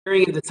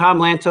Hearing of the Tom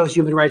Lantos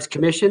Human Rights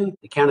Commission,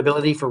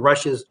 accountability for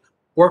Russia's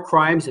war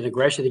crimes and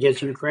aggression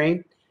against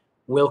Ukraine,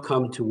 will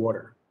come to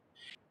order.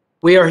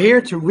 We are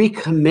here to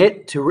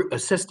recommit to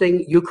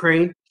assisting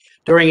Ukraine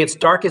during its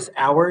darkest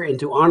hour and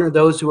to honor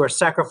those who are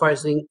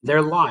sacrificing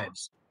their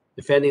lives,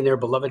 defending their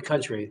beloved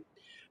country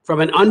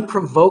from an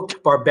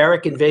unprovoked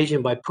barbaric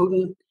invasion by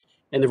Putin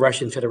and the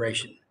Russian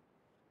Federation.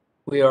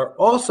 We are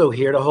also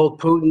here to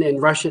hold Putin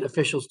and Russian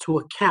officials to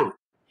account.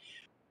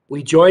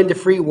 We join the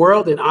free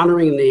world in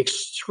honoring the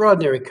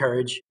extraordinary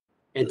courage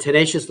and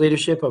tenacious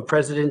leadership of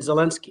President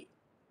Zelensky.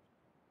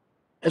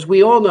 As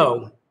we all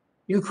know,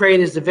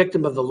 Ukraine is the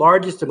victim of the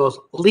largest and most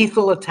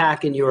lethal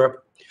attack in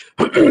Europe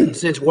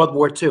since World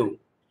War II,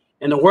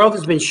 and the world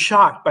has been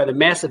shocked by the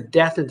massive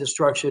death and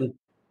destruction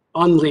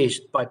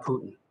unleashed by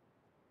Putin.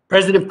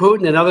 President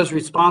Putin and others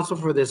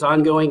responsible for this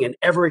ongoing and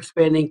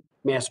ever-expanding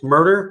mass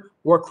murder,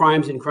 war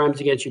crimes, and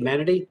crimes against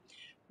humanity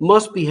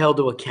must be held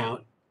to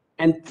account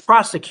and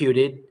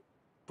prosecuted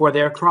for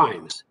their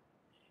crimes.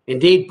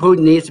 Indeed,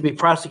 Putin needs to be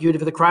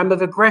prosecuted for the crime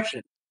of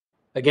aggression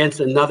against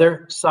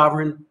another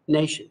sovereign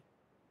nation.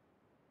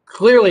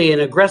 Clearly,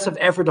 an aggressive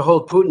effort to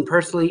hold Putin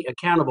personally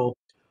accountable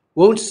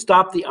won't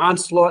stop the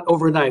onslaught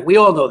overnight. We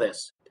all know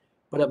this,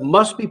 but it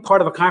must be part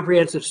of a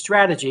comprehensive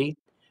strategy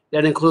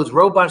that includes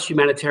robust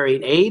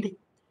humanitarian aid,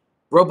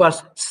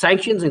 robust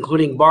sanctions,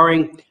 including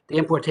barring the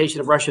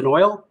importation of Russian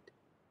oil,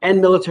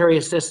 and military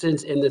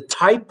assistance in the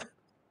type,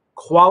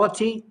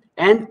 quality,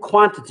 and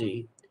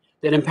quantity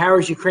that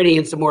empowers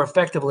Ukrainians to more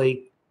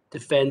effectively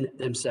defend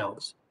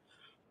themselves.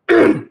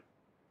 The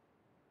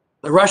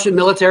Russian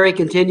military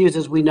continues,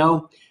 as we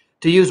know,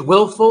 to use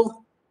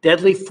willful,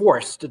 deadly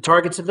force to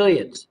target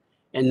civilians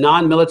and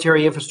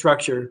non-military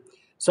infrastructure,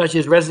 such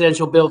as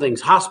residential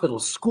buildings,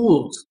 hospitals,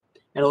 schools,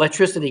 and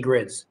electricity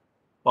grids,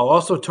 while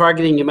also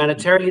targeting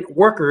humanitarian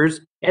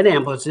workers and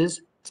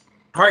ambulances,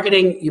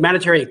 targeting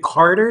humanitarian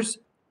corridors,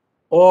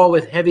 all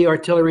with heavy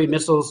artillery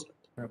missiles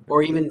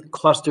or even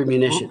cluster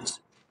munitions.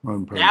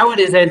 Now it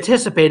is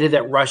anticipated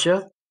that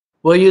Russia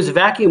will use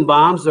vacuum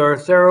bombs or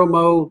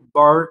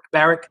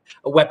thermobaric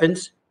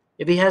weapons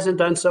if he hasn't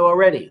done so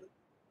already.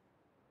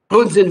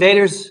 Putin's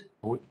invaders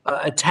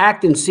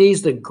attacked and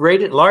seized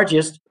the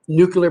largest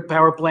nuclear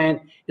power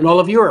plant in all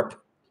of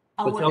Europe,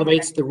 which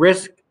elevates the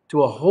risk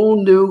to a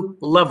whole new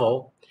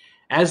level,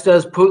 as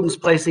does Putin's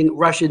placing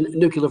Russian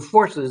nuclear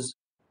forces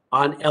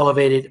on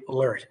elevated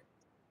alert.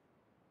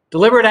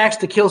 Deliberate acts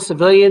to kill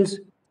civilians,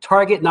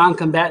 target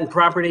non-combatant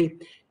property,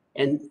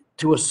 and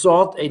to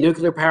assault a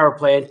nuclear power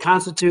plant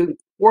constitute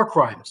war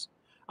crimes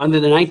under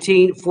the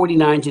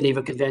 1949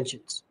 Geneva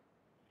Conventions.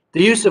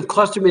 The use of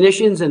cluster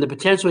munitions and the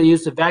potential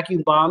use of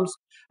vacuum bombs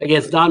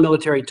against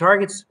non-military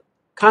targets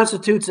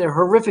constitutes a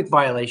horrific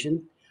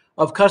violation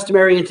of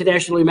customary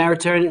international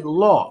humanitarian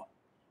law,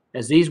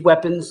 as these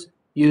weapons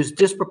use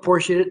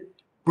disproportionate,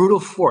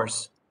 brutal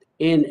force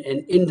in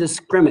an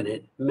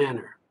indiscriminate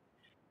manner.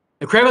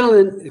 The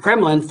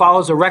Kremlin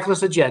follows a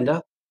reckless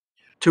agenda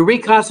to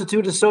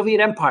reconstitute a Soviet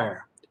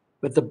empire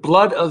with the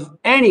blood of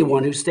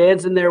anyone who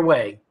stands in their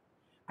way.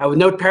 I would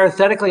note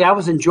parenthetically, I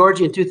was in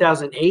Georgia in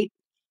 2008,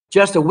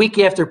 just a week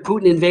after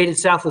Putin invaded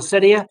South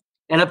Ossetia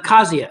and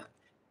Abkhazia,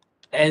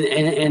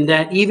 and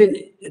that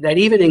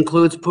even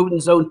includes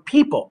Putin's own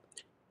people,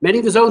 many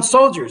of his own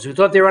soldiers who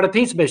thought they were on a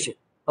peace mission,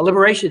 a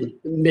liberation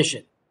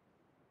mission,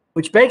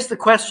 which begs the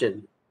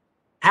question,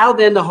 how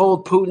then to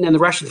hold Putin and the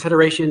Russian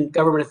Federation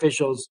government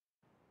officials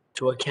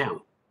to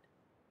account?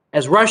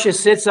 As Russia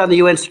sits on the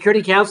UN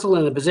Security Council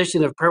in the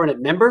position of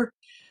permanent member,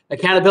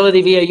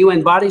 accountability via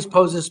UN bodies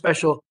poses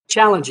special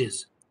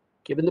challenges,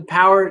 given the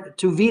power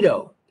to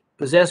veto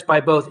possessed by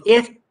both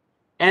it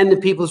and the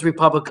People's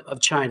Republic of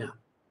China.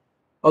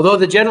 Although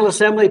the General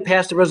Assembly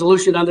passed a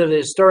resolution under the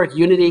historic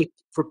Unity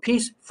for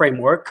Peace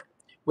framework,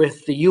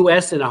 with the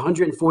US and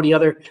 140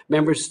 other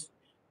members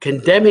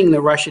condemning the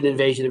Russian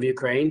invasion of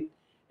Ukraine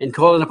and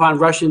calling upon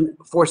Russian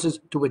forces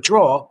to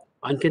withdraw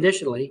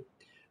unconditionally,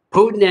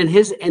 Putin and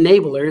his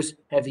enablers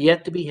have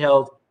yet to be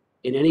held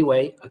in any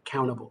way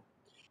accountable.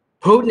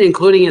 Putin,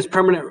 including his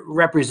permanent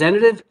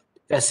representative,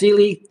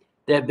 Vasily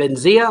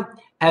Nebenzia,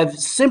 have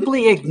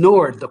simply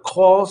ignored the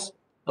calls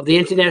of the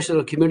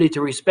international community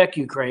to respect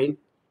Ukraine,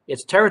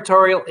 its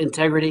territorial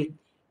integrity,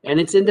 and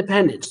its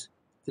independence,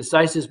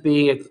 decisive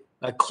being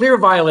a clear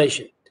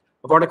violation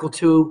of Article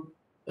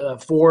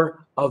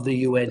 4 of the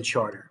UN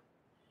Charter.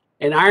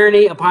 And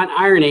irony upon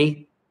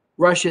irony,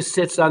 Russia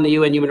sits on the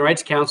UN Human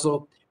Rights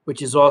Council,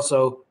 which is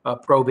also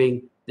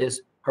probing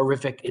this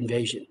horrific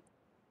invasion.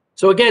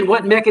 So again,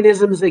 what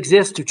mechanisms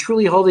exist to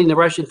truly holding the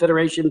Russian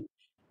Federation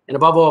and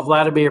above all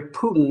Vladimir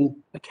Putin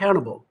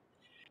accountable?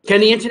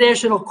 Can the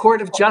International Court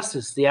of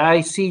Justice, the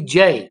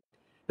ICJ,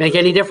 make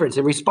any difference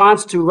in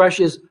response to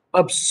Russia's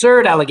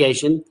absurd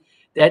allegation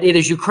that it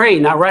is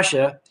Ukraine, not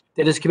Russia,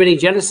 that is committing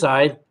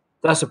genocide,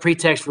 thus a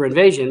pretext for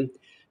invasion?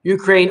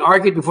 Ukraine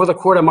argued before the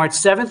court on March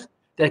 7th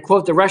that,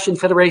 quote, the Russian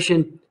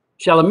Federation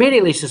shall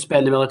immediately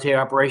suspend the military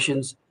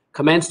operations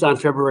commenced on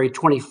February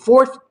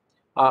 24th.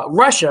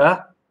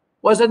 Russia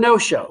was a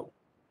no-show.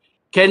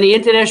 Can the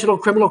International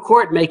Criminal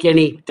Court make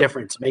any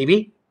difference?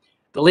 Maybe.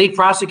 The lead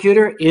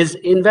prosecutor is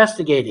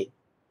investigating.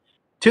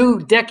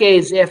 2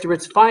 decades after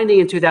its finding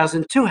in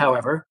 2002,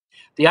 however,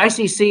 the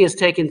ICC has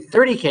taken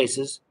 30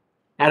 cases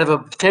out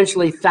of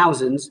potentially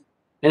thousands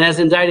and has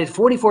indicted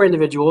 44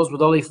 individuals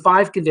with only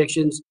 5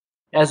 convictions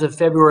as of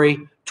February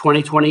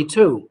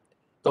 2022,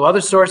 though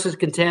other sources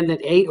contend that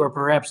 8 or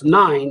perhaps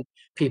 9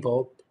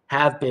 people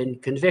have been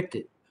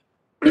convicted.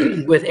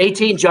 With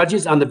 18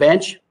 judges on the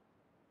bench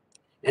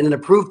and an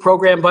approved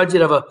program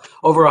budget of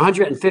over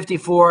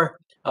 154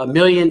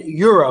 million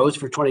euros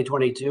for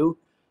 2022,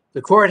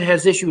 the court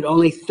has issued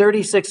only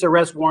 36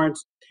 arrest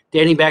warrants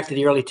dating back to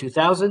the early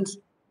 2000s,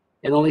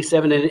 and only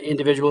 7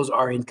 individuals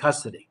are in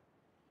custody.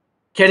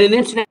 Can an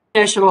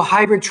international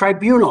hybrid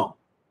tribunal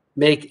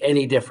make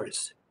any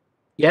difference?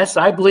 Yes,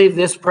 I believe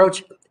this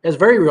approach has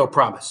very real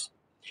promise.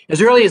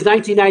 As early as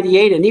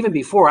 1998 and even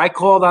before, I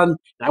called on, and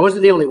I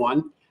wasn't the only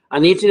one,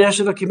 on the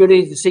international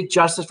community to seek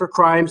justice for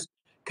crimes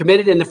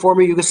committed in the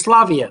former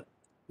Yugoslavia,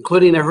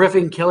 including the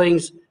horrific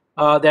killings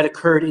that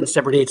occurred in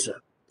Srebrenica.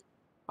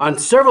 On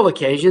several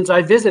occasions,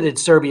 I visited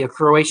Serbia,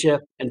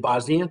 Croatia, and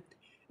Bosnia,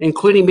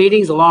 including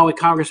meetings along with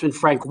Congressman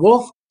Frank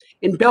Wolf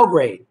in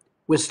Belgrade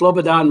with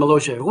Slobodan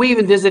Milosevic. We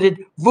even visited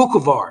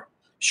Vukovar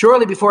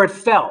shortly before it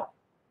fell.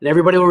 And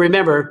everybody will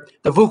remember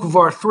the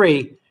Vukovar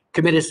 3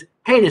 committed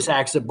heinous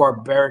acts of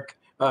barbaric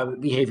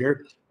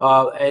behavior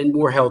and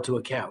were held to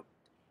account,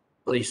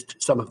 at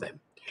least some of them.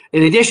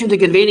 In addition to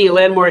convening a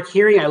landmark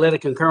hearing, I led a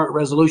concurrent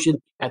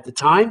resolution at the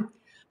time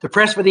to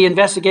press for the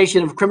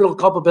investigation of criminal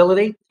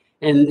culpability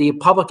and the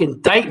public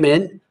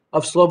indictment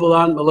of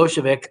Slobodan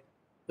Milosevic,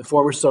 the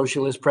former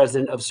socialist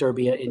president of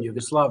Serbia and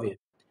Yugoslavia.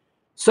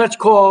 Such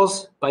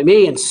calls by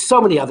me and so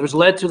many others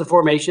led to the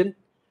formation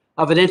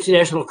of an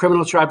international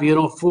criminal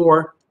tribunal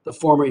for the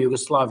former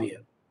Yugoslavia.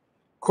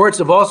 Courts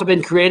have also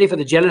been created for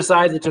the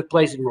genocide that took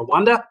place in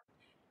Rwanda,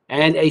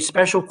 and a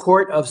special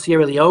court of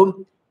Sierra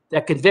Leone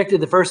that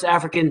convicted the first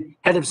African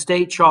head of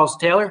state, Charles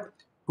Taylor,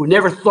 who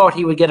never thought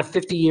he would get a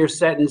 50-year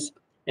sentence,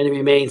 and he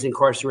remains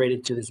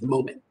incarcerated to this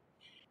moment.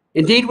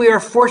 Indeed, we are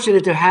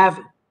fortunate to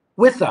have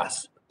with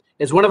us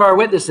as one of our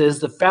witnesses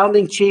the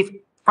founding chief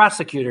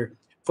prosecutor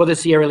for the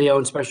Sierra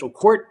Leone Special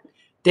Court,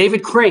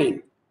 David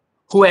Crane,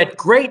 who at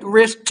great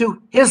risk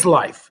to his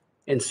life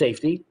and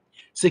safety,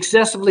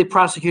 successfully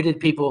prosecuted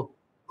people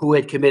who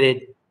had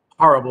committed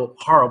horrible,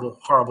 horrible,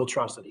 horrible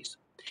atrocities.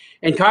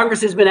 And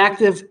Congress has been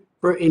active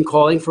in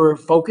calling for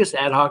focused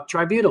ad hoc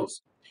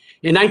tribunals.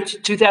 In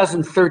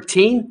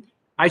 2013,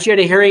 I chaired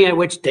a hearing at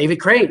which David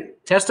Crane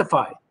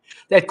testified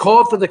that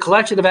called for the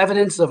collection of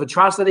evidence of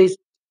atrocities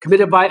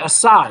committed by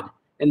Assad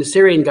and the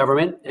Syrian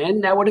government,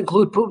 and that would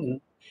include Putin,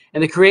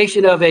 and the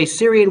creation of a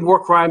Syrian war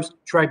crimes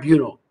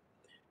tribunal,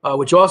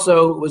 which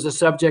also was the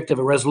subject of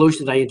a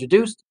resolution I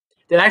introduced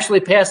that actually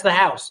passed the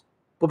House,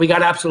 but we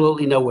got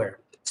absolutely nowhere.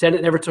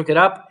 Senate never took it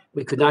up.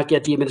 We could not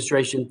get the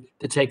administration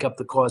to take up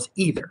the cause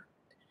either.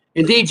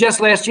 Indeed, just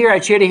last year, I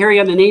chaired a hearing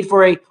on the need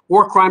for a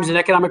war crimes and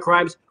economic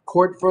crimes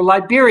court for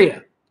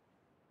Liberia.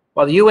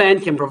 While the UN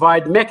can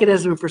provide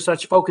mechanisms for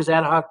such focused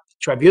ad hoc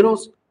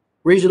tribunals,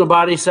 regional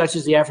bodies such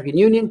as the African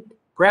Union,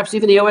 perhaps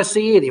even the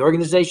OSCE, the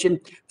Organization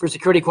for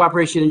Security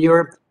Cooperation in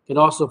Europe, can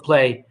also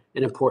play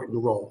an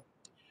important role.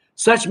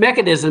 Such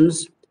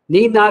mechanisms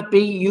need not be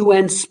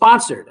UN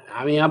sponsored.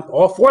 I mean, I'm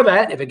all for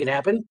that if it can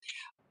happen.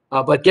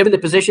 But given the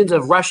positions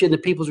of Russia and the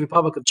People's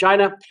Republic of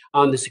China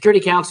on the Security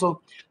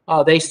Council,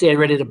 they stand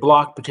ready to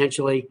block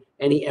potentially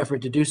any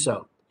effort to do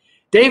so.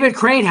 David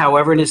Crane,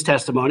 however, in his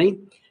testimony,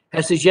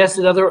 has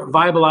suggested other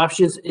viable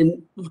options,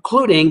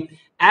 including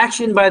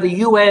action by the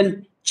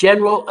UN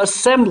General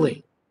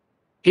Assembly.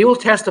 He will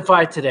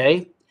testify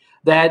today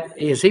that,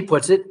 as he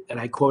puts it, and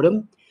I quote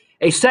him,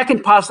 a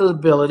second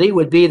possibility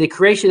would be the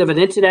creation of an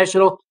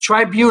international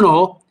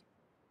tribunal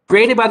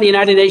created by the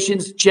United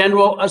Nations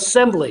General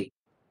Assembly,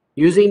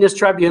 using this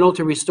tribunal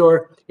to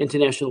restore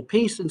international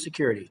peace and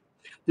security.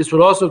 This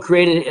would also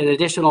create an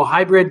additional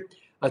hybrid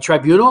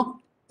tribunal.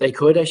 They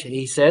could, as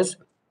he says,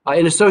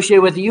 and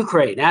associated with the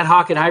Ukraine. Ad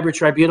hoc and hybrid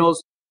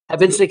tribunals have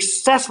been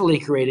successfully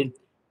created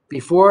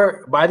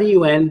before by the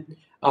UN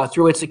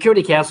through its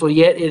Security Council,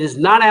 yet it is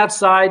not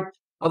outside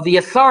of the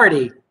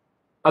authority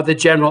of the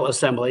General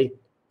Assembly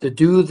to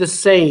do the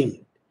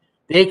same.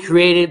 They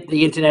created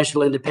the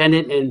International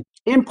Independent and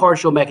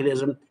Impartial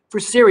Mechanism for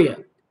Syria,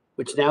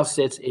 which now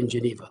sits in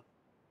Geneva.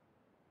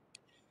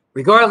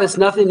 Regardless,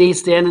 nothing needs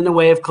to stand in the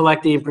way of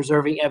collecting and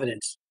preserving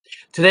evidence.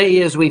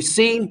 Today, as we've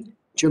seen,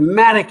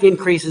 dramatic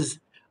increases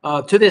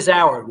to this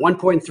hour,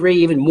 1.3,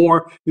 even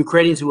more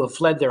Ukrainians who have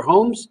fled their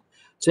homes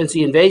since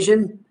the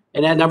invasion,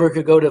 and that number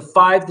could go to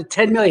 5 to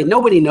 10 million.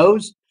 Nobody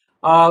knows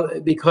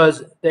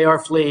because they are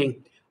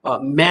fleeing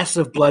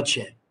massive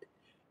bloodshed.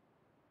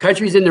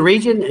 Countries in the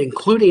region,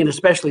 including and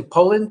especially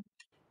Poland,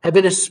 have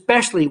been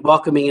especially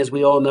welcoming, as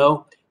we all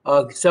know,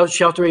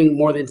 sheltering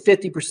more than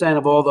 50%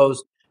 of all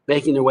those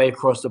making their way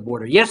across the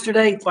border.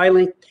 Yesterday,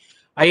 finally,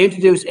 I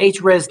introduced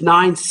HRES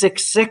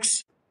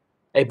 966,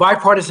 a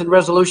bipartisan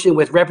resolution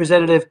with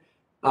Representative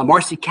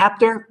Marcy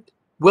Kaptur,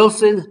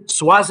 Wilson,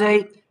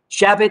 Suarez,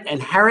 Shabbat,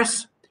 and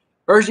Harris,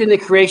 urging the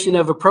creation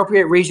of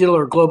appropriate regional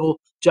or global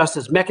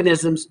justice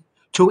mechanisms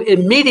to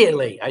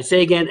immediately, I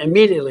say again,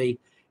 immediately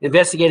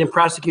investigate and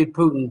prosecute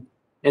Putin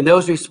and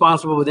those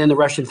responsible within the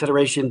Russian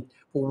Federation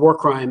for war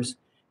crimes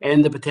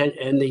and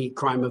the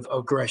crime of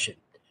aggression.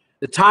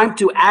 The time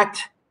to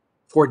act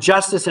for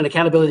justice and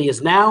accountability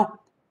is now.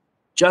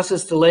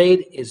 Justice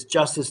delayed is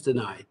justice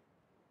denied.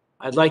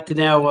 I'd like to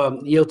now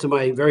yield to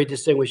my very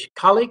distinguished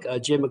colleague,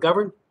 Jim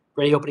McGovern,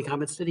 for any opening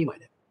comments that he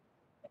might have.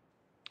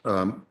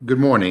 Good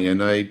morning,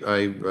 and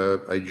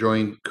I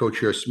join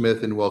Co-Chair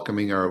Smith in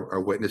welcoming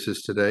our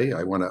witnesses today.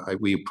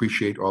 We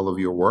appreciate all of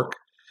your work.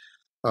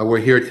 We're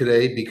here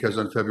today because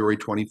on February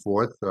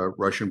 24th,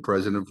 Russian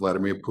President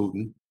Vladimir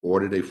Putin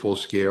ordered a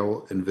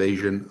full-scale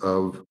invasion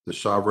of the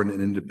sovereign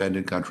and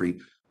independent country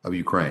of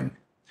Ukraine.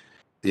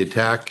 The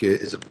attack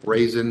is a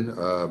brazen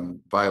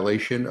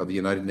violation of the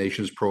United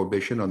Nations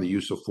prohibition on the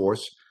use of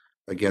force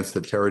against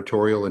the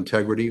territorial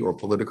integrity or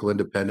political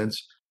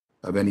independence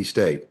of any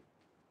state.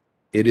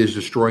 It is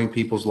destroying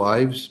people's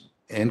lives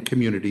and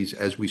communities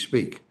as we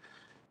speak,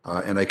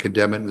 and I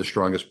condemn it in the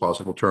strongest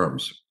possible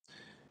terms.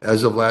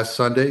 As of last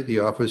Sunday, the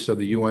Office of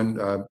the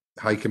UN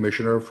High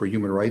Commissioner for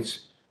Human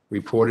Rights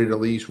reported at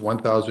least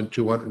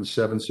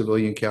 1,207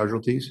 civilian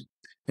casualties,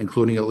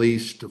 including at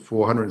least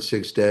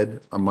 406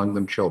 dead, among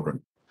them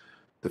children.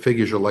 The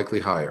figures are likely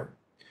higher.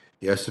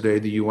 Yesterday,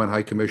 the UN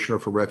High Commissioner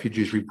for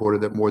Refugees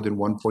reported that more than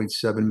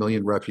 1.7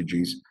 million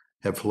refugees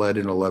have fled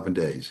in 11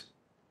 days.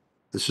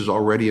 This is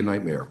already a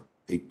nightmare,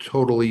 a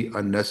totally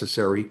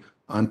unnecessary,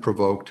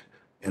 unprovoked,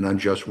 and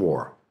unjust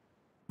war.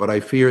 But I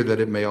fear that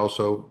it may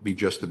also be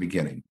just the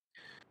beginning.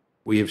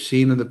 We have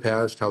seen in the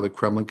past how the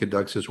Kremlin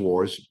conducts its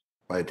wars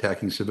by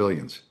attacking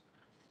civilians.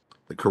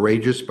 The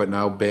courageous but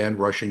now banned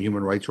Russian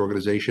human rights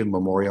organization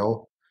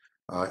Memorial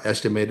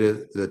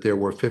estimated that there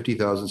were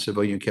 50,000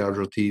 civilian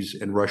casualties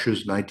in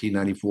Russia's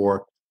 1994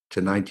 to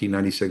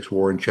 1996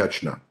 war in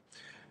Chechnya.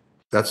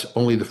 That's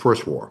only the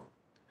first war.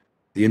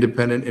 The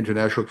Independent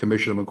International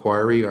Commission of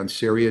Inquiry on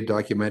Syria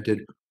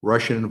documented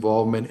Russian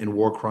involvement in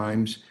war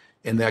crimes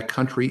in that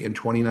country in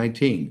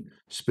 2019,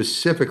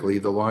 specifically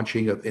the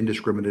launching of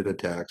indiscriminate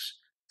attacks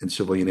in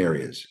civilian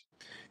areas.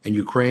 In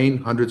Ukraine,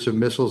 hundreds of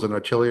missiles and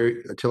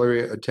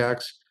artillery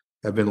attacks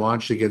have been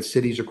launched against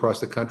cities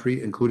across the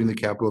country, including the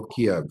capital of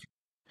Kiev.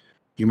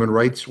 Human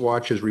Rights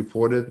Watch has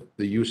reported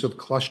the use of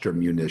cluster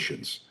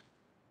munitions.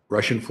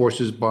 Russian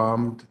forces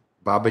bombed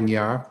Babyn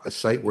Yar, a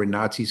site where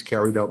Nazis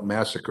carried out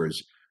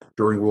massacres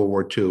during World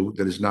War II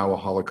that is now a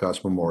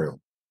Holocaust memorial.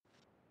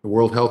 The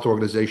World Health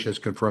Organization has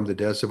confirmed the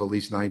deaths of at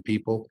least 9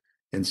 people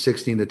and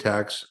 16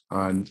 attacks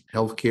on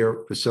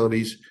healthcare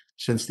facilities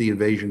since the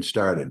invasion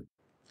started.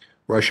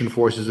 Russian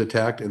forces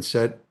attacked and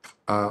set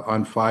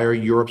on fire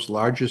Europe's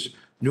largest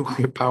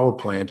nuclear power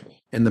plant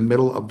in the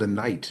middle of the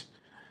night.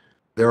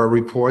 There are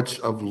reports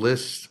of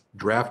lists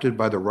drafted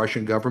by the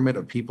Russian government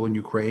of people in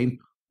Ukraine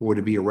who were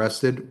to be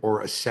arrested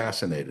or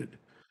assassinated.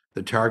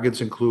 The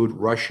targets include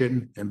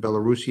Russian and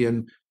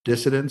Belarusian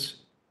dissidents,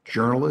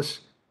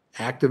 journalists,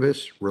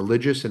 activists,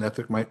 religious and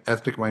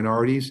ethnic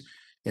minorities,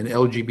 and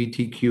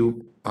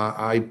LGBTQI+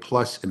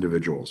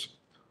 individuals.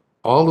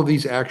 All of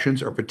these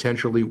actions are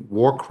potentially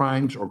war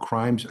crimes or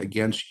crimes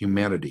against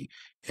humanity,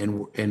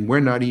 and we're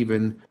not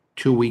even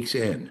 2 weeks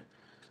in.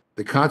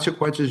 The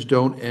consequences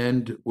don't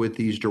end with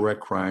these direct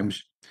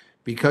crimes.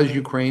 Because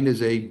Ukraine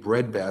is a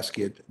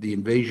breadbasket, the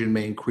invasion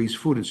may increase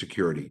food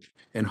insecurity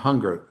and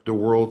hunger the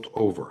world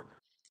over.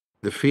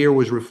 The fear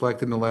was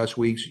reflected in last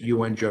week's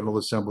UN General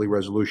Assembly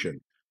resolution.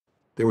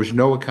 There was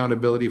no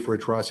accountability for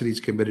atrocities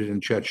committed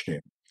in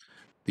Chechnya.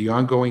 The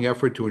ongoing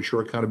effort to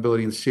ensure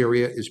accountability in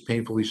Syria is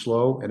painfully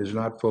slow and is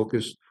not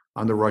focused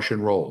on the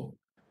Russian role.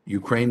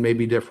 Ukraine may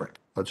be different.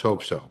 Let's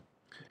hope so.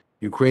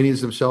 Ukrainians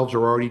themselves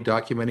are already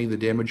documenting the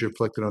damage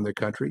inflicted on their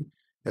country.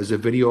 As a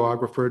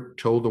videographer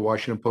told the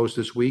Washington Post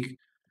this week,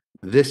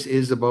 this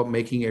is about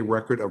making a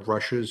record of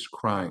Russia's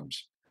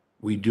crimes.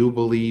 We do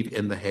believe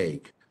in The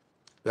Hague.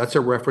 That's a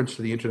reference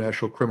to the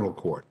International Criminal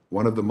Court,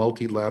 one of the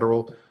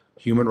multilateral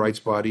human rights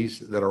bodies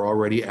that are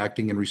already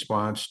acting in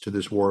response to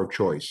this war of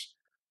choice.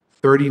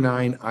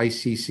 39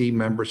 ICC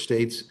member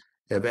states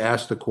have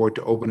asked the court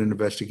to open an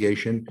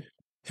investigation,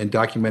 and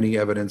documenting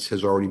evidence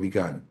has already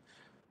begun.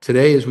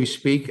 Today, as we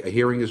speak, a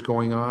hearing is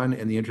going on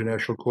in the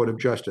International Court of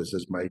Justice,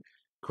 as my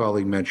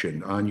colleague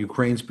mentioned, on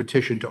Ukraine's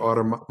petition to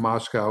order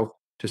Moscow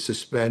to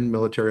suspend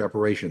military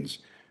operations.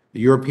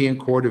 The European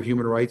Court of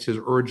Human Rights has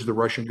urged the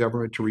Russian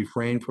government to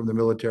refrain from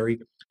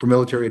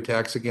military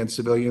attacks against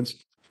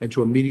civilians and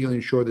to immediately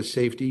ensure the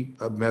safety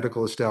of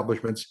medical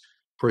establishments,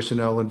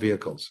 personnel, and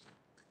vehicles.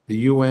 The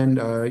UN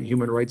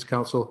Human Rights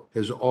Council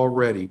has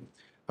already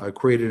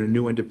created a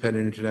new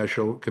independent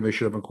international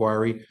commission of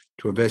inquiry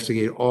to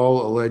investigate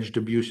all alleged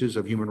abuses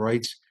of human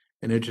rights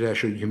and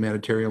international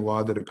humanitarian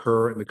law that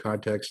occur in the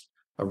context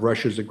of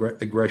Russia's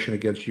aggression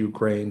against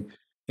Ukraine,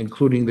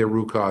 including their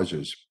root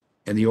causes.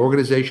 And the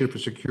Organization for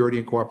Security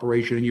and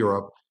Cooperation in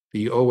Europe,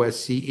 the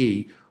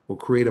OSCE, will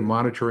create a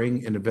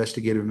monitoring and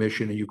investigative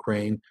mission in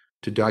Ukraine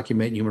to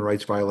document human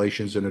rights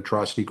violations and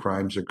atrocity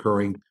crimes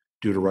occurring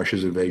due to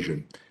Russia's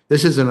invasion.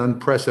 This is an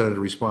unprecedented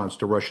response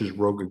to Russia's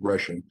rogue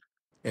aggression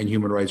and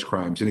human rights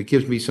crimes, and it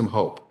gives me some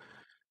hope.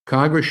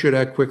 Congress should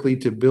act quickly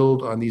to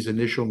build on these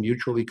initial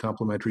mutually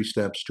complementary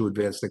steps to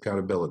advance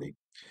accountability.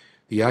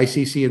 The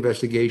ICC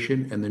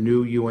investigation and the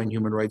new UN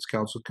Human Rights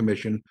Council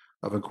Commission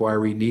of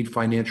Inquiry need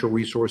financial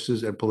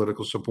resources and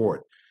political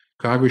support.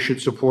 Congress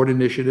should support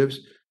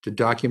initiatives to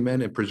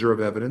document and preserve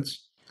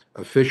evidence,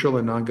 official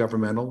and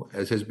non-governmental,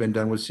 as has been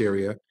done with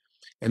Syria,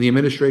 and the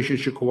administration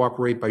should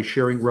cooperate by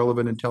sharing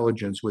relevant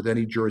intelligence with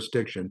any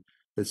jurisdiction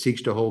that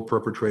seeks to hold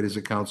perpetrators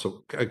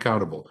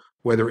accountable,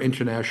 whether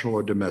international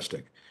or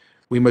domestic.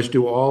 We must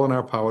do all in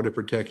our power to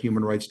protect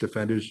human rights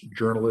defenders,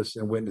 journalists,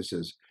 and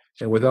witnesses.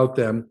 And without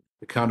them,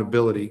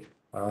 accountability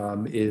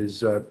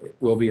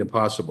will be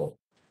impossible.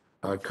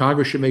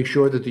 Congress should make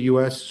sure that the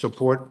U.S.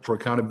 support for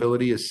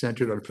accountability is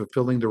centered on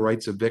fulfilling the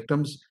rights of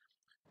victims.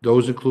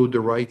 Those include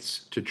the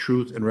rights to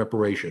truth and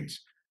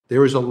reparations.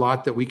 There is a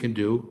lot that we can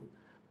do.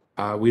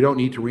 We don't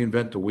need to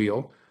reinvent the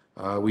wheel.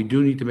 We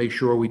do need to make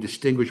sure we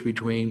distinguish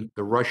between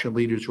the Russian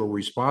leaders who are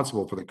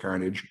responsible for the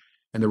carnage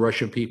and the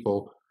Russian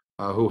people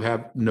who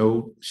have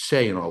no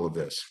say in all of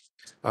this.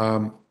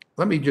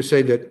 Let me just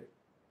say that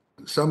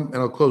and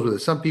I'll close with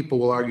this, some people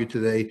will argue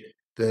today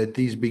that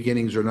these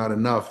beginnings are not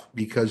enough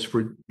because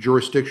for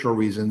jurisdictional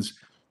reasons,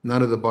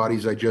 none of the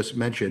bodies I just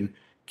mentioned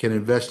can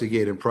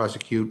investigate and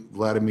prosecute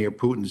Vladimir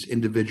Putin's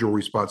individual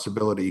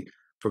responsibility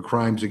for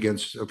crimes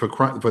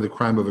for the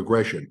crime of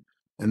aggression.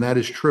 And that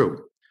is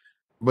true.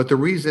 But the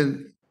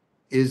reason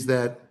is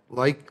that,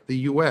 like the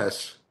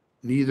US,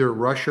 neither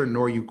Russia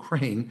nor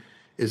Ukraine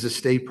is a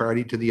state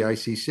party to the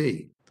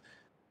ICC.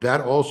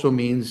 That also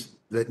means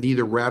that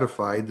neither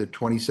ratified the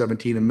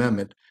 2017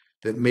 amendment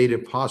that made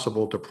it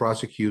possible to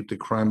prosecute the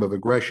crime of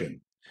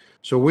aggression.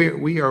 So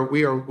we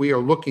are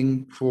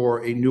looking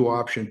for a new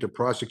option to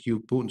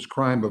prosecute Putin's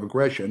crime of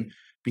aggression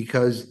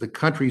because the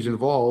countries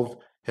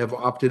involved have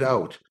opted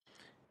out.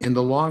 In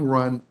the long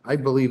run, I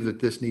believe that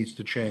this needs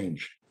to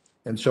change.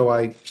 And so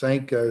I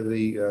thank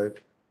the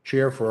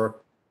chair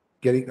for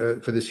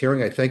for this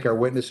hearing. I thank our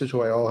witnesses,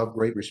 who I all have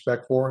great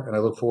respect for, and I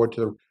look forward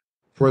to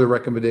further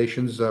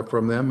recommendations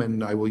from them,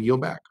 and I will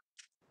yield back.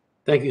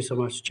 Thank you so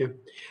much, Chair.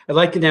 I'd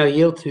like to now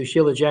yield to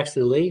Sheila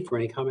Jackson Lee for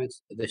any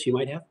comments that she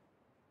might have.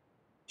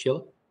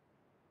 Sheila?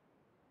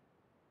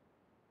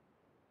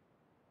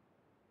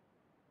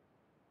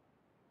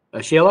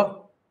 Sheila?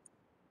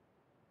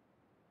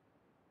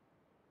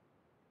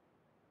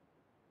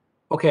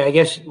 Okay, I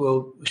guess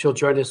she'll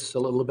join us a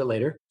little bit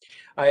later.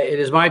 It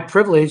is my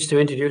privilege to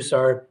introduce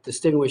our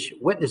distinguished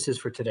witnesses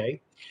for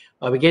today,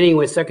 beginning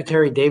with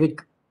Secretary David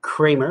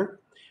Kramer,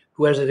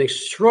 who has an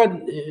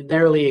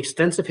extraordinarily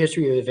extensive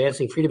history of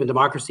advancing freedom and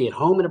democracy at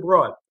home and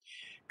abroad.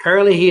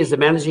 Currently, he is the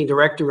Managing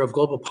Director of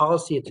Global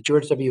Policy at the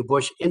George W.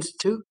 Bush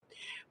Institute,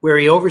 where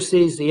he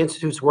oversees the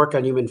Institute's work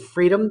on human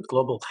freedom,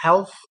 global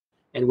health,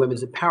 and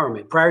women's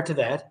empowerment. Prior to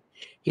that,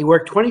 he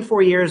worked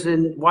 24 years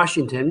in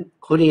Washington,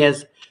 including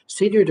as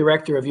Senior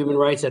Director of Human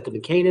Rights at the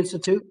McCain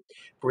Institute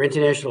for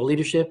International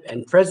Leadership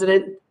and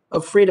President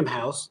of Freedom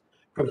House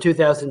from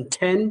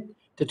 2010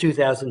 to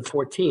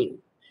 2014.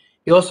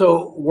 He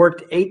also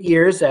worked 8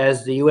 years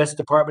as the U.S.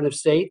 Department of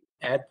State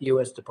at the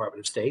U.S. Department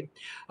of State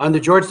under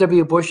George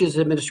W. Bush's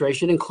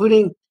administration,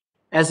 including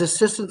as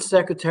Assistant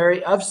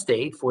Secretary of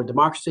State for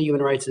Democracy,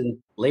 Human Rights, and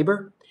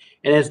Labor,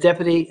 and as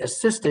Deputy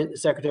Assistant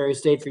Secretary of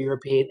State for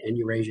European and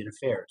Eurasian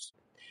Affairs.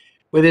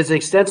 With his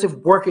extensive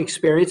work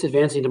experience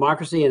advancing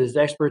democracy and his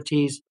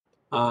expertise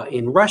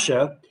in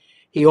Russia,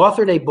 he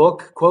authored a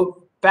book,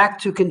 quote, Back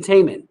to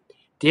Containment,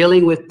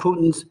 Dealing with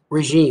Putin's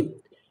Regime,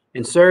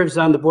 and serves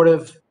on the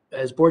board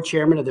as board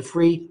chairman of the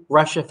Free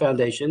Russia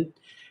Foundation,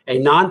 a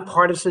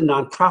nonpartisan,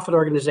 nonprofit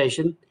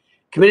organization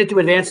committed to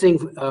advancing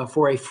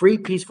for a free,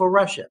 peaceful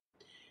Russia.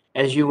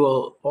 As you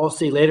will all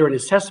see later in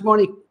his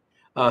testimony,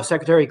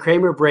 Secretary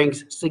Kramer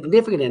brings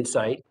significant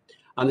insight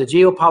on the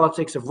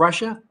geopolitics of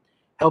Russia,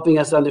 helping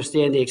us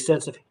understand the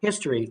extensive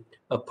history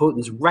of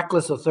Putin's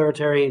reckless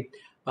authoritarian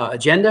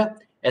agenda,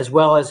 as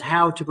well as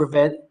how to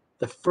prevent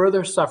the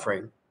further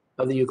suffering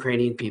of the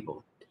Ukrainian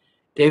people.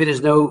 David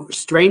is no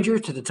stranger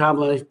to the Tom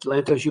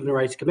Lantos Human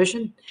Rights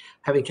Commission,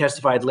 having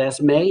testified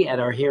last May at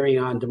our hearing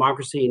on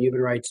democracy and human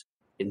rights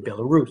in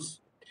Belarus.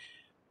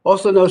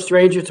 Also no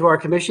stranger to our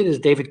commission is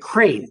David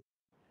Crane,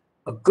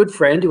 a good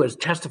friend who has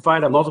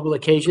testified on multiple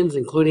occasions,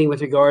 including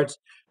with regards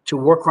to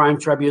war crime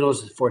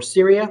tribunals for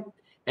Syria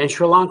and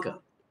Sri Lanka.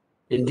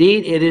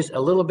 Indeed, it is a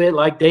little bit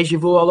like deja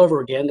vu all over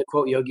again, to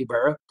quote Yogi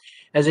Berra,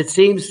 as it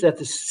seems that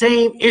the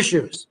same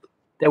issues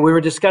that we were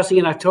discussing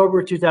in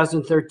October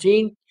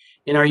 2013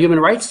 in our Human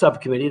Rights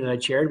Subcommittee that I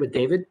chaired with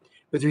David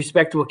with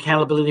respect to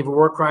accountability for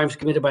war crimes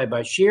committed by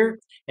Bashir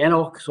and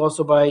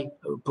also by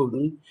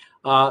Putin,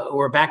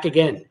 we're back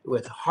again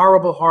with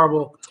horrible,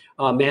 horrible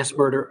mass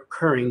murder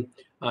occurring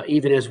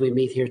even as we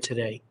meet here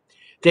today.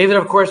 David,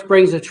 of course,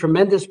 brings a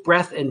tremendous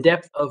breadth and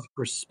depth of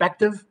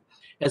perspective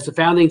as the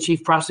founding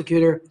chief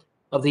prosecutor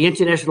of the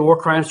International War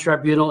Crimes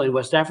Tribunal in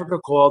West Africa,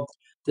 called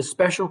the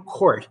Special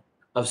Court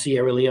of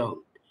Sierra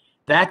Leone.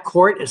 That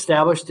court,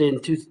 established in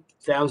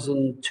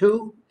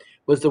 2002,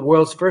 was the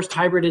world's first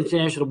hybrid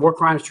international war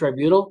crimes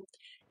tribunal,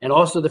 and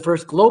also the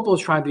first global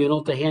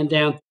tribunal to hand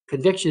down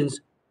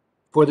convictions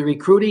for the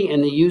recruiting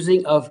and the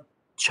using of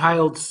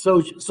child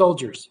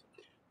soldiers.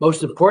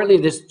 Most importantly,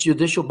 this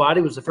judicial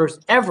body was the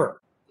first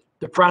ever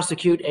to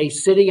prosecute a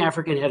sitting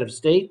African head of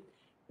state,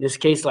 in this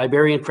case,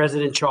 Liberian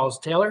President Charles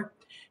Taylor,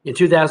 in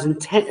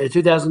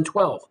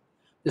 2012.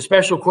 The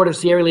Special Court of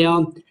Sierra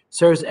Leone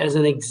serves as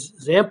an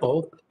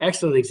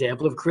excellent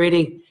example of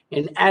creating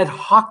an ad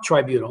hoc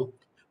tribunal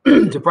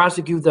to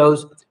prosecute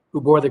those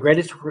who bore the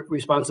greatest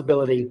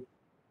responsibility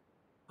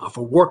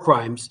for war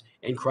crimes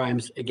and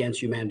crimes against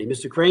humanity.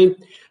 Mr. Crane,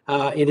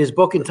 in his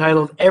book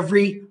entitled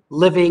Every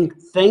Living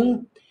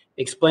Thing,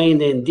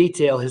 explained in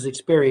detail his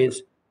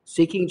experience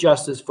seeking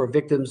justice for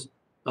victims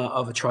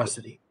of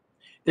atrocity.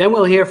 Then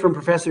we'll hear from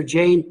Professor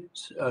Jane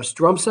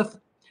Stromseth,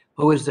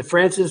 who is the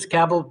Francis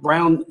Cabell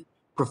Brown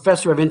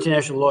Professor of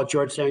International Law at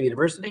Georgetown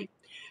University,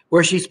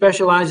 where she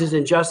specializes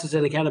in justice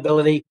and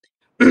accountability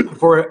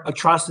for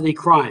atrocity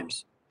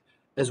crimes,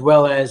 as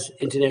well as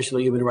international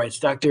human rights.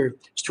 Dr.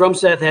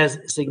 Stromseth has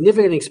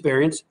significant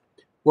experience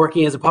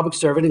working as a public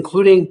servant,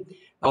 including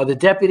the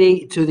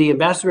deputy to the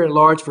ambassador at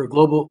large for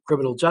global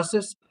criminal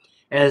justice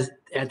at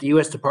the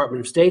U.S.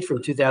 Department of State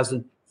from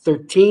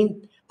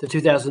 2013 to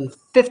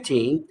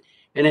 2015,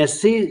 and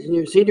as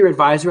senior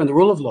advisor on the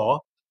rule of law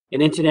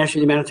and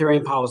international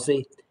humanitarian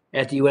policy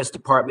at the U.S.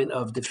 Department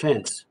of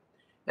Defense.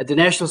 At the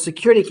National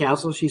Security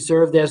Council, she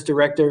served as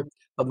director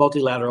of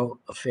multilateral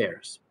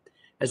affairs.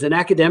 As an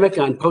academic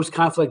on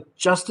post-conflict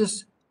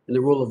justice and the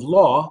rule of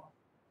law,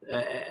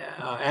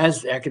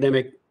 as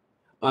academic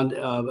on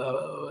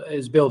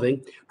is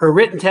building, her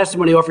written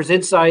testimony offers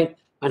insight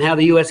on how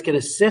the U.S. can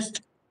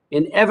assist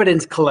in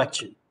evidence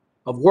collection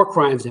of war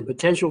crimes and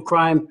potential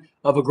crime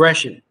of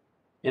aggression,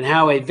 and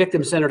how a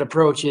victim-centered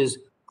approach is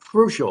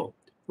crucial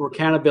for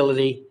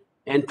accountability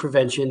and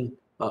prevention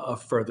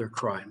of further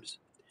crimes.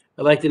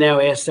 I'd like to now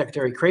ask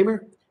Secretary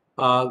Kramer,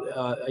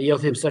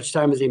 yield him such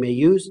time as he may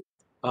use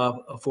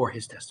for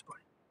his testimony.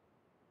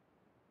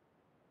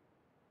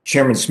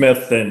 Chairman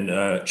Smith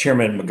and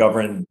Chairman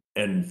McGovern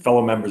and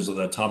fellow members of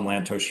the Tom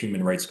Lantos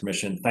Human Rights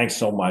Commission, thanks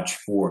so much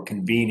for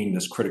convening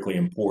this critically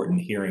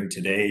important hearing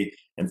today.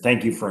 And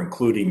thank you for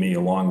including me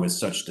along with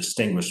such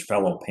distinguished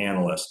fellow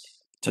panelists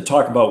to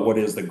talk about what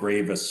is the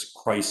gravest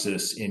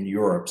crisis in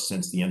Europe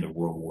since the end of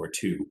World War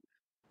II.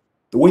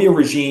 The way a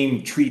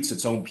regime treats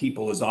its own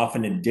people is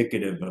often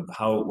indicative of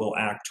how it will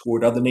act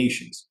toward other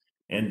nations.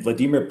 And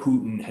Vladimir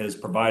Putin has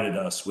provided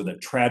us with a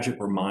tragic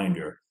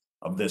reminder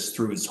of this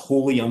through his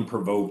wholly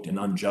unprovoked and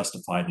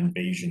unjustified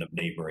invasion of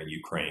neighboring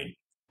Ukraine.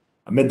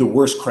 Amid the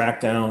worst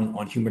crackdown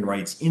on human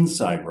rights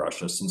inside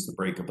Russia since the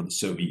breakup of the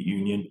Soviet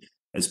Union,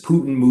 as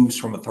Putin moves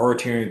from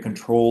authoritarian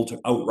control to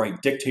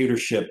outright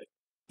dictatorship,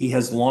 he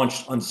has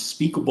launched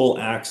unspeakable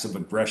acts of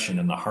aggression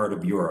in the heart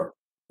of Europe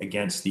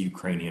against the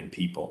Ukrainian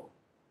people.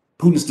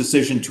 Putin's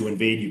decision to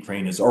invade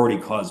Ukraine has already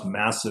caused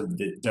massive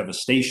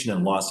devastation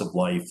and loss of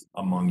life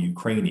among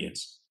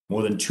Ukrainians.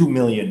 More than 2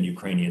 million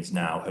Ukrainians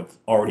now have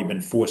already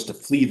been forced to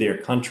flee their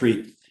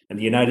country, and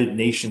the United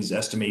Nations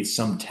estimates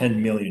some 10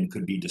 million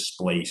could be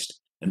displaced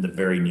in the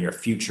very near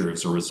future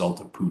as a result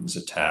of Putin's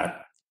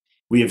attack.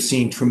 We have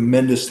seen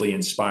tremendously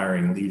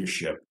inspiring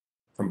leadership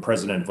from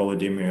President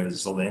Volodymyr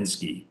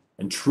Zelensky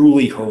and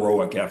truly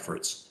heroic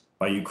efforts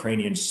by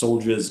Ukrainian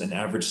soldiers and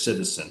average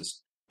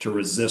citizens to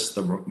resist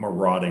the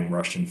marauding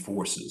Russian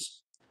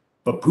forces.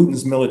 But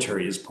Putin's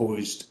military is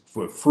poised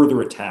for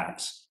further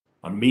attacks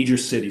on major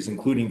cities,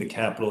 including the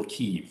capital,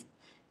 Kyiv,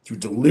 through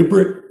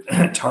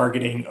deliberate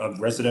targeting of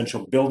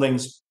residential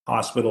buildings,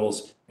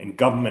 hospitals, and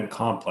government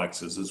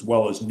complexes, as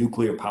well as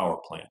nuclear power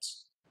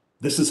plants.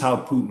 This is how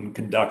Putin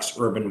conducts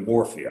urban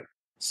warfare.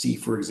 See,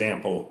 for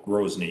example,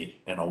 Grozny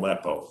and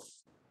Aleppo.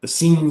 The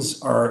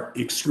scenes are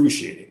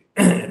excruciating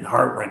and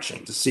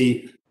heart-wrenching to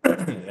see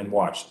and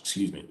watch,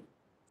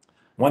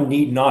 One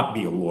need not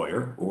be a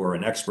lawyer or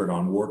an expert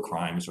on war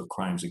crimes or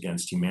crimes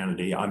against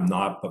humanity. I'm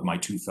not, but my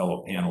two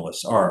fellow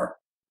panelists are,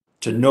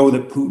 to know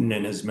that Putin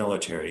and his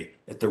military,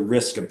 at the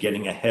risk of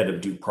getting ahead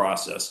of due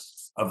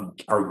process,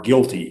 are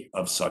guilty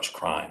of such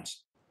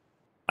crimes.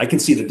 I can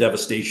see the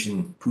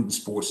devastation Putin's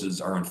forces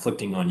are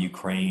inflicting on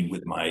Ukraine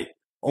with my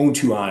own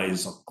two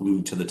eyes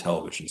glued to the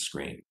television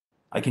screen.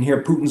 I can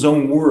hear Putin's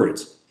own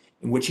words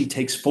in which he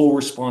takes full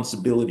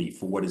responsibility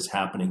for what is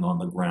happening on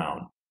the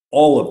ground.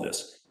 All of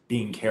this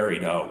being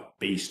carried out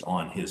based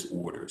on his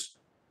orders.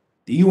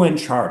 The UN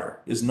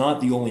Charter is not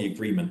the only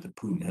agreement that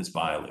Putin has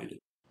violated.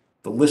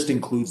 The list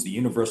includes the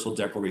Universal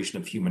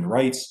Declaration of Human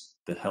Rights,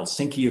 the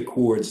Helsinki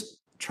Accords,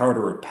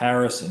 Charter of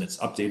Paris, and its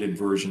updated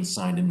version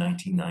signed in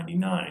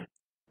 1999.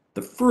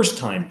 The first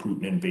time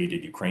Putin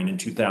invaded Ukraine in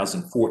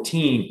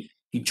 2014,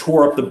 he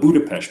tore up the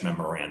Budapest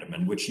Memorandum,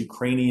 in which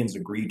Ukrainians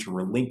agreed to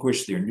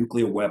relinquish their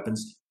nuclear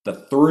weapons,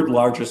 the third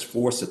largest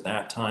force at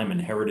that time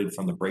inherited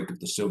from the break of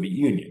the Soviet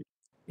Union.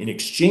 In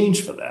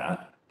exchange for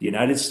that, the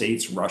United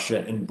States,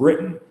 Russia, and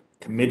Britain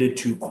committed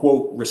to,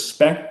 quote,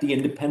 respect the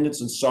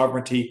independence and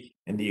sovereignty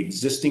and the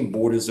existing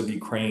borders of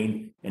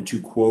Ukraine, and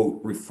to, quote,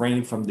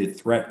 refrain from the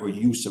threat or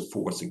use of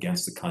force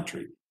against the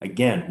country.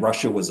 Again,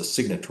 Russia was a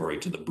signatory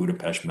to the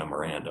Budapest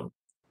Memorandum.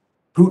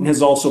 Putin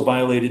has also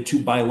violated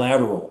 2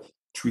 bilateral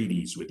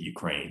treaties with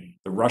Ukraine.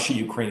 The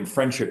Russia-Ukraine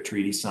Friendship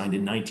Treaty signed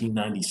in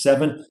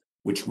 1997,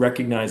 which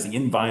recognized the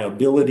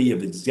inviolability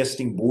of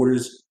existing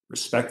borders,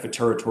 respect for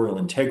territorial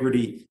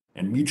integrity,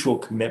 and mutual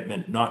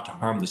commitment not to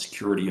harm the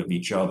security of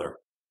each other,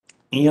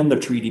 and the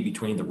treaty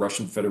between the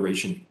Russian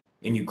Federation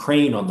and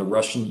Ukraine on the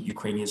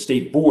Russian-Ukrainian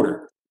state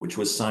border, which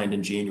was signed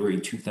in January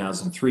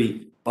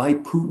 2003 by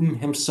Putin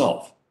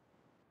himself.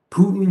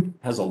 Putin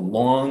has a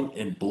long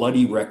and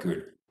bloody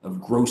record of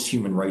gross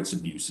human rights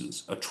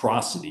abuses,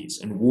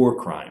 atrocities, and war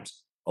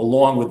crimes,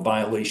 along with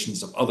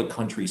violations of other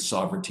countries'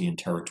 sovereignty and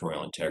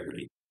territorial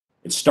integrity.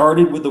 It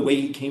started with the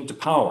way he came to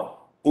power,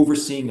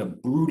 overseeing a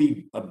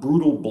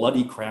brutal,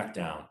 bloody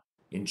crackdown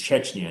in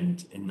Chechnya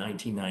in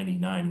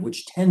 1999, in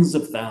which tens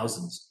of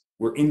thousands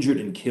were injured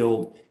and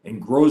killed,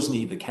 and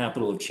Grozny, the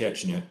capital of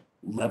Chechnya,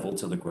 leveled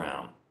to the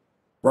ground.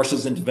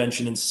 Russia's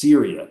intervention in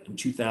Syria in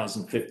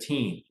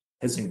 2015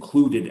 has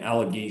included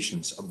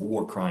allegations of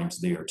war crimes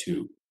there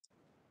too.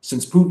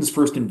 Since Putin's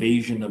first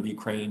invasion of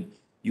Ukraine,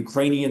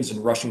 Ukrainians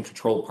in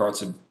Russian-controlled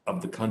parts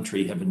of the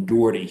country have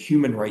endured a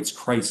human rights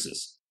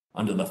crisis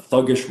under the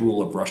thuggish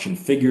rule of Russian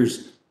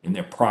figures and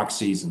their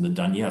proxies in the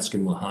Donetsk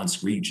and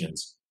Luhansk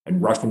regions,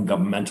 and Russian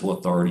governmental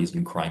authorities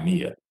in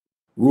Crimea.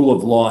 Rule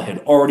of law had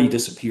already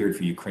disappeared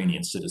for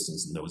Ukrainian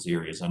citizens in those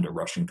areas under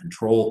Russian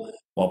control,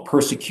 while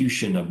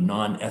persecution of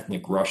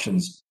non-ethnic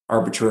Russians,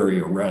 arbitrary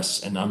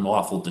arrests, and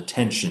unlawful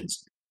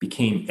detentions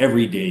became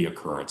everyday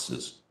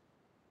occurrences.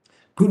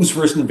 Putin's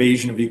first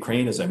invasion of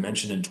Ukraine, as I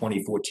mentioned in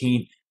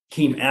 2014,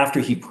 came after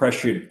he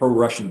pressured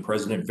pro-Russian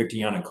President Viktor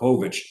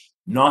Yanukovych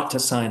not to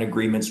sign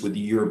agreements with the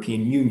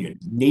European Union.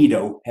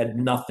 NATO had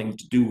nothing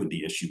to do with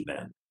the issue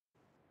then.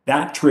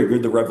 That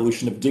triggered the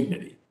Revolution of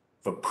Dignity.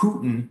 For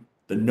Putin,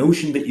 the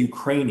notion that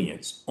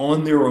Ukrainians,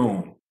 on their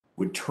own,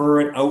 would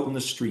turn out in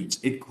the streets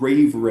at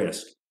grave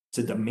risk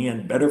to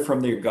demand better from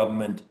their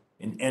government,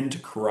 an end to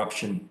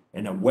corruption,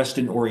 and a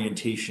Western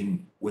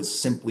orientation was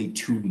simply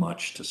too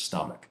much to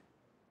stomach.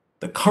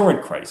 The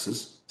current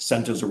crisis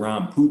centers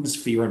around Putin's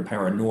fear and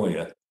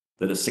paranoia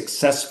that a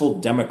successful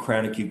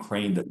democratic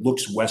Ukraine that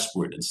looks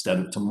westward instead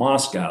of to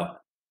Moscow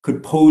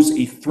could pose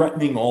a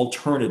threatening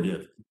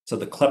alternative to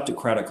the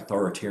kleptocratic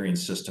authoritarian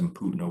system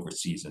Putin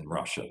oversees in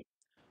Russia.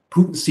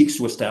 Putin seeks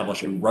to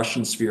establish a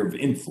Russian sphere of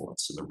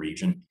influence in the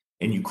region,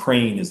 and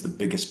Ukraine is the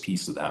biggest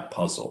piece of that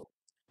puzzle.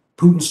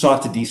 Putin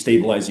sought to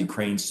destabilize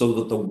Ukraine so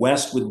that the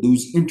West would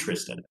lose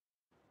interest in it.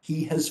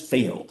 He has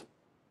failed.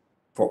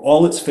 For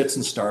all its fits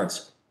and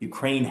starts,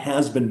 Ukraine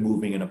has been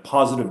moving in a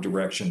positive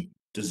direction,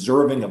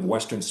 deserving of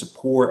Western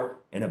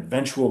support and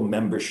eventual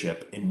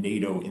membership in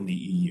NATO and the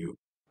EU.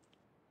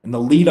 In the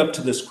lead up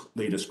to this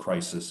latest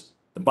crisis,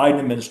 the Biden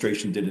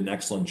administration did an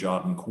excellent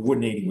job in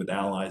coordinating with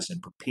allies and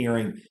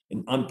preparing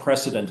an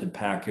unprecedented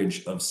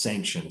package of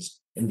sanctions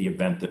in the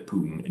event that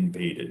Putin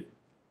invaded.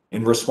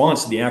 In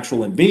response to the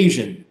actual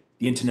invasion,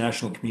 the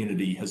international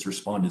community has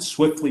responded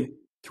swiftly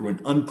through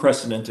an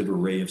unprecedented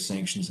array of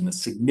sanctions and a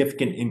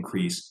significant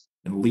increase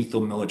in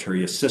lethal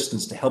military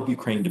assistance to help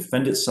Ukraine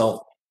defend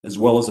itself, as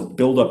well as a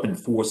buildup in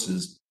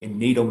forces in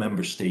NATO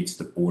member states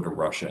that border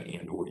Russia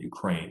and/or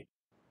Ukraine.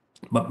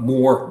 But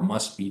more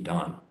must be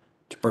done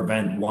to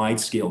prevent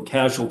wide-scale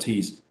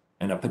casualties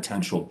and a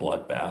potential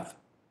bloodbath.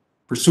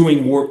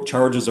 Pursuing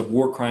charges of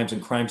war crimes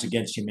and crimes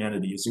against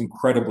humanity is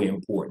incredibly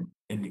important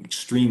and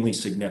extremely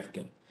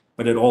significant,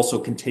 but it also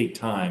can take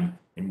time,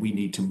 and we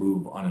need to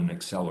move on an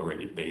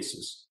accelerated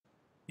basis.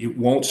 It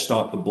won't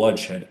stop the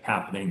bloodshed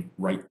happening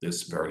right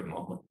this very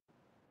moment.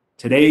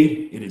 Today,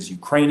 it is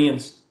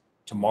Ukrainians.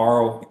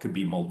 Tomorrow, it could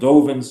be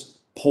Moldovans,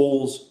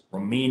 Poles,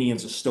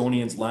 Romanians,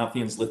 Estonians,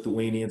 Latvians,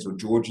 Lithuanians, or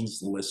Georgians.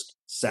 The list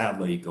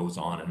sadly goes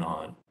on and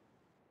on.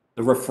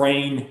 The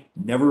refrain,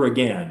 "never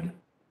again,"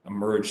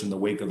 emerged in the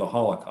wake of the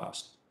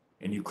Holocaust,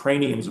 and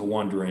Ukrainians are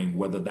wondering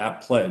whether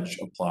that pledge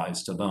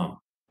applies to them.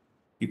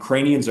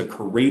 Ukrainians are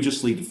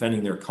courageously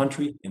defending their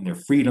country and their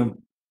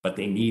freedom, but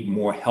they need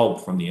more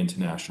help from the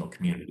international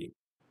community.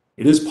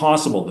 It is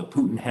possible that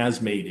Putin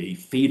has made a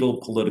fatal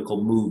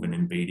political move in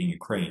invading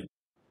Ukraine.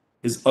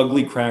 His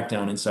ugly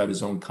crackdown inside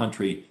his own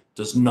country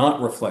does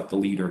not reflect a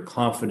leader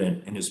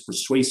confident in his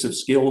persuasive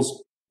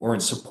skills or in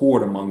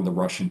support among the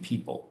Russian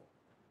people.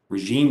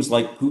 Regimes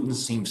like Putin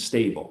seem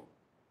stable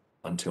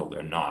until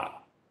they're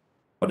not.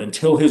 But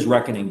until his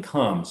reckoning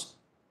comes,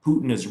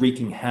 Putin is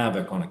wreaking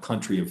havoc on a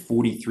country of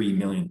 43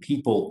 million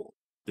people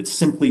that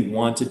simply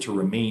wanted to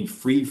remain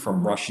free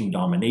from Russian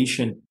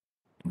domination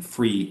and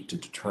free to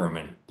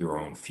determine their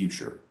own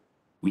future.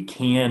 We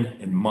can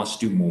and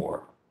must do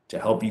more to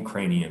help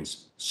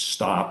Ukrainians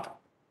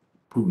stop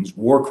Putin's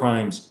war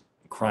crimes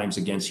and crimes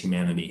against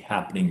humanity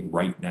happening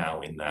right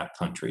now in that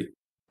country.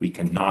 We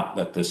cannot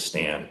let this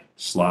stand.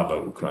 Slava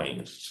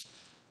Ukraine.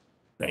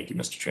 Thank you,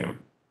 Mr. Chairman.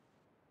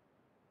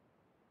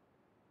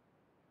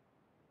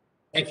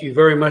 Thank you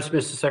very much,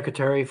 Mr.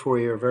 Secretary, for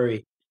your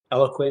very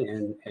eloquent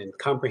and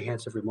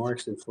comprehensive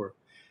remarks and for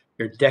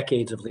your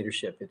decades of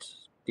leadership.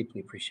 It's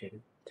deeply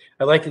appreciated.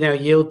 I'd like to now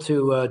yield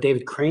to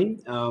David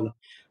Crane.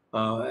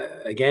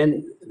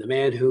 Again, the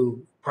man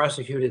who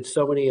prosecuted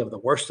so many of the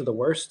worst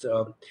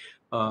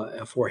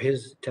for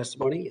his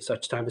testimony at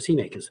such time as he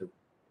may consume.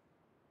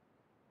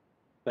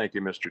 Thank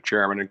you, Mr.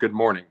 Chairman, and good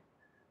morning.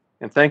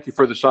 And thank you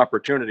for this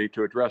opportunity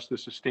to address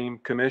this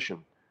esteemed commission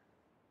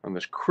on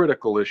this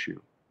critical issue,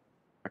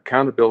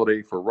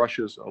 accountability for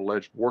Russia's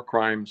alleged war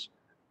crimes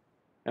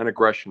and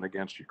aggression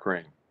against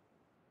Ukraine.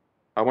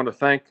 I want to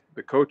thank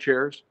the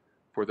co-chairs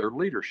for their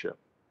leadership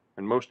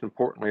and, most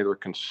importantly, their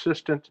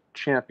consistent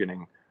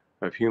championing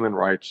of human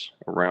rights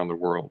around the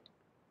world.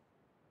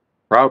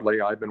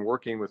 Proudly, I've been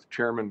working with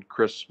Chairman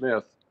Chris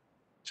Smith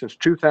since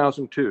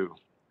 2002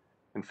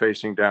 in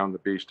facing down the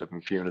beast of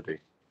impunity.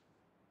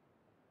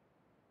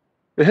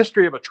 The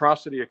history of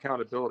atrocity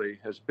accountability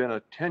has been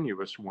a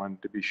tenuous one,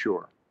 to be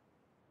sure.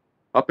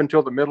 Up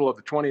until the middle of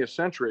the 20th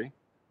century,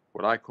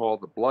 what I call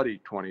the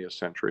bloody 20th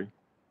century,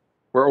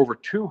 where over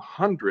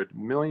 200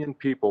 million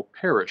people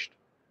perished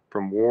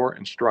from war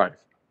and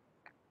strife,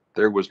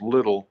 there was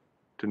little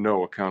to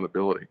no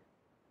accountability.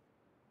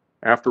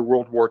 After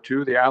World War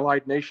II, the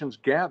Allied nations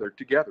gathered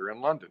together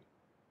in London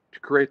to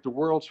create the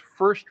world's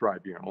first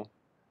tribunal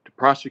to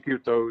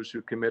prosecute those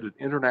who committed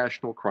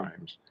international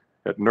crimes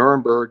at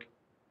Nuremberg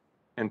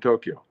and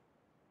Tokyo.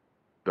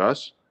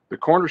 Thus, the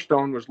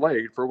cornerstone was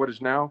laid for what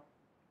is now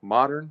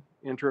modern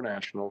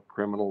international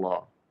criminal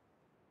law,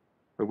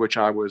 of which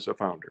I was a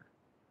founder.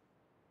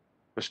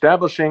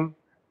 Establishing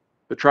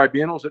the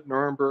tribunals at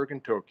Nuremberg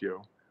and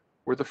Tokyo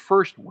were the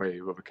first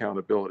wave of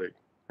accountability,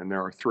 and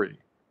there are three.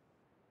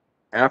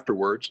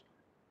 Afterwards,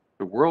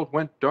 the world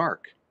went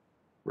dark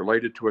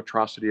related to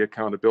atrocity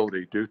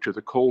accountability due to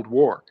the Cold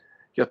War,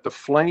 yet the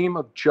flame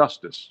of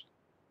justice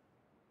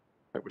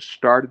that was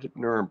started at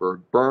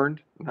Nuremberg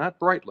burned, not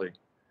brightly,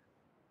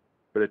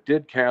 but it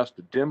did cast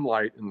a dim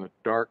light in the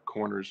dark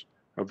corners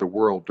of the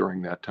world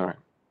during that time.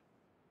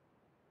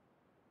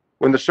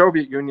 When the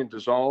Soviet Union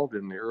dissolved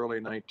in the early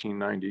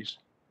 1990s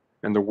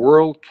and the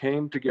world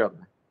came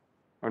together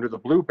under the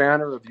blue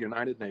banner of the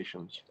United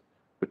Nations,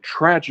 the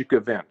tragic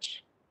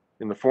events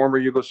in the former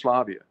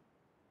Yugoslavia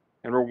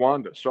and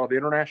Rwanda saw the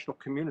international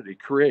community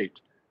create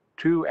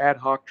two ad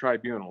hoc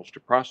tribunals to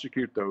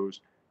prosecute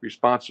those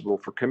responsible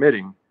for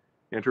committing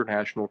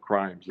international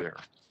crimes there.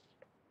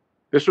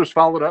 This was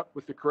followed up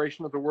with the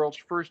creation of the world's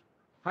first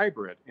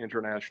hybrid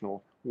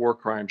international war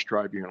crimes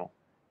tribunal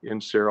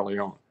in Sierra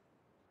Leone.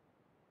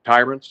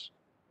 Tyrants,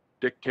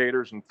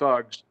 dictators, and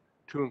thugs,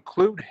 to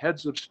include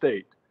heads of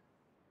state,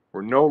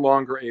 were no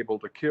longer able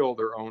to kill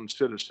their own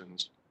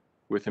citizens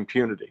with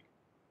impunity.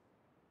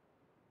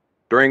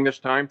 During this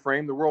time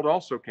frame, the world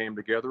also came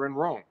together in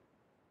Rome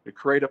to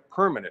create a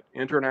permanent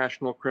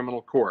international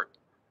criminal court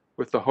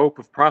with the hope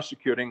of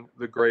prosecuting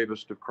the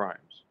gravest of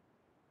crimes.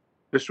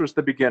 This was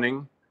the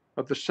beginning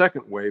of the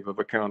second wave of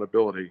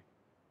accountability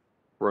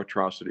for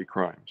atrocity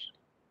crimes.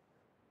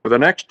 For the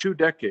next 2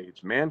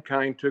 decades,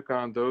 mankind took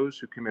on those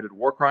who committed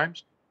war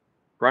crimes,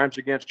 crimes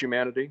against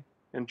humanity,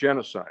 and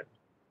genocide.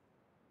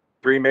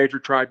 3 major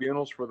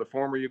tribunals for the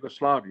former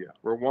Yugoslavia,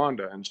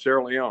 Rwanda, and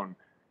Sierra Leone,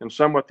 and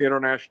somewhat the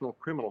International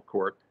Criminal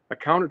Court,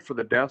 accounted for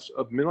the deaths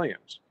of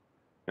millions,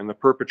 and the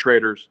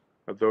perpetrators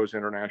of those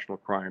international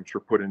crimes were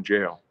put in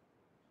jail.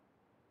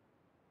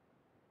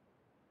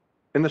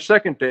 In the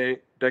second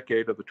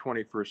decade of the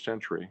 21st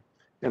century,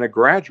 in a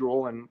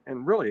gradual and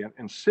really an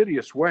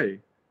insidious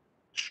way,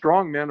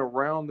 strong men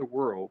around the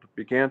world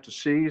began to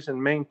seize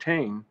and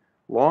maintain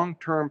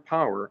long-term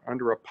power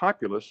under a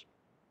populist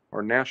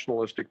or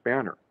nationalistic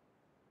banner.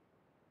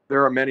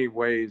 There are many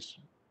ways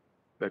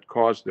that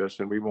caused this,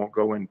 and we won't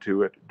go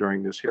into it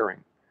during this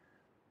hearing.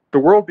 The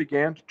world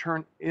began to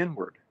turn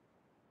inward.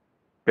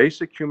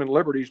 Basic human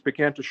liberties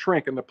began to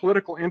shrink, and the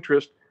political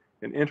interest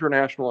in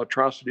international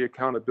atrocity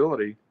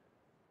accountability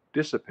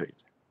dissipate.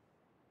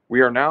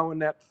 We are now in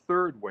that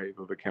third wave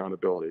of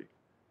accountability,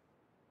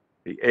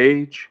 the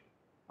age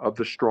of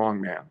the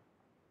strong man.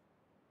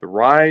 The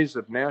rise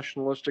of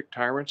nationalistic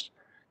tyrants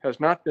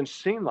has not been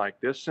seen like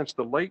this since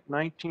the late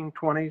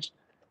 1920s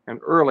and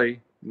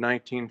early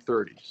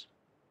 1930s.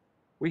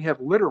 We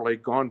have literally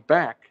gone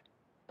back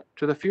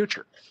to the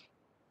future.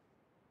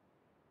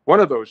 One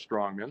of those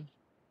strongmen,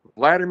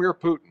 Vladimir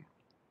Putin,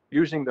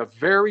 using the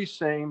very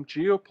same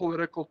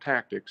geopolitical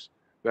tactics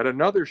that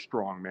another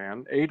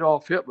strongman,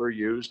 Adolf Hitler,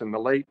 used in the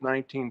late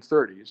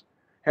 1930s,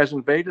 has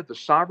invaded the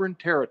sovereign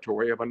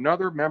territory of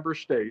another member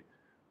state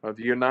of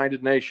the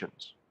United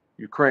Nations,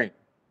 Ukraine.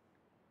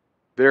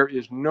 There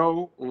is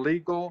no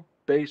legal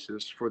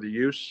basis for the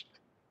use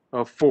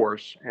of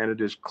force, and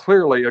it is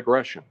clearly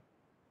aggression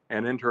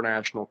and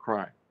international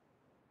crime.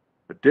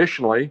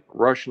 Additionally,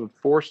 Russian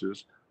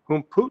forces,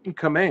 whom Putin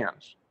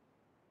commands,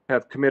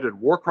 have committed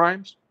war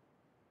crimes,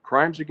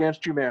 crimes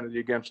against humanity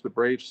against the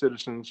brave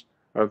citizens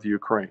of the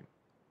Ukraine,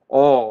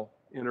 all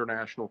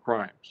international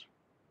crimes.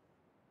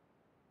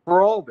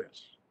 For all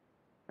this,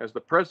 as the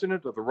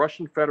president of the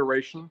Russian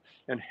Federation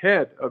and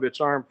head of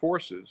its armed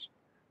forces,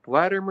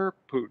 Vladimir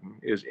Putin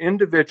is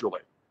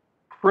individually,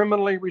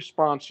 criminally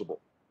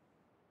responsible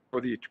for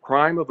the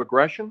crime of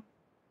aggression,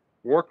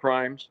 war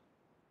crimes,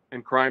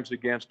 and crimes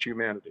against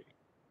humanity.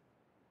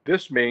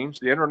 This means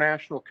the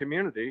international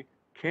community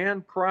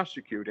can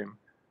prosecute him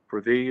for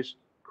these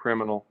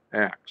criminal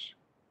acts.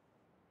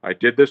 I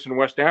did this in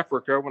West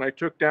Africa when I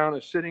took down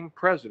a sitting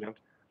president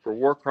for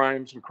war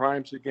crimes and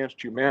crimes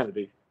against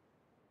humanity.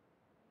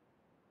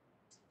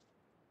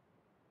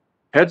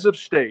 Heads of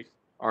state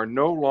are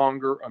no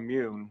longer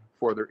immune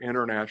for their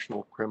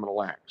international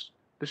criminal acts.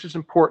 This is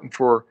important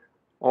for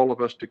all of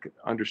us to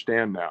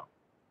understand now.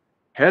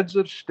 Heads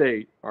of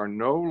state are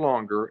no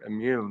longer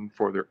immune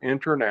for their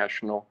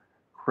international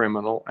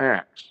criminal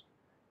acts.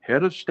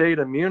 Head of state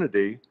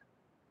immunity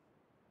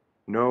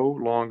no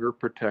longer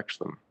protects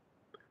them.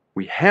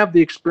 We have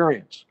the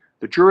experience,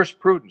 the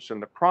jurisprudence,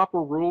 and the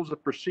proper rules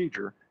of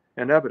procedure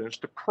and evidence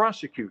to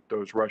prosecute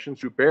those Russians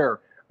who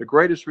bear the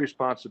greatest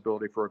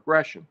responsibility for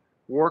aggression,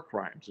 war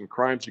crimes, and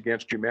crimes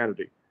against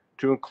humanity,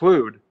 to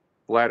include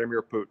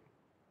Vladimir Putin.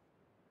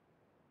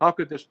 How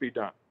could this be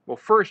done? Well,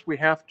 first, we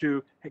have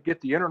to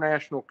get the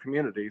international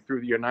community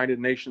through the United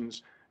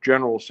Nations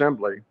General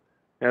Assembly,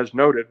 as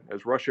noted,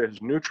 as Russia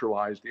has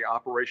neutralized the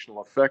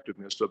operational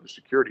effectiveness of the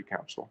Security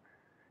Council.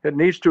 It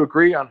needs to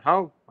agree on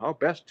how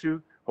best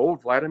to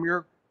hold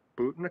Vladimir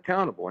Putin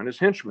accountable and his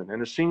henchmen and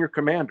his senior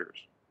commanders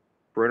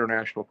for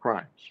international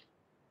crimes.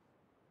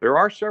 There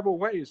are several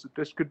ways that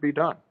this could be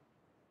done.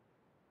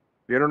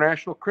 The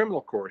International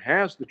Criminal Court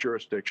has the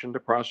jurisdiction to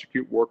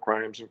prosecute war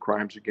crimes and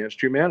crimes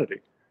against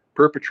humanity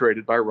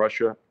perpetrated by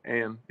Russia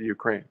and the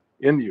Ukraine,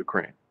 in the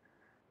Ukraine.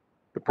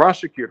 The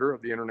prosecutor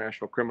of the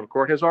International Criminal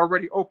Court has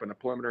already opened a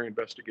preliminary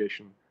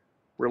investigation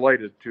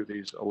related to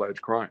these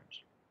alleged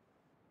crimes.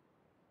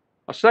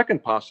 A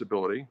second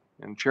possibility,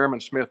 and Chairman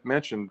Smith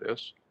mentioned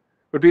this,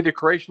 would be the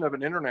creation of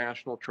an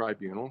international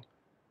tribunal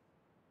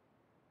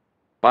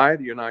by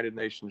the United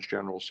Nations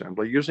General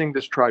Assembly, using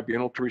this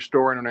tribunal to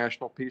restore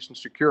international peace and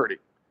security.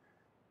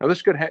 Now,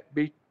 this could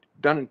be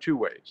done in two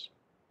ways.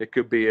 It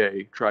could be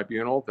a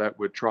tribunal that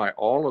would try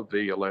all of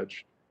the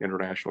alleged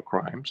international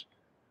crimes,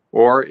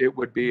 or it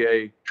would be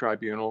a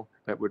tribunal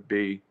that would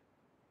be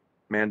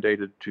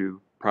mandated to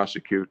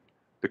prosecute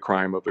the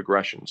crime of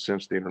aggression,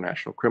 since the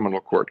International Criminal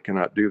Court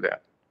cannot do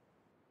that.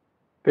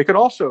 They could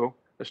also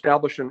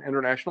establish an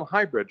international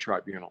hybrid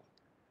tribunal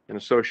in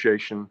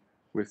association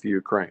with the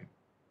Ukraine.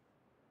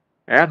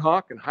 Ad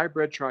hoc and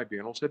hybrid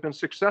tribunals have been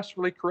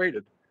successfully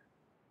created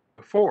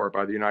before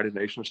by the United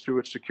Nations through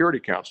its Security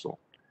Council,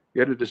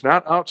 yet it is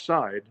not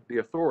outside the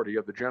authority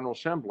of the General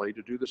Assembly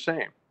to do the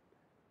same.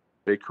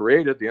 They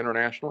created the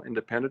International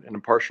Independent and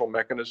Impartial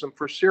Mechanism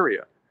for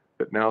Syria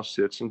that now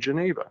sits in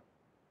Geneva.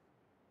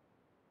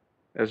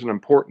 As an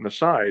important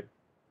aside,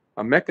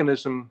 a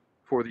mechanism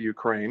for the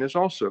Ukraine is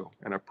also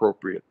an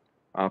appropriate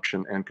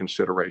option and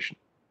consideration.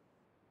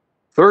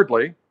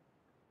 Thirdly,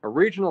 a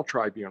regional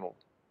tribunal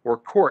or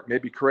court may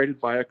be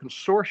created by a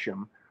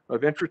consortium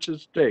of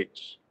interested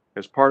states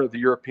as part of the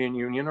European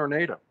Union or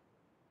NATO.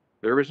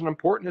 There is an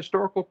important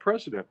historical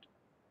precedent,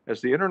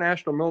 as the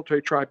international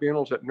military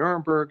tribunals at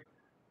Nuremberg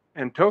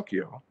and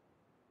Tokyo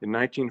in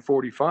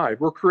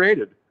 1945 were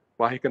created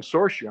by a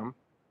consortium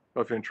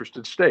of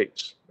interested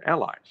states,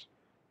 allies.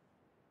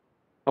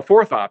 A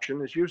fourth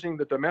option is using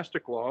the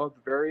domestic law of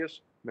the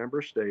various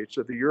member states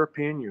of the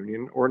European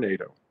Union or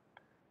NATO.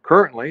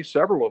 Currently,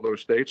 several of those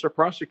states are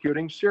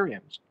prosecuting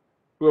Syrians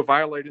who have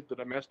violated the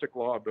domestic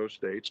law of those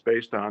states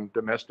based on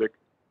domestic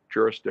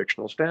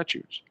jurisdictional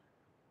statutes.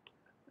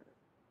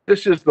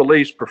 This is the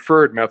least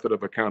preferred method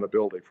of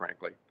accountability,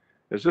 frankly,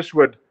 as this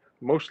would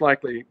most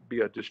likely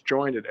be a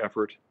disjointed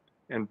effort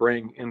and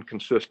bring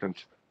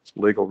inconsistent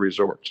legal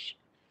resorts.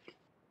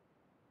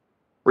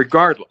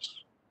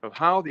 Regardless of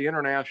how the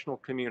international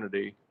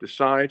community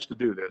decides to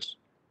do this,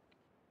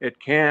 it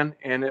can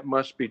and it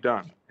must be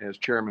done, as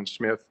Chairman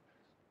Smith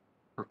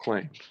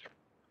proclaimed.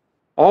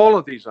 All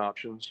of these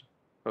options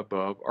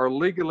above are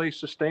legally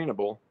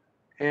sustainable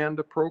and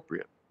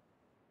appropriate.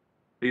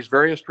 These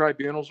various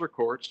tribunals or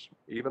courts,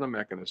 even a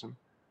mechanism,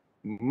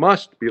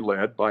 must be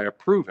led by a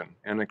proven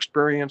and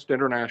experienced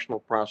international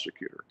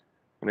prosecutor,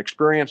 an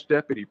experienced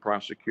deputy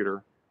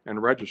prosecutor,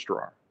 and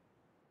registrar.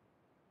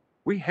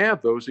 We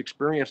have those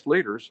experienced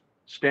leaders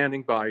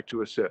standing by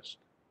to assist.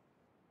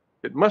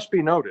 It must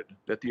be noted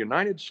that the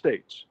United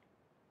States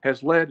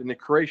has led in the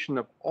creation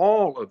of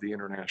all of the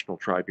international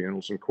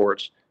tribunals and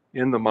courts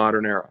in the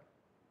modern era.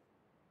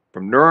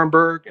 From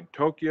Nuremberg and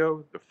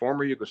Tokyo, the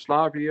former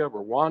Yugoslavia,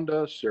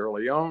 Rwanda, Sierra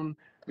Leone,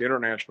 the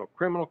International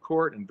Criminal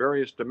Court, and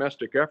various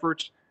domestic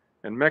efforts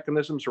and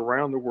mechanisms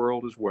around the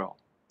world as well.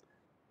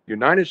 The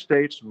United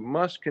States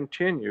must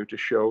continue to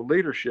show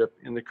leadership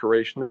in the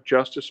creation of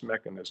justice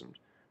mechanisms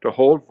to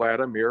hold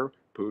Vladimir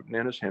Putin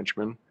and his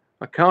henchmen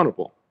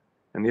accountable.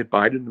 And the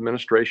Biden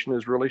administration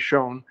has really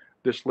shown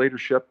this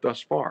leadership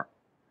thus far.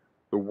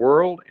 The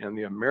world and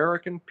the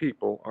American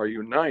people are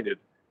united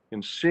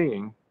in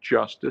seeing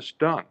justice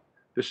done.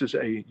 This is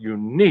a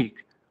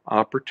unique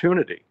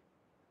opportunity.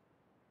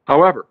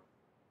 However,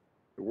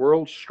 the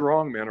world's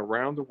strongmen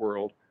around the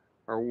world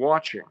are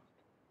watching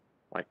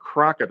like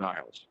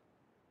crocodiles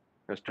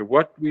as to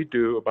what we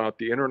do about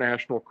the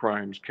international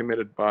crimes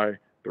committed by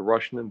the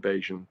Russian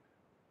invasion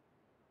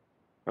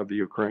of the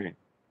Ukraine.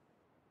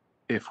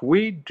 If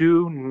we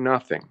do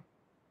nothing,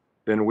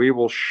 then we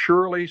will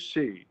surely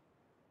see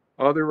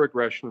other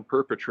aggression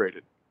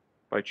perpetrated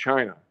by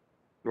China,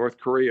 North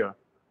Korea,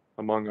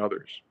 among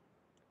others.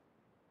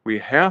 We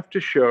have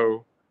to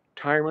show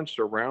tyrants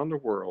around the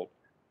world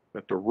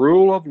that the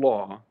rule of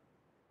law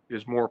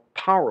is more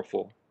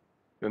powerful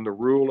than the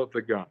rule of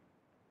the gun.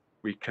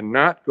 We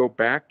cannot go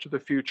back to the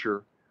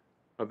future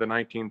of the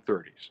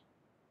 1930s.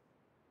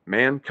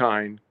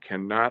 Mankind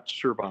cannot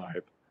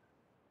survive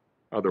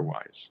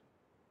otherwise.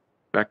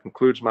 That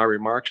concludes my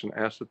remarks and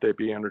ask that they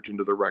be entered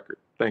into the record.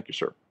 Thank you,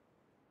 sir.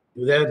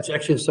 Without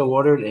objection, so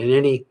ordered, and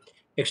any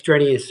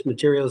extraneous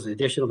materials,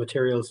 additional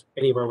materials,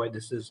 any of our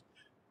witnesses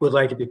would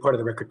like to be part of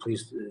the record,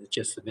 please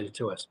just submit it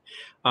to us.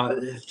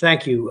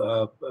 Thank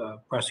you,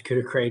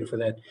 Prosecutor Crane, for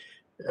that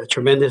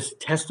tremendous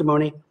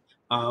testimony.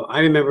 I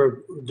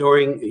remember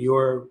during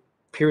your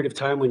period of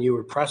time when you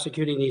were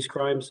prosecuting these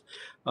crimes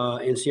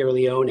in Sierra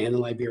Leone and in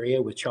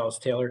Liberia with Charles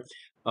Taylor,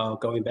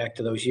 going back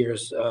to those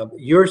years,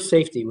 your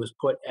safety was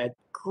put at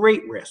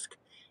great risk,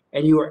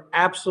 and you were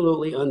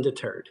absolutely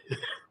undeterred.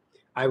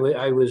 I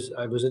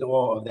was in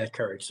awe of that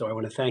courage. So I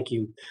want to thank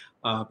you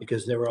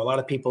because there were a lot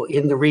of people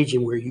in the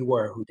region where you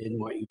were who didn't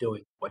want you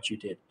doing what you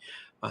did.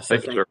 So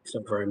thank you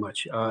so very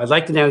much. I'd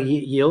like to now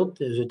yield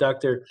to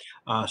Dr.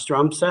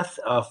 Stromseth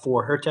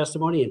for her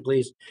testimony, and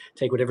please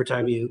take whatever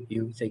time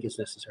you think is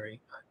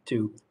necessary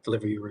to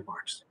deliver your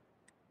remarks.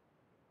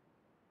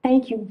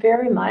 Thank you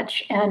very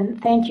much,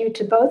 and thank you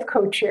to both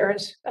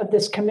co-chairs of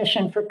this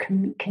commission for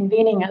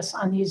convening us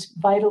on these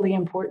vitally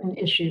important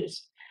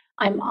issues.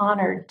 I'm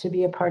honored to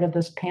be a part of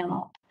this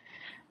panel.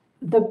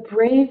 The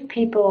brave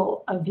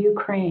people of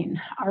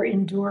Ukraine are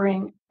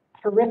enduring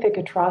horrific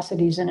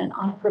atrocities in an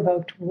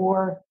unprovoked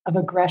war of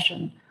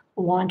aggression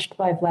launched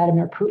by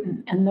Vladimir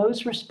Putin, and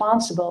those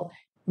responsible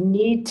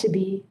need to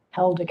be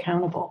held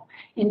accountable.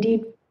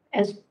 Indeed,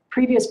 as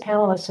previous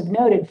panelists have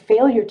noted,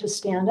 failure to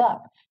stand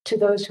up to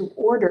those who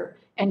order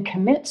and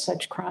commit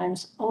such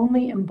crimes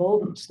only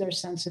emboldens their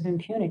sense of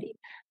impunity.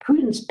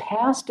 Putin's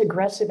past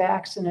aggressive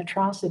acts and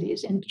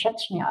atrocities in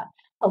Chechnya,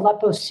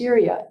 Aleppo,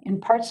 Syria,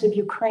 in parts of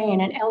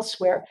Ukraine and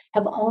elsewhere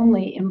have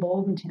only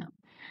emboldened him.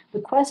 The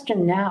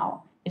question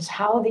now is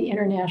how the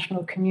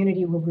international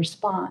community will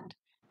respond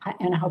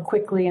and how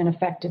quickly and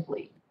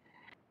effectively.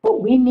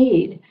 What we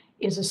need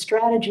is a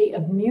strategy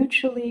of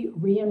mutually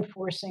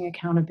reinforcing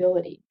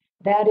accountability.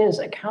 That is,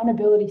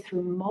 accountability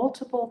through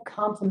multiple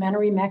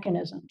complementary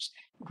mechanisms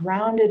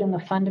grounded in the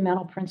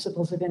fundamental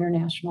principles of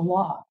international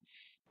law.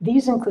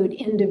 These include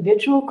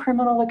individual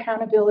criminal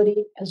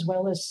accountability as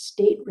well as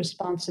state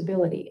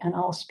responsibility, and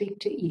I'll speak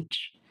to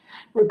each.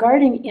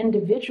 Regarding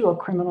individual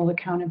criminal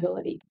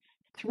accountability,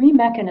 three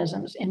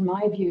mechanisms, in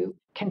my view,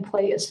 can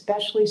play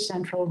especially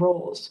central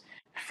roles.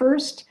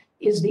 First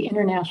is the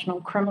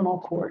International Criminal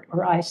Court,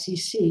 or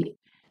ICC.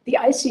 The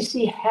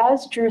ICC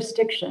has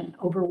jurisdiction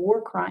over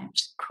war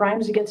crimes,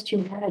 crimes against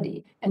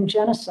humanity, and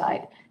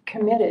genocide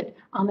committed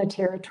on the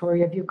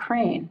territory of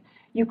Ukraine.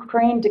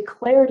 Ukraine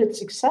declared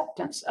its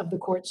acceptance of the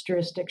court's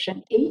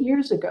jurisdiction 8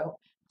 years ago,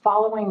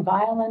 following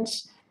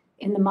violence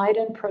in the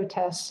Maidan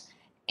protests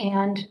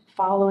and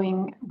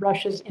following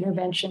Russia's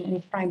intervention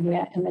in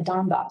Crimea and the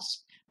Donbass.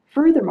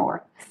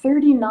 Furthermore,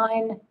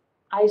 39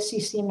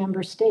 ICC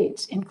member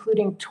states,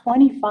 including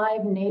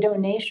 25 NATO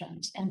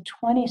nations and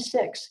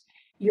 26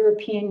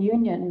 European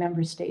Union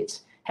member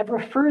states, have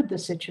referred the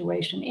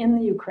situation in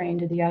the Ukraine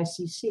to the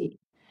ICC.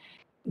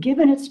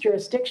 Given its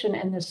jurisdiction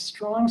and this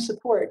strong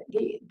support,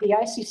 the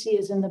ICC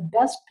is in the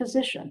best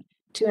position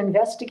to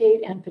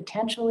investigate and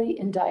potentially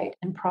indict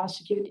and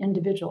prosecute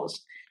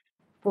individuals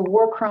for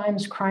war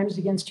crimes, crimes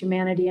against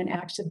humanity, and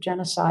acts of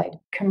genocide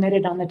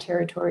committed on the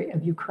territory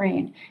of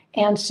Ukraine.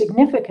 And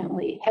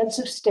significantly, heads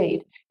of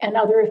state and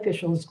other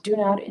officials do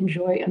not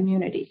enjoy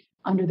immunity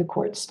under the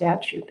court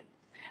statute.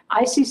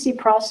 ICC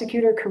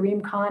prosecutor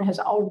Karim Khan has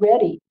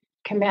already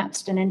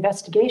commenced an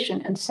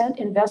investigation and sent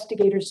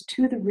investigators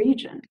to the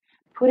region,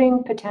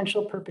 putting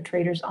potential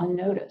perpetrators on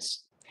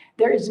notice.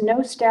 There is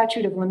no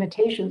statute of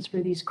limitations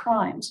for these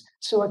crimes,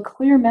 so a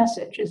clear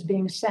message is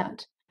being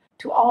sent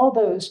to all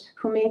those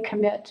who may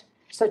commit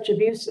such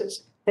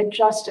abuses that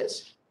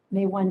justice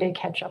may one day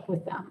catch up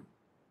with them.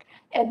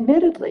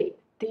 Admittedly,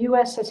 the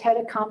US has had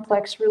a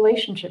complex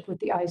relationship with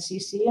the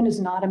ICC and is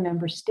not a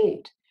member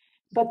state.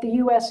 But the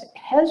US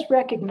has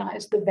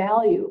recognized the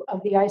value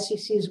of the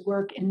ICC's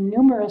work in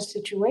numerous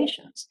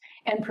situations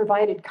and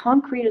provided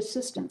concrete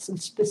assistance in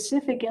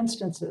specific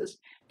instances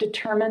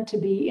determined to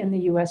be in the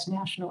US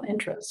national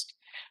interest.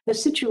 The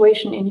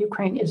situation in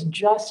Ukraine is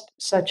just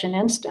such an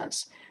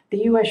instance.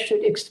 The US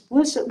should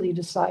explicitly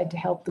decide to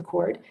help the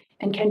court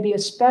and can be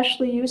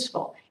especially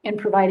useful in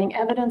providing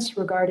evidence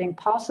regarding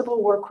possible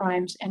war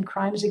crimes and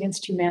crimes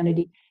against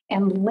humanity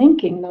and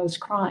linking those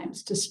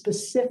crimes to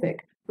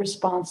specific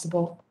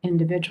responsible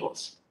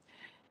individuals.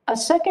 A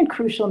second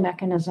crucial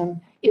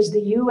mechanism is the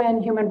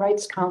UN Human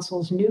Rights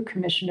Council's new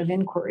Commission of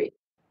Inquiry.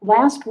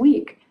 Last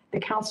week, the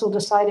Council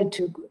decided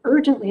to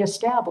urgently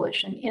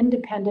establish an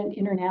independent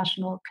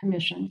international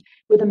commission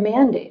with a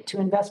mandate to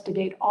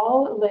investigate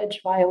all alleged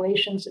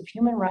violations of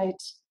human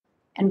rights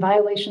and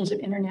violations of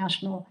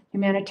international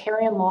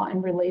humanitarian law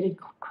and related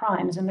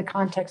crimes in the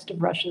context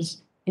of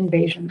Russia's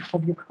invasion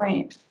of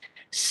Ukraine.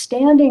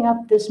 Standing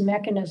up this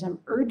mechanism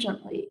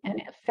urgently and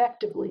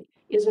effectively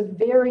is a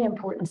very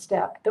important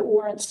step that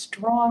warrants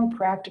strong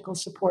practical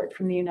support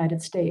from the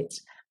United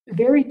States.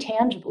 Very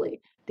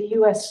tangibly, the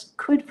US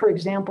could, for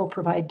example,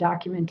 provide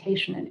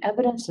documentation and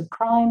evidence of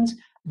crimes,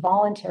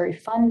 voluntary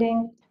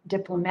funding,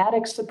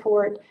 diplomatic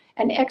support,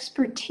 and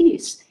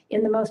expertise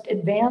in the most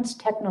advanced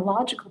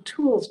technological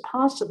tools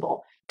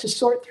possible to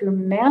sort through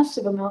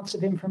massive amounts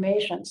of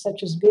information,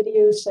 such as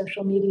videos,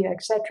 social media,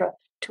 etc.,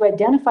 to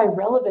identify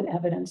relevant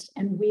evidence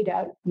and weed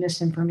out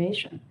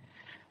misinformation.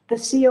 The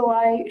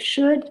COI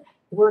should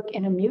work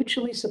in a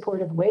mutually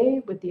supportive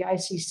way with the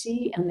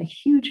ICC and the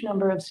huge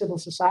number of civil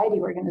society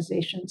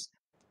organizations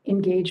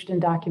engaged in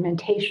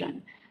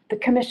documentation. The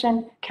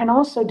Commission can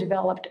also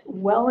develop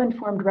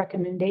well-informed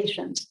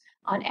recommendations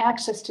on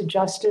access to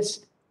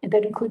justice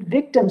that include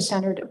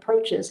victim-centered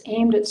approaches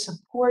aimed at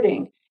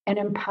supporting and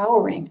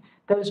empowering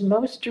those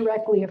most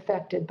directly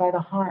affected by the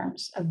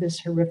harms of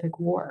this horrific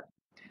war.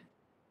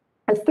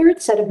 A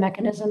third set of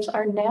mechanisms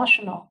are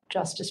national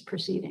justice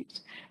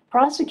proceedings.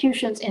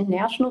 Prosecutions in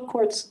national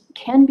courts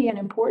can be an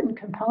important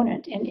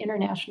component in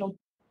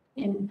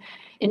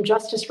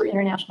justice for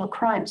international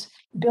crimes,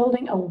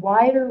 building a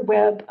wider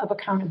web of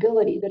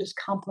accountability that is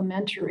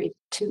complementary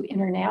to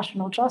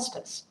international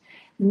justice.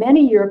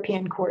 Many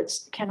European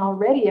courts can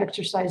already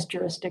exercise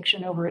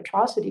jurisdiction over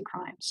atrocity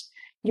crimes.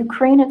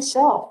 Ukraine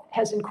itself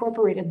has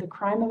incorporated the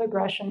crime of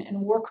aggression and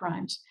war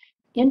crimes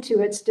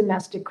into its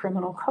domestic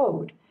criminal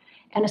code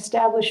and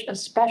established a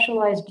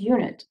specialized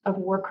unit of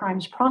war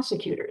crimes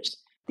prosecutors.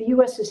 The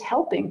US is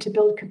helping to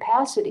build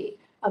capacity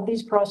of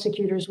these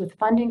prosecutors with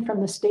funding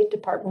from the State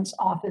Department's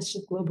Office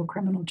of Global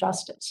Criminal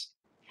Justice.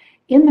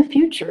 In the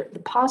future, the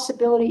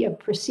possibility of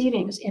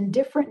proceedings in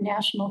different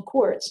national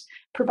courts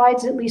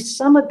provides at least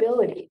some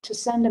ability to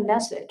send a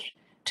message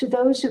to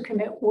those who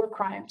commit war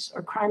crimes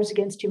or crimes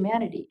against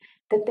humanity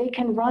that they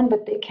can run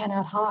but they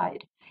cannot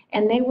hide,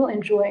 and they will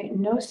enjoy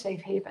no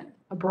safe haven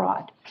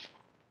abroad.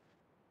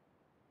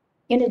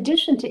 In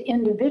addition to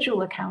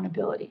individual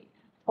accountability,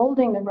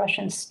 holding the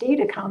Russian state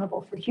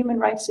accountable for human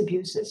rights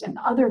abuses and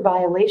other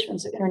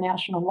violations of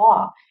international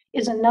law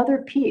is another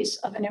piece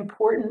of an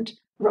important,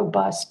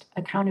 robust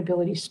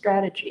accountability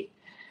strategy.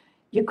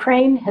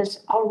 Ukraine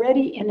has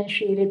already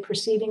initiated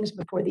proceedings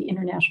before the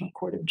International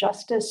Court of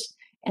Justice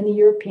and the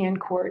European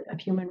Court of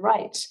Human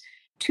Rights,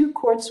 two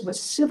courts with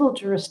civil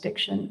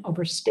jurisdiction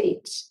over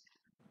states.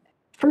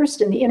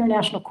 First, in the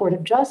International Court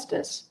of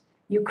Justice,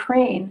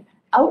 Ukraine,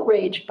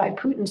 outraged by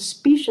Putin's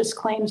specious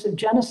claims of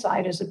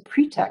genocide as a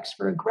pretext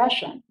for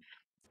aggression,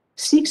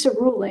 seeks a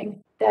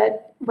ruling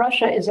that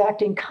Russia is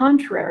acting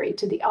contrary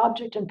to the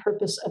object and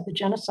purpose of the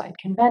Genocide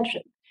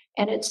Convention,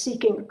 and it's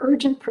seeking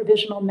urgent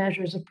provisional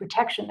measures of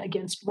protection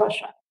against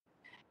Russia.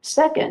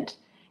 Second,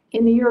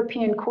 in the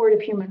European Court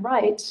of Human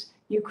Rights,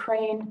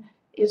 Ukraine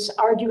is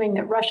arguing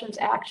that Russia's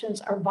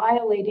actions are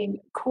violating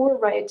core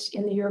rights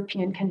in the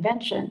European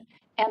Convention,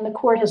 and the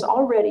court has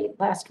already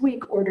last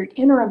week ordered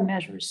interim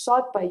measures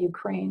sought by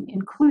Ukraine,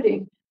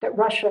 including that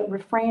Russia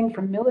refrain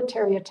from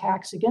military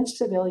attacks against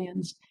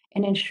civilians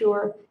and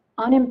ensure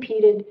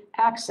unimpeded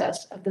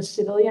access of the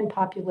civilian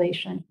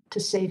population to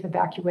safe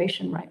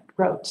evacuation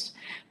routes.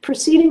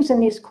 Proceedings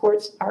in these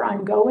courts are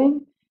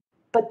ongoing,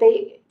 but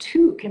they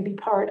too can be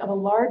part of a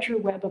larger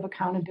web of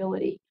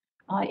accountability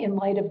in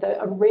light of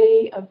the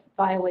array of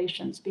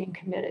violations being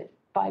committed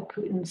by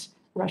Putin's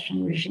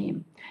Russian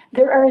regime.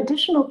 There are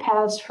additional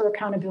paths for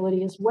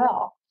accountability as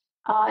well.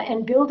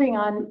 And building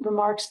on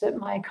remarks that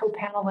my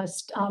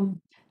co-panelist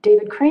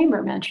David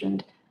Kramer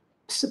mentioned,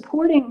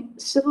 supporting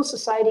civil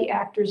society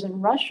actors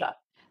in Russia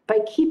by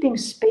keeping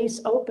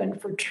space open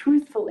for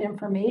truthful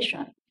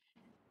information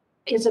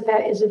is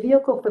a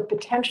vehicle for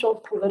potential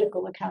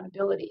political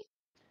accountability.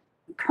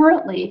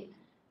 Currently,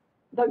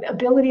 the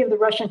ability of the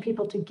Russian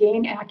people to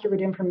gain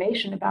accurate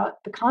information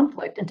about the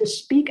conflict and to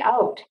speak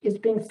out is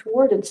being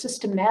thwarted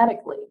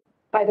systematically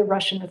by the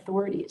Russian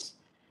authorities.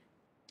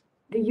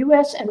 The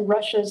US and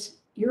Russia's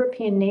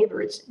European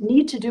neighbors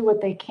need to do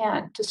what they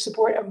can to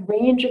support a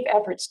range of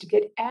efforts to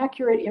get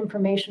accurate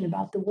information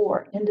about the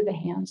war into the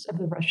hands of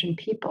the Russian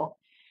people.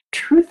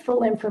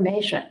 Truthful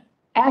information,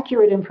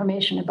 accurate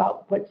information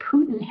about what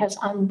Putin has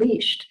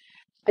unleashed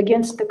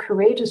against the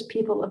courageous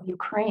people of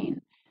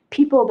Ukraine,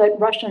 people that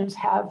Russians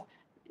have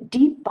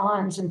deep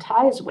bonds and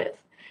ties with,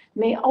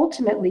 may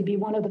ultimately be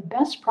one of the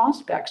best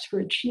prospects for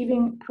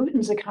achieving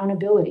Putin's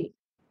accountability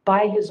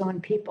by his own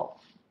people.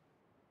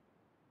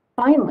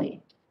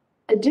 Finally,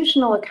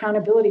 additional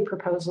accountability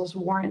proposals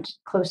warrant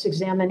close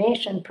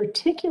examination,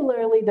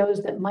 particularly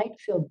those that might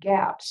fill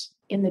gaps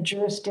in the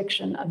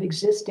jurisdiction of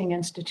existing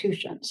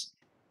institutions.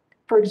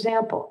 For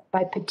example,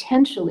 by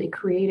potentially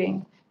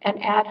creating an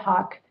ad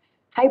hoc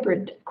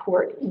hybrid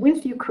court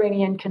with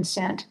Ukrainian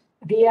consent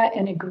via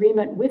an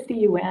agreement with the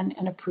UN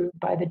and approved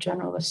by the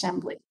General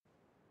Assembly.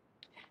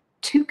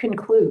 To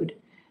conclude,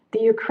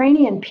 the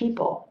Ukrainian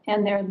people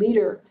and their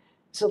leader,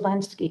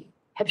 Zelensky,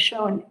 have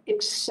shown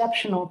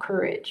exceptional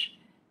courage,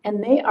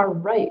 and they are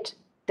right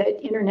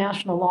that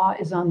international law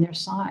is on their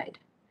side.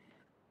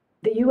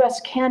 The US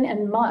can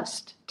and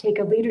must take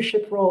a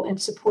leadership role in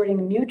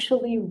supporting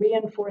mutually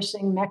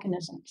reinforcing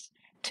mechanisms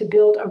to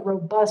build a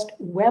robust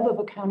web of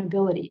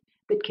accountability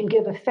that can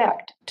give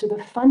effect to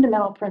the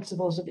fundamental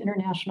principles of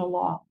international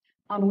law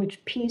on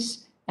which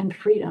peace and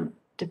freedom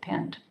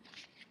depend.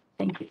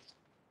 Thank you.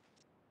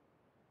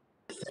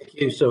 Thank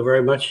you so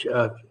very much,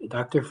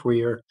 Doctor, for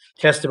your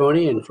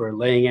testimony and for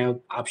laying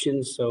out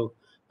options so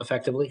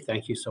effectively.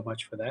 Thank you so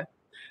much for that.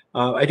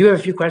 I do have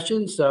a few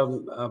questions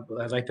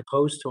I'd like to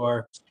pose to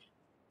our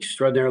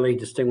extraordinarily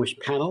distinguished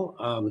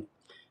panel.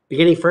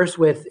 Beginning first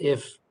with,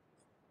 if,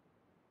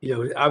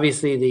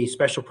 obviously the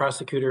special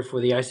prosecutor for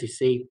the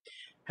ICC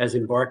has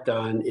embarked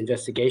on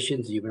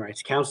investigations. The Human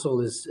Rights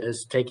Council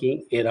is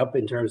taking it up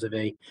in terms of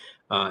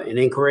an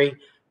inquiry.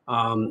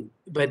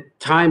 But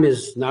time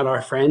is not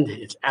our friend.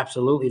 It's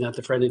absolutely not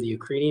the friend of the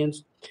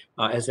Ukrainians,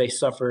 as they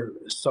suffer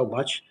so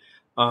much.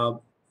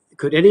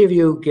 Could any of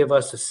you give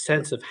us a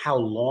sense of how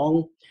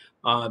long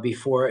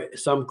before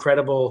some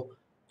credible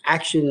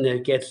action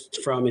that gets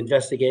from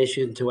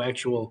investigation to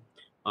actual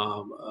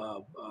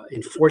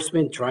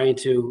enforcement, trying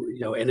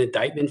to, an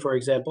indictment, for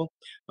example,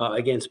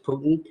 against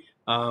Putin?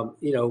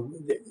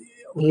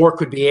 More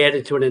could be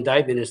added to an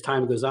indictment as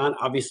time goes on,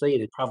 obviously,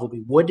 and it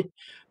probably would.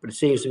 But it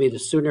seems to me the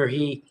sooner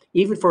he,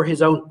 even for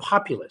his own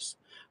populace,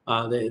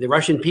 the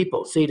Russian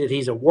people see that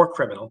he's a war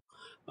criminal,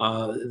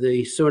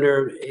 the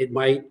sooner it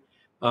might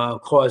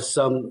cause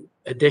some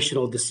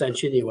additional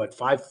dissension.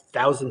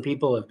 5,000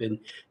 people have been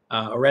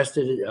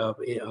arrested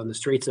on the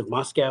streets of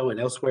Moscow and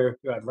elsewhere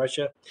throughout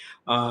Russia,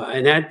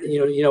 and that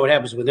what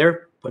happens when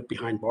they're put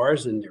behind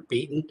bars and they're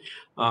beaten.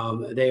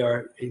 They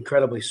are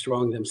incredibly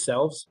strong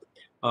themselves,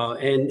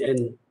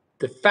 and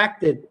the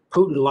fact that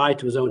Putin lied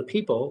to his own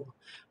people.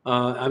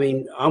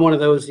 I'm one of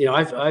those.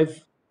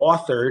 I've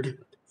authored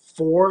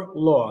 4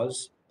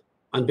 laws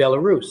on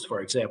Belarus,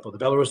 for example, the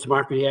Belarus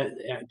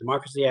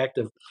Democracy Act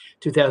of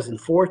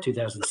 2004,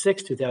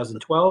 2006,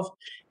 2012,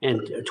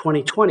 and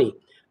 2020.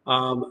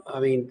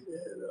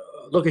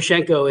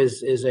 Lukashenko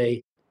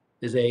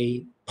is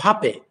a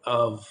puppet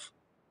of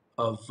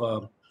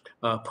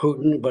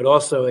Putin, but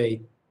also a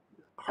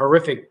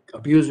horrific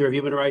abuser of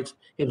human rights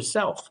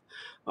himself.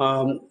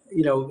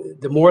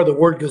 The more the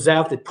word goes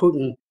out that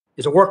Putin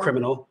is a war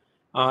criminal,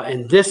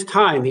 and this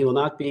time he will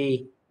not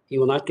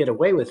get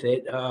away with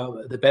it,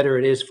 the better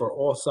it is for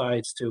all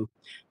sides, to,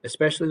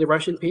 especially the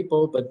Russian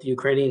people, but the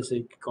Ukrainians,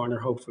 to garner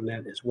hope from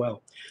that as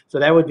well. So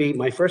that would be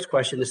my first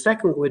question. The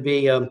second would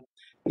be, the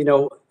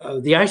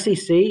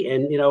ICC,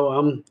 and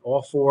I'm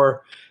all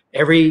for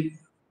every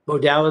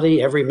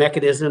modality, every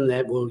mechanism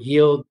that will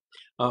yield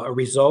a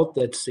result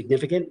that's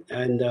significant,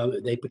 and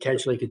they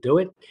potentially could do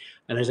it.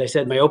 And as I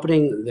said in my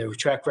opening, their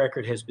track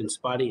record has been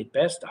spotty at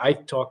best.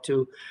 I've talked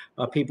to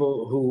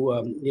people who,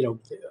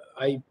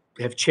 I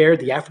have chaired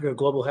the Africa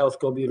Global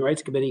Human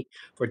Rights Committee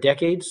for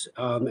decades,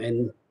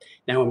 and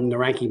now I'm the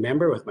ranking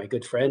member with my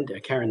good friend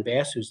Karen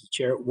Bass, who's the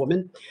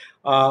chairwoman.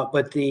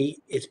 But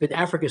it's been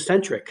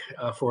Africa-centric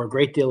for a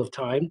great deal of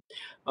time,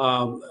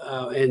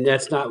 and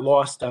that's not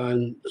lost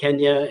on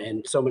Kenya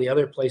and so many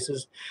other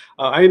places.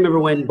 I remember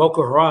when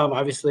Boko Haram,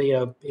 obviously,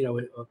 a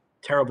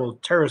terrible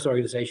terrorist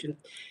organization,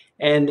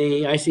 and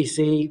the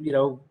ICC,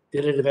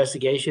 did an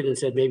investigation and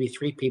said maybe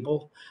 3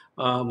 people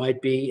might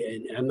be,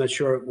 and I'm not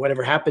sure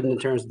whatever happened in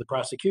terms of the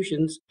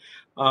prosecutions.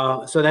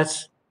 So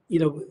that's,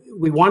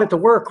 we want it to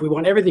work. We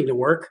want everything to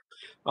work.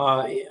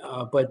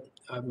 But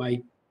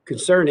my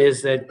concern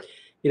is that,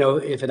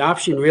 if an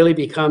option really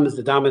becomes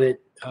the dominant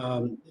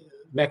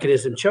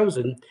mechanism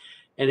chosen,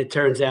 and it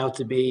turns out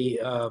to be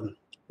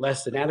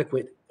less than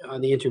adequate on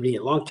the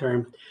intermediate long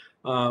term,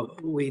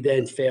 we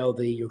then fail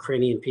the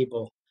Ukrainian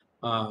people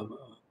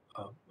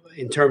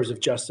in terms of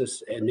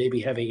justice, and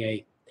maybe having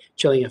a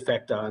chilling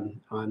effect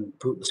on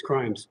Putin's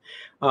crimes.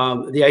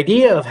 The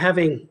idea of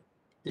having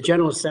the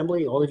General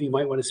Assembly, all of you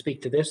might want to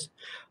speak to this,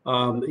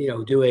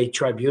 do a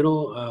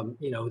tribunal,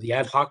 the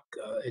ad hoc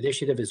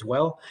initiative as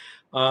well.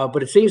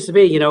 But it seems to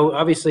me,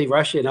 obviously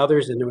Russia and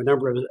others, and there were a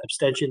number of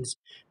abstentions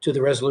to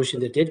the resolution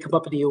that did come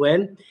up at the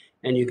UN,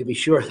 and you can be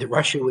sure that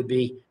Russia would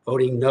be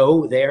voting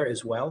no there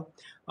as well.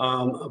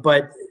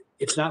 But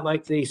it's not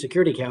like the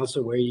Security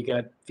Council where you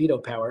got veto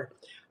power.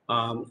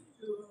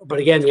 But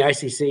again, the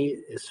ICC,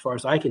 as far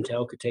as I can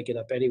tell, could take it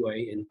up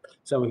anyway, and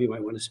some of you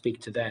might want to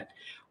speak to that.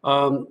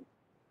 I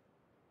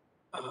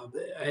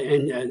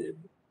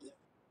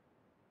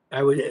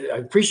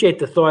appreciate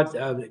the thought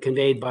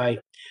conveyed by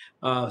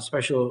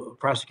Special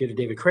Prosecutor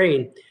David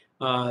Crane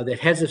that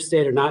heads of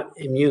state are not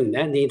immune.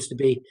 That needs to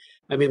be.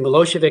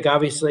 Milosevic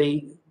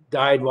obviously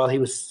died while he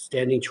was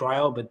standing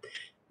trial, but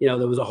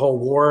there was a whole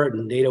war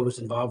and NATO was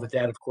involved with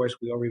that. Of course,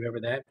 we all remember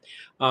that.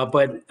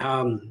 But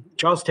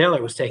Charles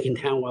Taylor was taken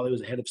down while he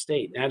was head of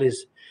state.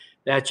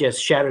 That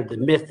just shattered the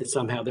myth that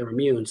somehow they're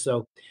immune.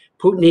 So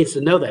Putin needs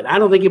to know that. I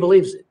don't think he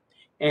believes it.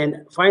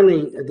 And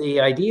finally, the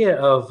idea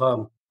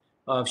of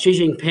Xi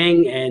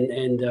Jinping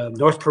and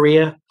North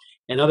Korea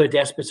and other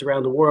despots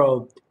around the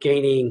world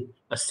gaining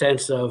a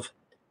sense of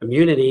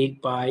immunity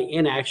by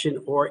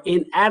inaction or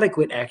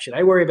inadequate action.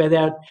 I worry about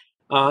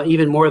that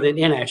even more than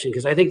inaction,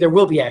 because I think there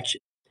will be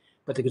action.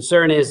 But the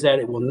concern is that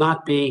it will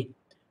not be,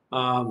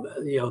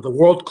 the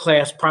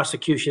world-class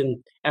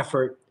prosecution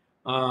effort.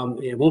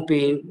 It won't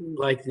be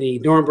like the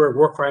Nuremberg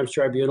war crimes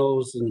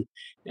tribunals, and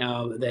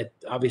that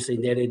obviously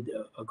netted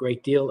a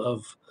great deal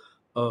of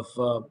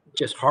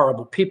just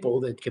horrible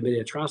people that committed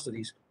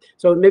atrocities.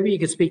 So maybe you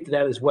could speak to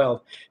that as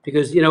well,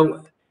 because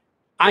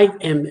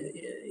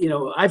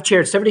I've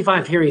chaired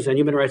 75 hearings on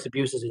human rights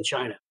abuses in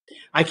China.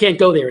 I can't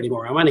go there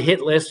anymore. I'm on a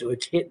hit list.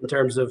 It's hit in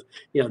terms of,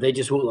 they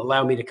just won't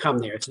allow me to come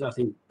there. It's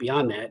nothing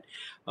beyond that.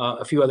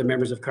 A few other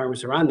members of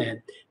Congress are on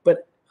that.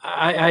 But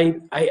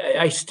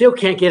I still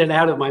can't get it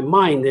out of my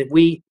mind that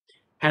we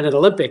had an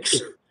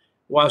Olympics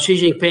while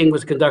Xi Jinping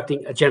was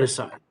conducting a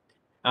genocide.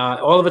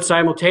 All of it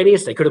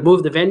simultaneous. They could have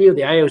moved the venue.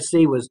 The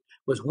IOC was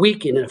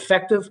weak and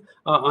ineffective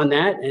on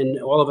that, and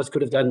all of us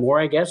could have done more,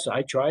 I guess.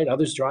 I tried,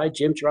 others tried,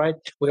 Jim tried,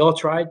 we all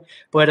tried.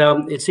 But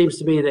it seems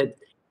to me that,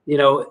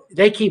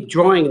 they keep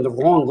drawing the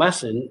wrong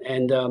lesson,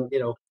 and,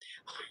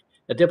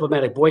 a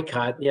diplomatic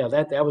boycott,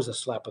 that was a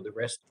slap on the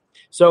wrist.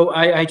 So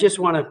I just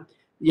want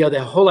to,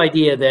 the whole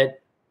idea that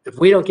if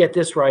we don't get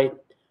this right,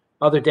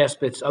 other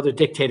despots, other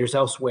dictators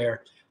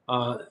elsewhere,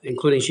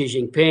 including Xi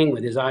Jinping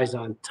with his eyes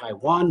on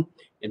Taiwan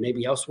and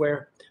maybe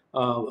elsewhere,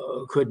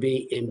 could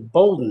be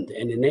emboldened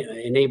and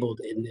enabled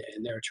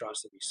in their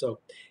atrocities. So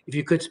if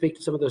you could speak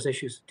to some of those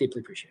issues, deeply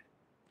appreciate it.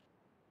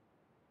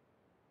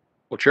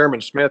 Well,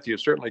 Chairman Smith, you've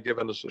certainly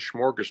given us a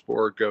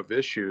smorgasbord of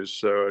issues.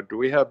 So do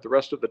we have the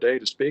rest of the day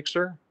to speak,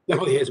 sir?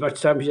 No, as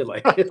much time as you'd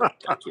like. Thank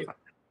you.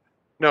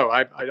 No,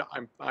 I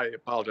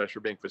apologize for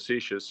being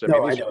facetious.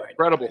 No, These are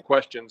incredible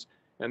questions,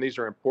 and these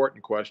are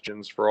important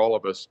questions for all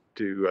of us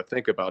to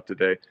think about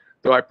today.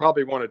 Though I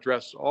probably won't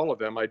address all of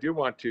them, I do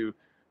want to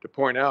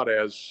point out,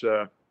 as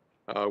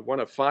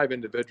one of 5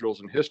 individuals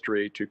in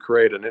history to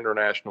create an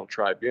international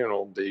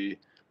tribunal, the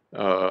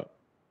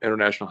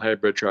International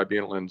Hybrid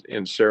Tribunal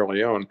in Sierra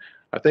Leone,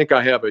 I think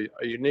I have a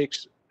unique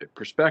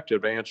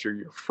perspective to answer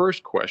your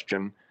first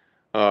question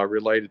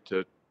related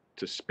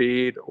to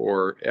speed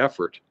or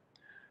effort.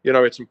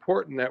 It's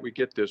important that we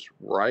get this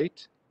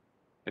right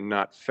and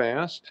not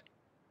fast.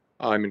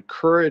 I'm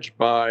encouraged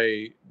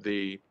by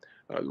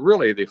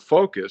really the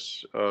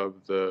focus of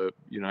the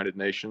United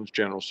Nations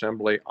General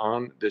Assembly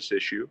on this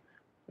issue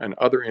and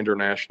other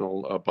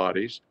international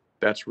bodies.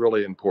 That's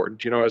really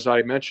important. As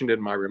I mentioned in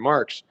my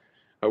remarks,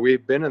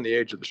 we've been in the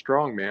age of the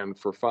strongman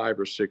for 5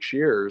 or 6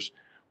 years,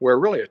 where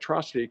really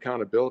atrocity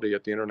accountability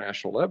at the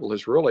international level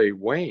has really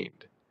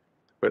waned.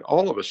 But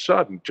all of a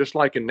sudden, just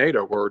like in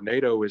NATO, where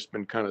NATO has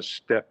been kind of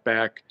stepped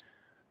back,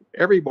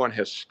 everyone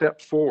has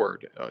stepped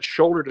forward,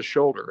 shoulder to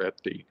shoulder at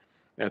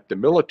the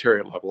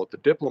military level, at the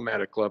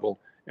diplomatic level,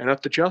 and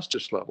at the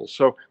justice level.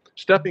 So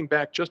stepping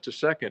back just a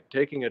second,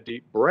 taking a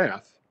deep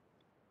breath,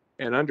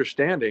 and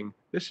understanding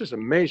this is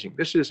amazing.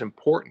 This is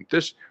important.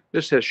 This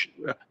has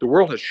the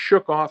world has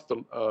shook off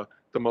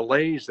the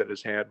malaise that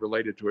it's had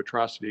related to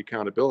atrocity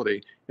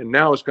accountability, and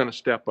now is going to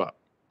step up.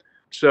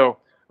 So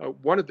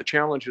one of the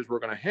challenges we're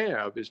going to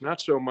have is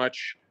not so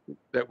much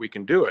that we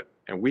can do it,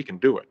 and we can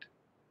do it,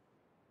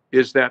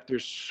 is that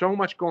there's so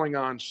much going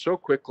on so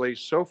quickly,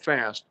 so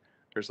fast.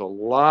 There's a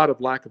lot of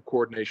lack of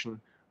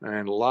coordination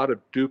and a lot of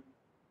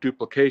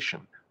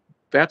duplication.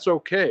 That's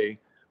okay,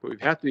 but we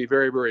have to be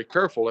very, very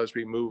careful as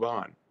we move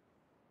on.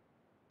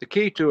 The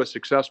key to a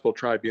successful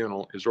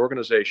tribunal is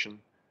organization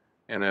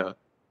and a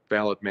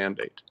valid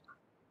mandate.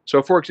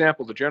 So, for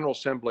example, the General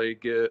Assembly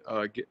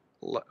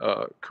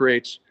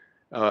creates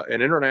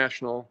an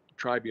international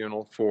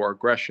tribunal for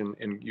aggression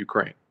in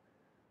Ukraine.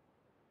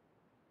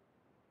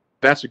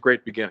 That's a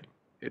great beginning.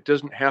 It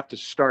doesn't have to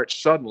start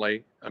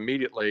suddenly,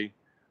 immediately,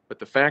 but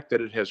the fact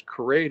that it has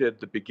created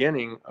the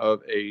beginning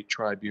of a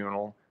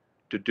tribunal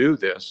to do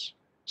this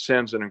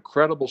sends an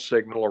incredible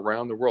signal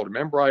around the world.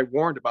 Remember, I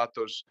warned about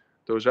those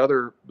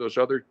other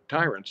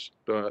tyrants,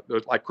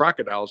 those like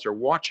crocodiles are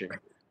watching.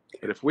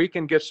 But if we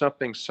can get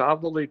something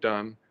solidly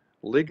done,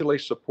 legally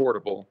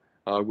supportable,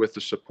 with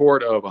the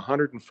support of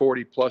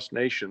 140 plus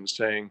nations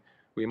saying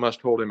we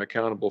must hold him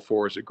accountable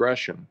for his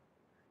aggression,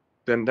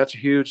 then that's a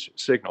huge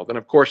signal. Then,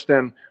 of course,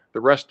 then the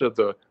rest of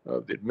the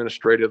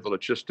administrative, the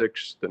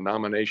logistics, the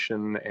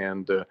nomination,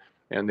 and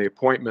the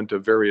appointment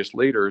of various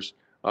leaders,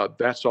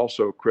 that's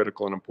also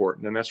critical and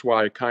important. And that's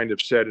why I kind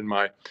of said in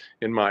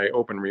my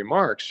open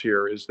remarks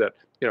here is that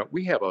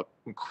we have an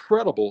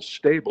incredible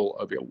stable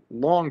of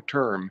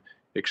long-term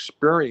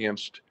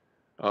experienced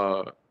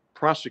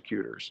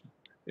prosecutors,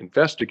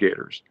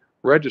 investigators,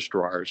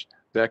 registrars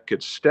that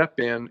could step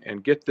in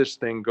and get this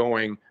thing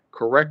going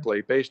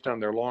correctly based on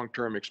their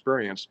long-term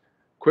experience,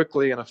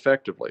 quickly and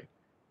effectively.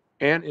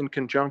 and in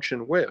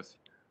conjunction with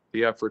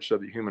the efforts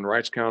of the Human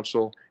Rights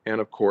Council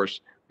and, of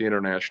course, the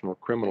International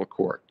Criminal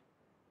Court.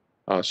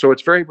 So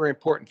it's very, very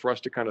important for us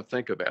to kind of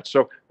think of that.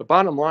 So the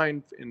bottom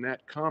line in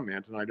that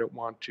comment, and I don't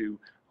want to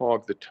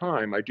hog the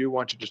time, I do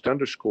want to just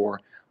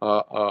underscore,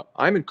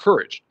 I'm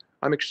encouraged,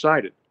 I'm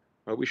excited.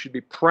 We should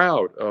be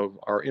proud of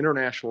our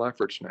international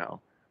efforts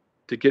now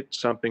to get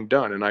something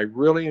done. And I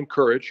really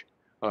encourage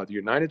the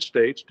United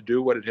States to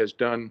do what it has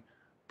done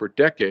for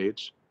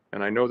decades,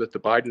 and I know that the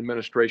Biden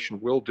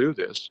administration will do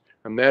this,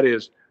 and that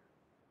is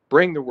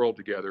bring the world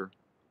together,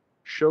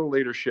 show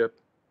leadership.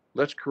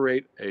 Let's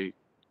create a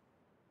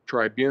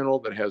tribunal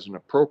that has an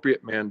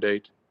appropriate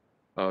mandate,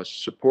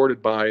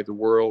 supported by the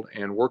world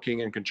and working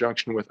in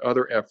conjunction with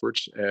other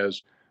efforts,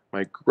 as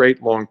my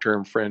great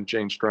long-term friend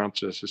Jane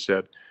Stransas has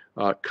said,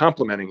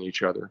 complementing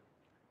each other.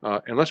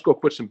 And let's go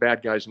put some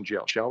bad guys in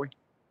jail, shall we?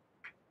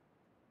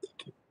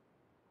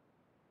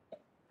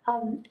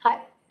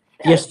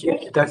 Yes,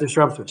 Dr.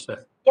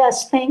 Strumpfer.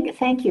 Yes,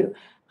 thank you.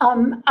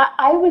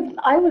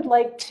 I would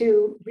like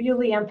to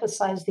really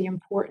emphasize the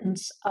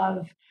importance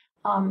of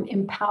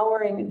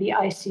empowering the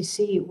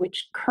ICC,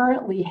 which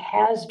currently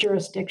has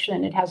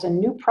jurisdiction. It has a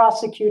new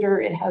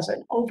prosecutor. It has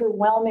an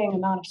overwhelming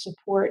amount of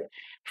support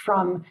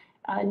from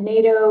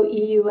NATO,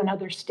 EU, and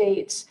other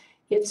states.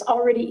 It's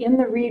already in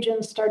the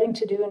region starting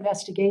to do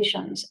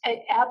investigations.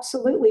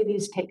 Absolutely,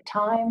 these take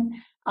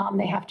time.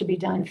 They have to be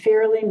done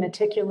fairly,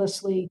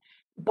 meticulously.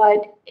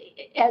 But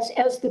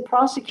as the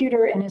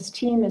prosecutor and his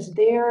team is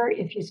there,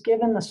 if he's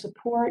given the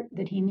support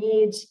that he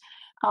needs,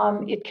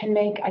 it can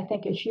make, I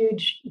think, a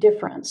huge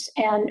difference.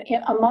 And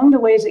among the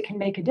ways it can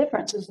make a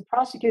difference is the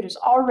prosecutor's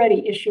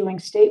already issuing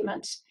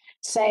statements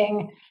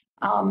saying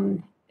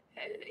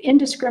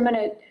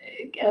indiscriminate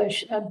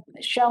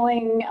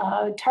shelling,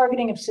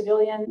 targeting of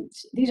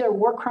civilians. These are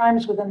war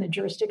crimes within the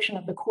jurisdiction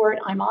of the court.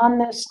 I'm on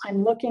this,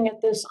 I'm looking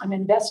at this, I'm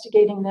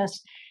investigating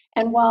this.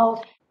 And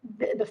while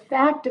the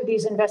fact of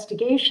these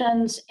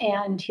investigations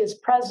and his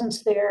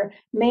presence there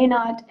may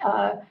not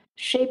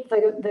shape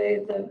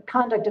the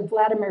conduct of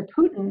Vladimir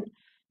Putin,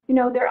 you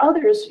know, there are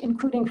others,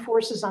 including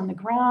forces on the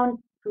ground,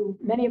 who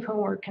many of whom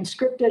were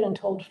conscripted and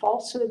told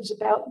falsehoods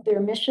about their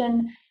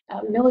mission,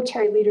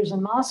 military leaders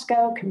in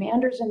Moscow,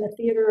 commanders in the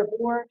theater of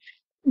war.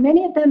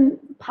 Many of them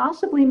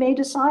possibly may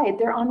decide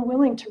they're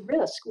unwilling to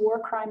risk war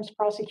crimes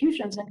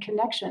prosecutions in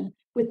connection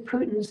with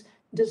Putin's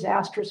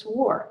disastrous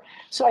war.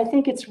 So I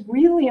think it's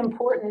really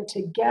important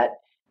to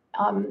get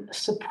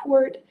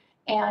support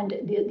and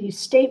these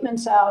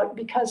statements out,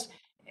 because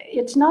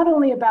it's not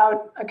only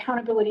about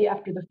accountability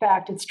after the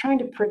fact, it's trying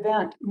to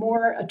prevent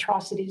more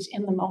atrocities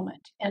in the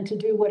moment and to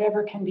do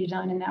whatever can be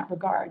done in that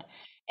regard.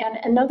 And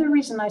another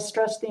reason I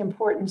stress the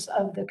importance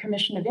of the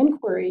Commission of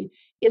Inquiry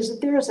is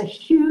that there is a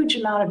huge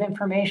amount of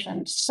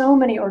information, so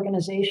many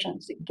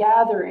organizations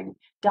gathering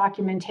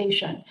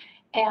documentation.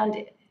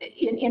 And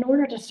in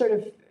order to sort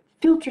of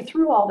filter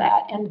through all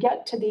that and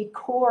get to the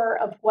core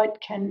of what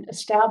can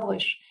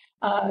establish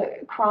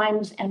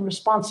crimes and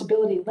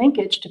responsibility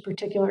linkage to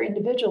particular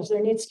individuals,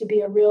 there needs to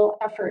be a real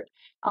effort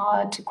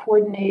to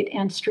coordinate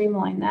and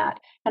streamline that.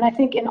 And I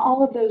think in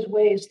all of those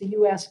ways, the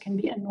US can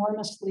be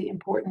enormously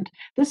important.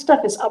 This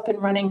stuff is up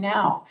and running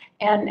now,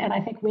 and I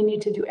think we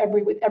need to do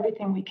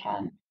everything we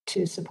can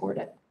to support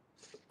it.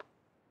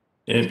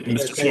 And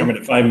Mr. Chairman,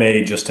 if I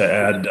may, just to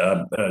add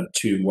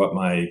to what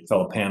my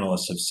fellow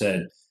panelists have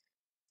said,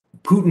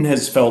 Putin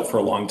has felt for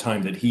a long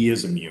time that he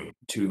is immune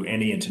to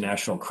any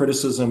international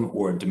criticism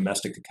or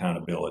domestic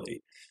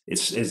accountability.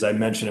 It's, as I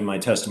mentioned in my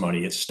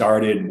testimony, it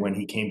started when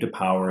he came to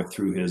power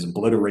through his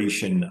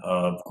obliteration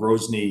of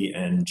Grozny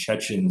and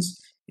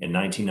Chechens in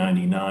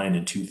 1999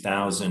 and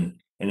 2000,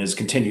 and has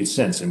continued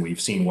since. And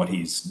we've seen what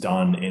he's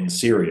done in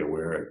Syria,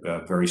 where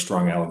very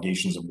strong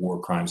allegations of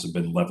war crimes have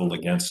been leveled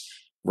against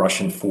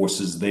Russian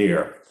forces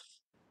there.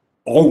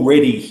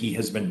 Already he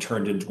has been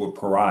turned into a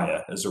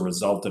pariah as a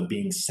result of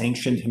being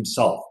sanctioned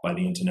himself by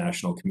the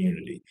international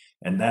community.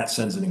 And that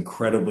sends an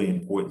incredibly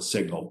important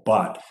signal.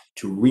 But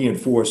to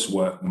reinforce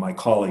what my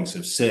colleagues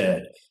have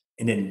said,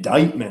 an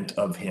indictment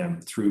of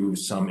him through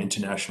some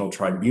international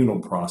tribunal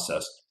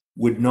process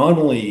would not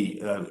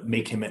only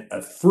make him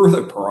a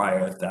further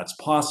pariah, if that's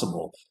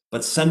possible,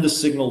 but send a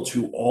signal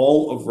to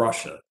all of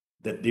Russia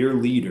that their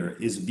leader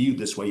is viewed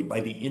this way by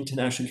the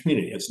international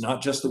community. It's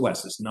not just the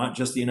West, it's not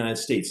just the United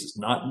States, it's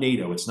not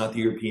NATO, it's not the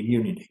European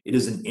Union. It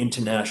is an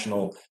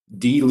international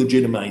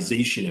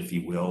delegitimization, if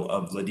you will,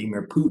 of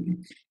Vladimir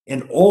Putin.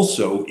 And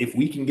also, if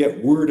we can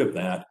get word of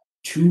that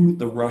to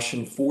the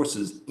Russian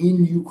forces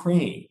in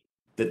Ukraine,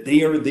 that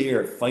they are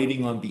there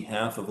fighting on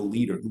behalf of a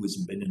leader who has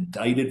been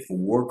indicted for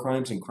war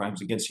crimes and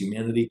crimes against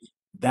humanity,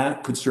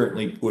 that could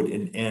certainly put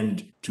an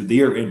end to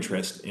their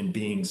interest in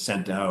being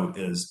sent out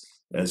as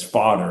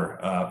fodder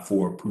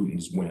for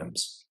Putin's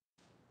whims.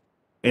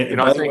 And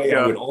by the way,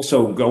 I would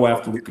also go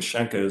after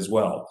Lukashenko as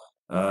well,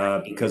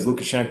 because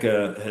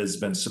Lukashenko has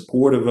been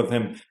supportive of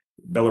him.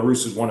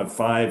 Belarus is one of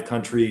 5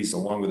 countries,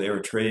 along with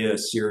Eritrea,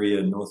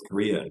 Syria, North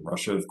Korea, and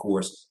Russia, of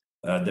course,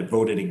 that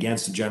voted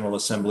against the General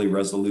Assembly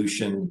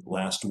resolution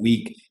last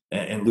week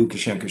and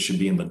Lukashenko should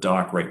be in the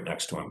dock right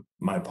next to him.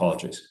 My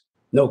apologies.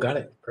 No, got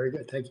it. Very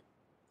good. Thank you.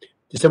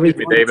 Did somebody?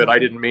 Excuse me, David, I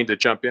didn't mean to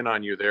jump in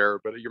on you there,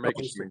 but you're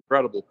making Okay. some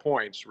incredible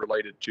points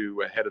related to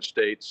head of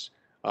states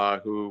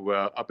who,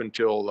 up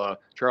until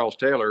Charles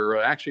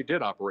Taylor, actually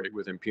did operate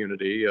with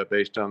impunity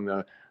based on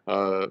the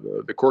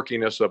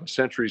quirkiness of a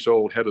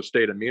centuries-old head of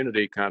state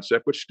immunity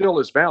concept, which still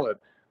is valid,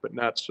 but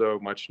not so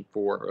much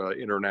for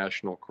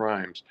international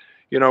crimes.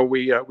 You know,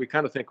 we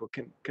kind of think, well,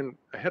 can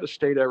a head of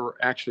state ever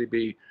actually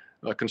be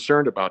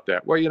concerned about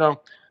that? Well, you know,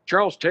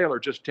 Charles Taylor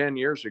just 10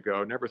 years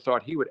ago never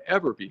thought he would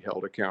ever be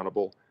held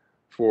accountable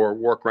for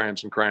war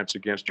crimes and crimes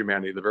against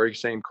humanity, the very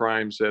same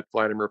crimes that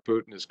Vladimir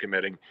Putin is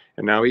committing.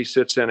 And now he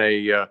sits in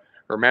a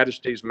Her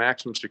Majesty's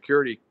maximum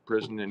security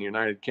prison in the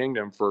United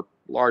Kingdom for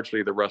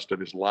largely the rest of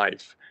his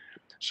life.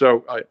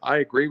 So I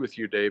agree with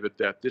you, David,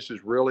 that this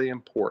is really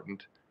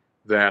important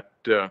that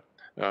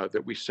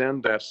that we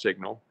send that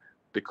signal.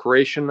 The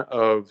creation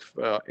of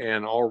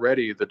and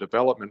already the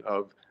development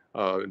of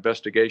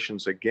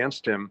investigations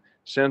against him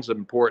sends an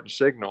important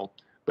signal.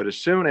 But as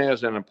soon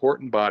as an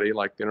important body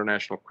like the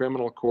International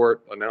Criminal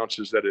Court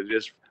announces that it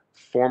is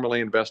formally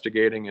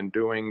investigating and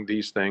doing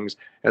these things,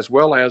 as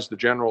well as the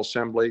General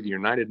Assembly, the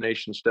United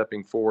Nations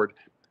stepping forward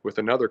with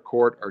another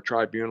court or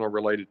tribunal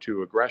related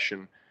to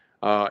aggression,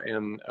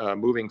 and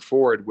moving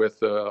forward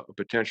with a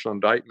potential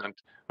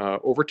indictment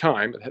over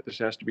time, this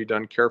has to be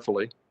done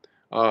carefully,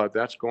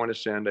 that's going to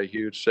send a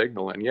huge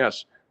signal. And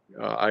yes,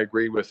 I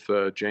agree with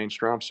Jane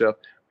Stromseth.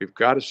 We've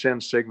got to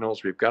send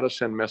signals. We've got to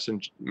send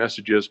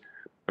messages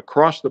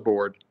across the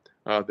board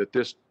that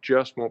this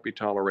just won't be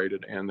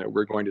tolerated and that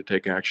we're going to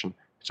take action.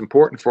 It's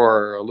important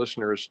for our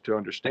listeners to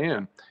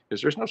understand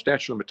is there's no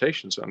statute of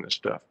limitations on this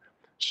stuff.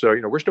 So,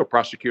 you know, we're still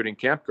prosecuting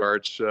camp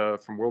guards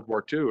from World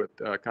War II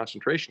at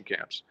concentration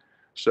camps.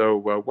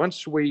 So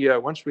once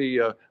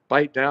we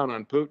bite down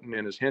on Putin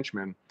and his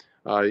henchmen,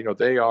 you know,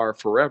 they are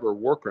forever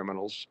war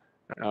criminals,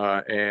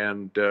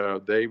 and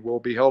they will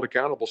be held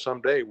accountable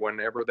someday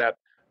whenever that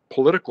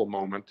political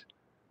moment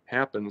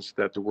happens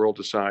that the world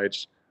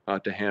decides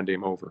to hand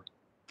him over.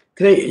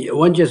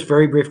 One just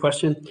very brief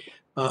question.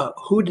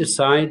 Who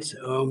decides?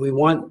 We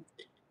want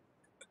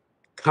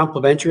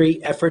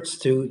complementary efforts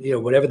to, you know,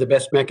 whatever the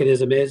best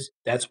mechanism is.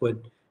 That's what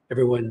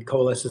everyone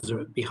coalesces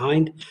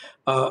behind.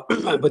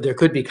 But there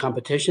could be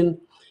competition.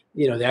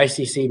 You know, the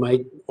ICC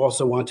might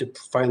also want to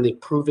finally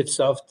prove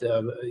itself,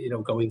 you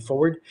know, going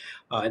forward,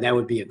 and that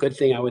would be a good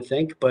thing, I would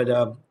think. But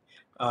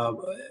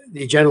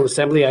the General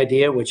Assembly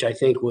idea, which I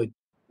think would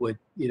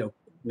you know,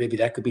 maybe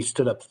that could be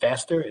stood up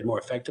faster and more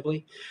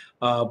effectively.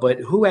 But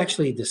who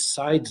actually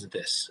decides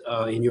this,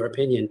 in your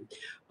opinion,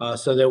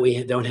 so that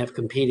we don't have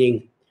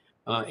competing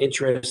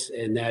interests,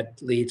 and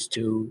that leads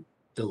to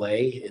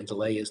delay, and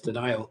delay is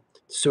denial.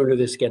 The sooner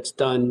this gets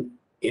done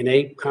in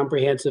a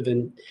comprehensive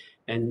and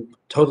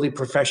totally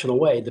professional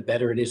way, the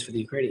better it is for the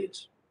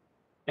Ukrainians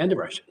and the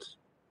Russians.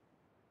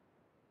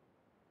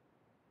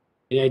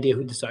 Any idea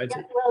who decides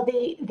it? Well,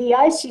 the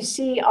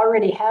ICC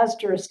already has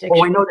jurisdiction.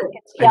 Oh, I know that.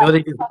 Yeah, I know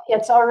that you.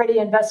 it's already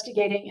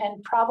investigating,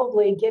 and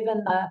probably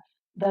given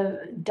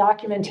the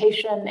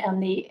documentation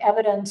and the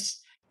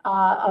evidence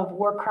of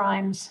war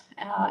crimes,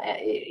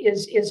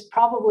 is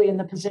probably in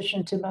the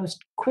position to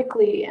most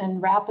quickly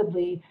and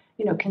rapidly,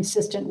 you know,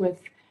 consistent with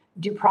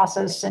due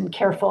process and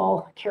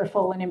careful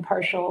and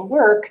impartial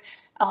work,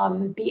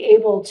 be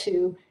able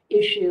to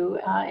issue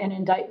an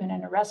indictment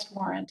and arrest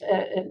warrant.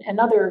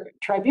 Another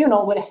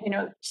tribunal would, you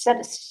know,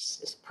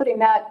 establishing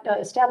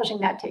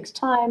that takes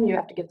time. You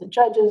have to get the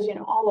judges, you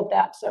know, all of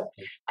that. So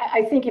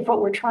I think if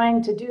what we're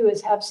trying to do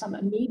is have some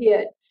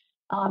immediate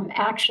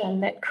action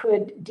that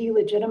could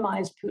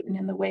delegitimize Putin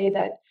in the way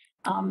that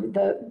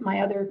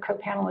my other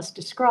co-panelists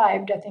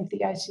described, I think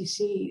the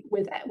ICC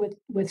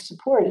with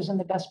support is in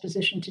the best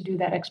position to do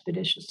that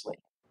expeditiously.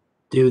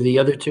 Do the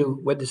other two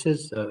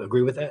witnesses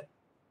agree with that?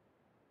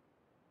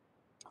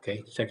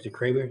 Okay, Secretary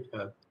Kramer.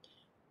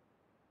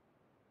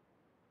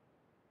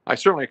 I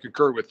certainly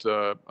concur with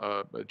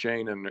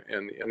Jane, and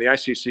the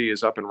ICC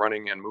is up and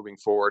running and moving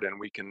forward, and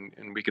we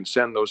can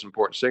send those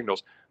important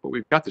signals. But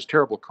we've got this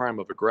terrible crime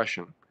of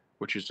aggression,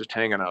 which is just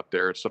hanging out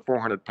there. It's the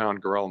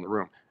 400-pound gorilla in the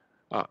room.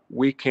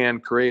 We can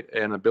create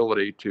an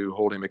ability to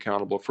hold him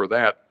accountable for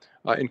that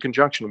in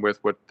conjunction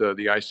with what the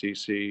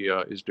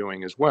ICC is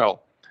doing as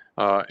well.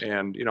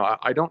 And you know,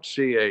 I don't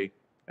see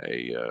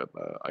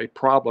a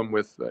problem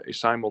with a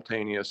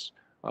simultaneous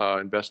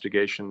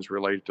investigations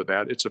related to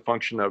that. It's a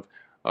function of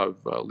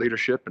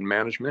leadership and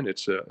management.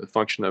 It's a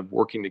function of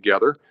working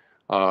together,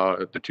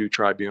 the two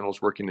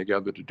tribunals working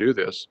together to do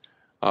this.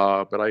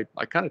 But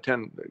I kind of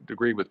tend to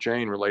agree with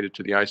Jane related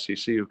to the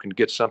ICC, who can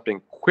get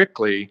something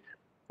quickly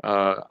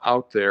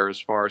out there, as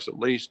far as at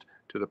least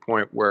to the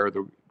point where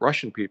the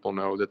Russian people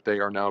know that they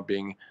are now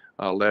being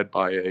led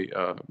by an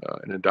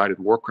indicted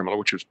war criminal,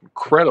 which was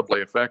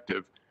incredibly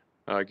effective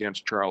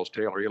against Charles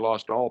Taylor. He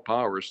lost all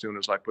power as soon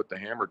as I put the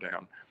hammer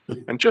down.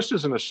 And just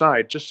as an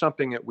aside, just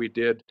something that we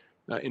did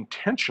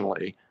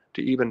intentionally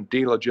to even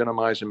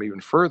delegitimize him even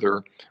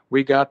further,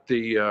 we got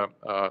the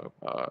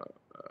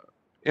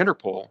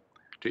Interpol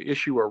to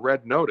issue a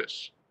red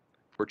notice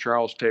for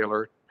Charles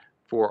Taylor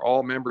for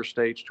all member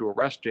states to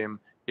arrest him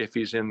if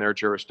he's in their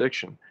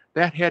jurisdiction.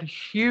 That had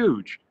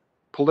huge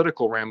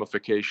political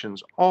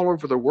ramifications all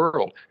over the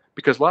world,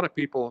 because a lot of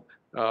people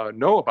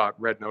know about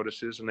red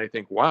notices and they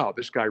think, wow,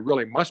 this guy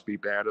really must be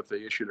bad if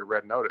they issued a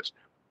red notice.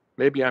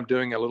 Maybe I'm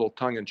doing a little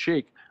tongue in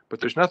cheek, but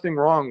there's nothing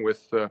wrong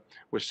with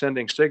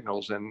sending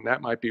signals, and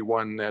that might be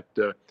one that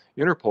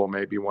Interpol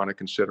maybe want to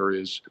consider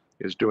is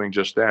doing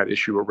just that: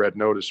 issue a red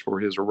notice for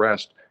his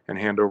arrest and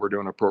hand over to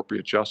an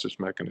appropriate justice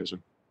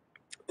mechanism.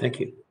 Thank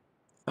you.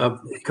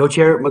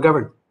 Co-Chair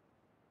McGovern.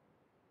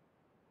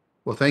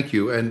 Well, thank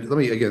you. And let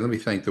me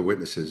thank the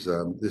witnesses.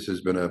 This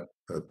has been a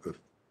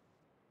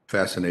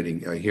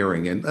fascinating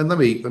hearing. And let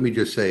me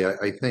just say,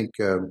 I think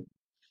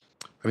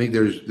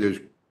there's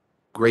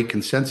great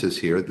consensus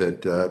here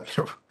that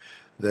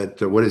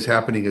that what is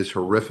happening is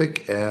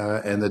horrific,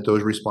 and that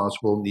those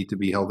responsible need to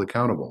be held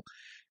accountable.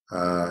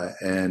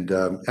 And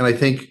I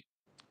think,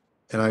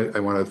 and I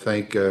want to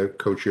thank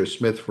Co-Chair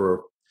Smith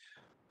for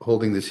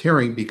holding this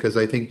hearing, because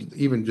I think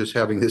even just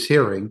having this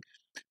hearing,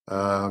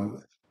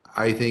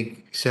 I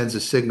think sends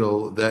a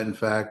signal that in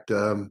fact,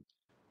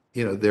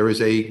 there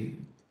is a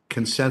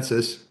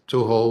consensus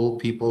to hold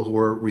people who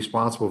are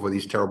responsible for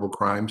these terrible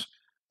crimes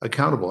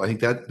accountable. I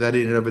think that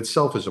in and of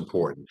itself is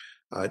important.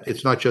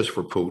 It's not just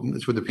for Putin;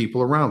 it's for the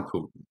people around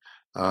Putin.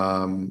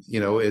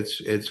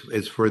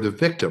 It's for the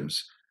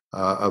victims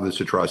of this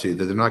atrocity,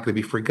 that they're not going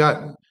to be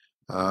forgotten,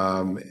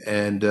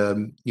 and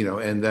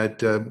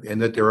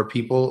that there are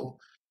people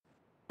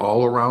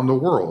all around the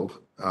world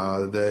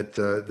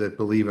that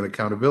believe in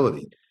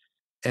accountability.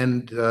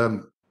 And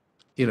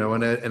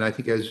and I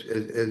think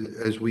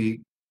as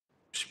we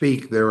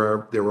speak, there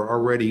are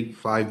already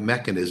 5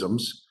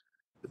 mechanisms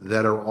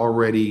that are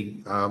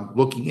already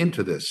looking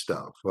into this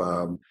stuff.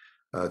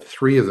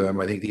 3 of them,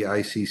 I think the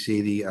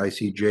ICC, the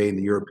ICJ, and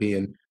the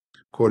European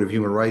Court of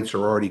Human Rights, are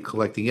already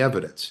collecting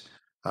evidence.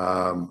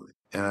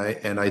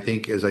 And I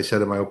think, as I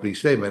said in my opening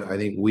statement, I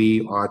think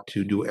we ought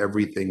to do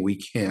everything we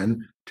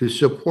can to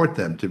support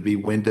them, to be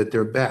wind at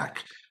their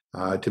back,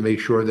 to make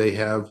sure they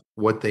have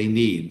what they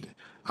need.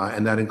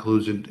 And that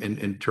includes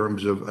in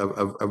terms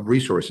of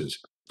resources.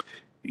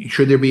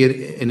 Should there be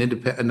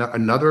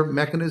another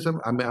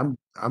mechanism? I'm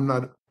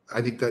not.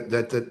 I think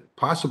that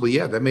possibly,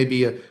 yeah, that may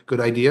be a good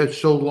idea,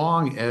 so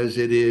long as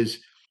it is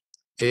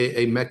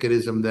a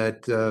mechanism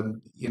that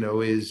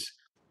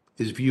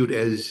is viewed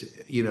as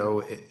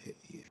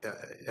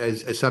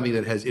as something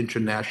that has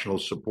international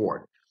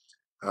support.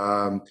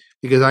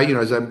 Because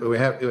as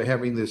we're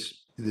having this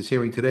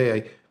hearing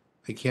today,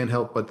 I can't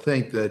help but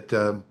think that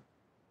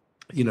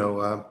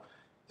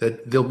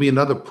that there'll be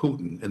another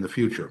Putin in the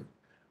future.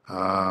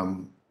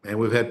 And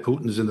we've had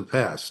Putins in the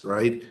past,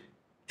 right?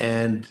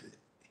 And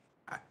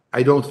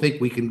I don't think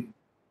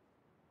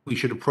we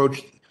should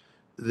approach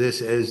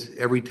this as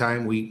every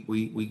time we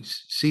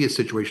see a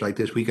situation like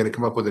this, we got to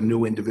come up with a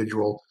new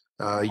individual,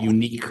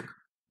 unique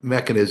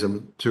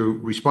mechanism to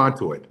respond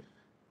to it.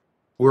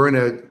 We're in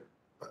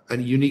a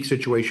unique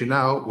situation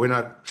now. We're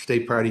not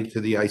state party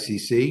to the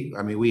ICC.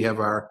 I mean, we have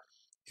our,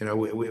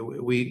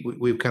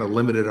 we've kind of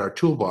limited our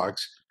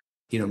toolbox.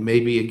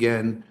 Maybe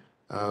again,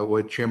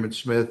 what Chairman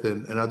Smith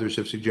and others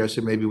have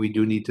suggested, maybe we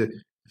do need to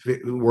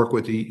work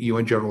with the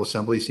UN General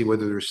Assembly, see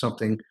whether there's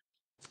something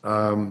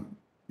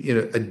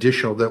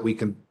additional that we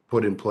can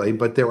put in play.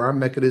 But there are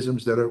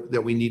mechanisms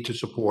that we need to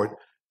support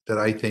that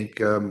I think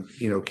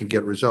can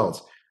get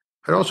results.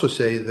 I'd also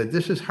say that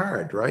this is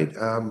hard, right?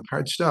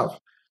 Hard stuff.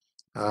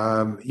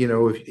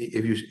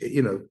 If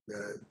you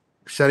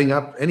setting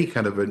up any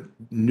kind of a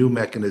new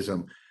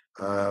mechanism,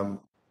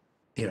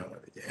 it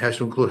has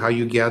to include how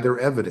you gather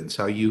evidence,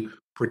 how you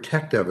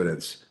protect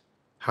evidence,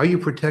 how you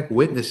protect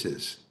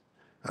witnesses,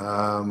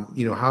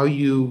 how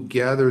you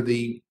gather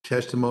the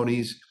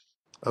testimonies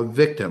of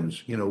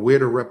victims. Where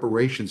do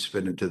reparations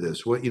fit into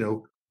this?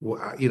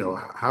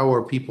 How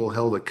are people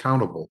held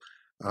accountable?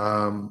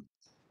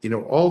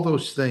 All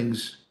those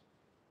things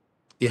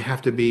you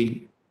have to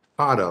be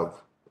part of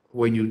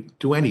when you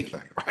do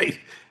anything, right?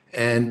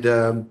 And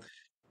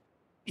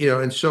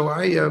and so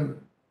I'm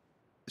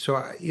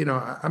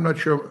not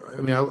sure.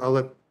 I mean, I'll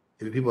let,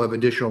 if people have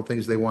additional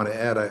things they want to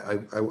add,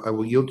 I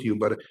will yield to you.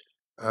 But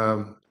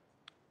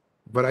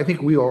I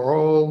think we are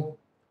all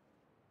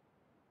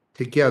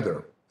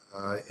together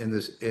in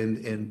this,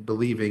 in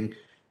believing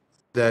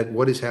that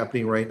what is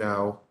happening right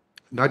now,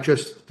 not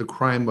just the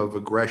crime of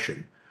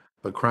aggression,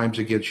 but crimes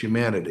against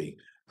humanity,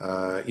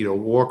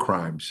 war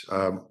crimes,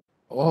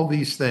 all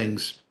these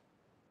things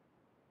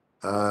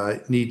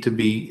need to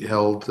be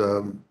held.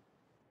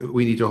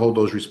 We need to hold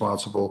those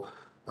responsible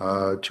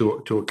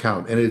to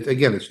account. And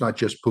again, it's not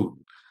just Putin.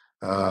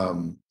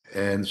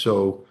 And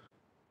so,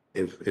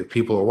 if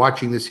people are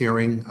watching this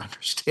hearing,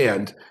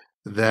 understand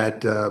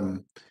that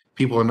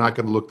people are not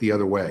going to look the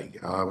other way,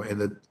 and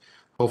that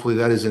hopefully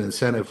that is an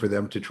incentive for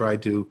them to try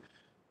to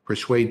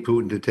persuade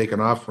Putin to take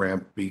an off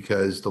ramp.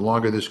 Because the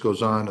longer this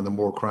goes on and the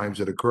more crimes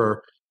that occur,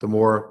 the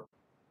more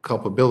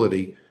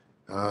culpability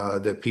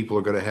that people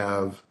are going to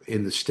have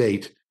in the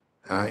state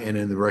and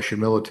in the Russian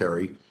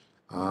military.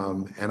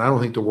 And I don't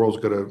think the world's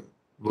going to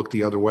look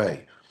the other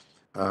way.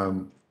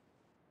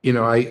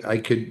 I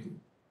could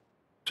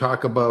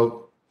talk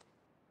about,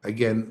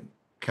 again,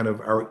 kind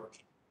of our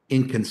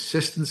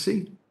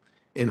inconsistency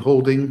in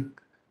holding,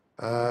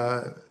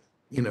 uh,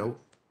 you know,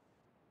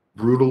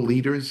 brutal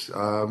leaders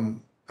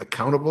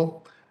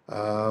accountable.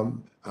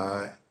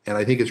 And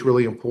I think it's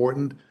really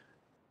important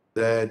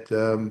that,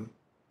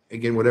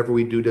 again, whatever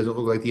we do doesn't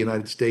look like the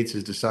United States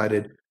has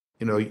decided,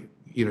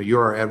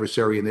 you're our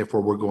adversary and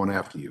therefore we're going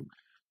after you.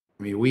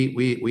 I mean,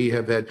 we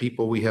have had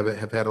people we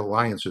have had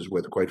alliances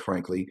with, quite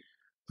frankly,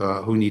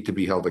 who need to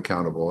be held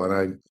accountable. And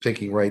I'm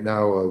thinking right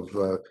now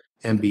of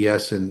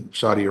MBS in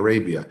Saudi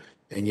Arabia,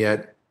 and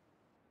yet,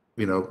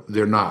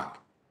 they're not.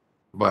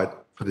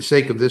 But for the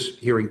sake of this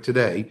hearing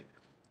today,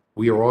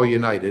 we are all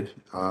united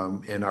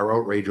in our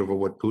outrage over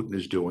what Putin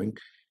is doing,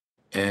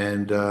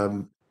 and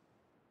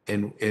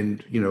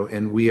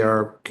and we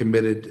are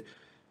committed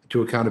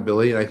to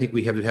accountability. And I think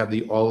we have to have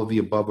the all of the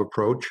above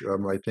approach.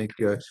 I think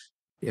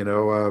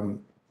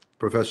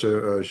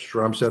Professor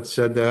Stromseth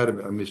said that,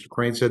 Mr.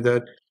 Crane said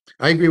that.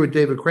 I agree with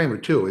David Kramer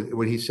too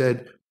when he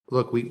said,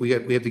 "Look, we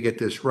have to get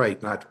this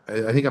right. Not,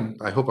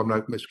 I hope I'm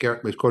not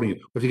misquoting you.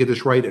 We have to get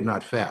this right and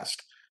not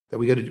fast. That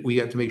we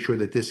have to make sure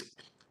that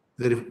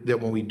that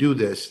when we do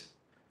this,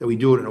 that we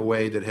do it in a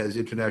way that has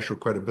international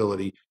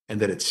credibility and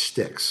that it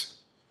sticks,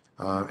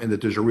 and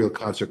that there's a real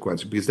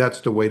consequence, because that's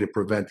the way to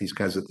prevent these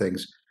kinds of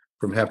things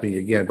from happening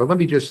again." But let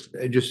me just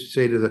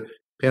say to the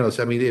panelists,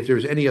 I mean, if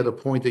there's any other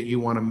point that you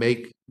want to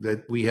make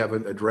that we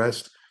haven't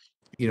addressed,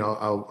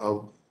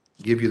 I'll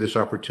give you this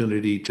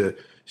opportunity to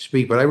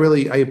speak. But I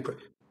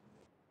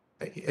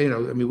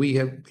mean, we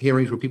have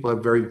hearings where people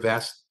have very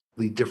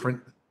vastly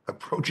different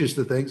approaches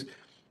to things.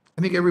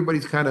 I think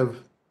everybody's kind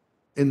of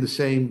in the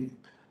same,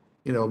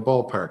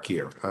 ballpark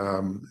here.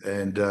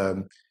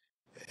 And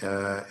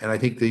I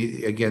think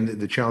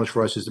the challenge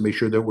for us is to make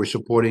sure that we're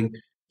supporting,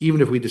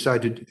 even if we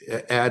decide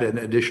to add an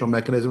additional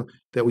mechanism,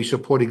 that we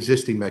support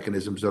existing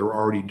mechanisms that are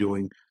already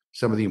doing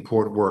some of the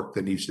important work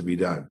that needs to be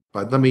done.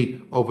 But let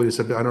me open this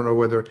up. I don't know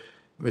whether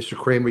Mr.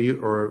 Kramer,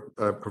 you or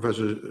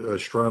Professor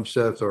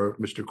Stromseth or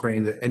Mr.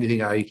 Crane,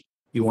 anything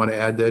you want to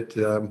add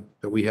that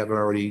we haven't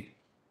already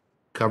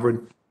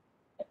covered?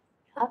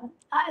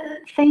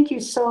 Thank you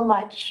so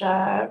much,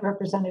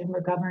 Representative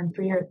McGovern,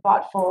 for your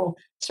thoughtful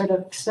sort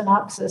of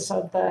synopsis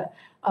of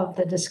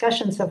the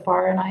discussion so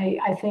far. And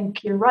I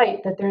think you're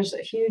right that there's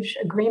a huge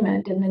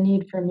agreement in the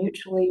need for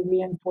mutually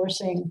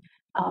reinforcing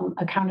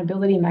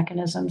accountability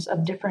mechanisms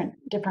of different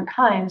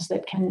kinds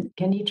that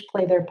can each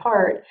play their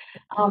part.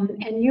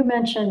 And you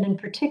mentioned in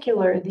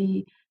particular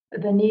the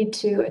need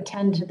to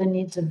attend to the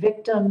needs of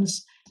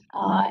victims.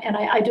 And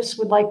I just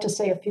would like to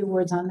say a few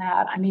words on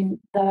that. I mean,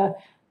 the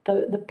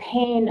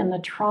pain and the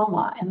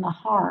trauma and the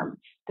harm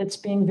that's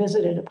being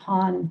visited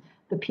upon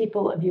the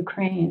people of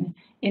Ukraine,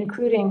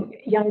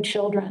 including young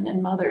children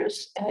and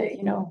mothers,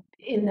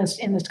 in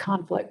this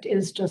conflict,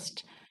 is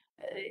just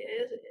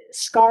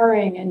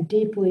scarring and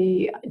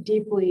deeply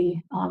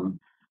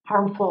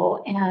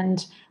harmful.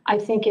 And I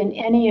think in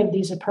any of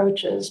these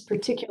approaches,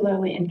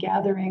 particularly in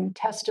gathering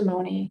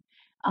testimony,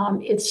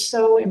 it's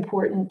so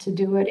important to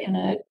do it in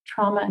a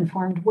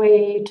trauma-informed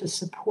way, to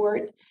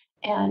support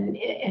and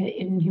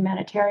in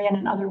humanitarian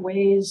and other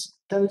ways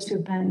those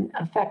who've been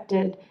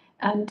affected,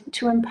 and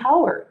to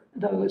empower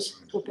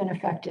those who've been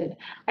affected.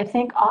 I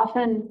think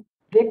often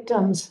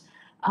victims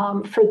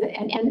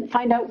and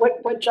find out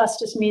what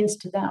justice means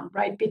to them,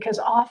 right? Because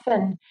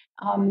often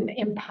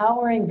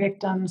empowering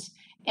victims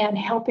and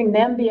helping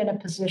them be in a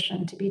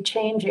position to be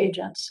change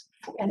agents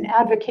and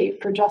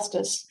advocate for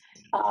justice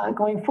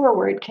going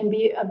forward can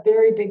be a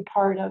very big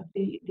part of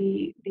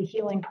the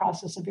healing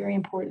process, a very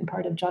important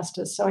part of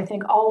justice. So I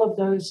think all of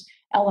those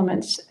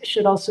elements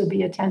should also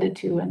be attended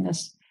to in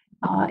this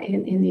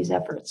in these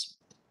efforts.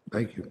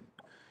 Thank you.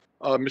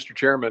 Mr.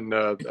 Chairman,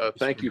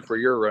 thank you for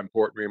your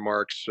important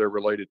remarks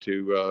related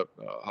to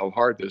how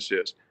hard this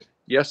is.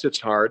 Yes, it's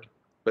hard,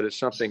 but it's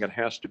something that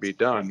has to be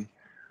done.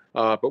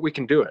 But we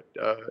can do it.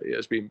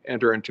 As we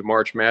enter into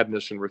March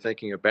Madness and we're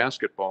thinking of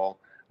basketball,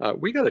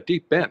 we got a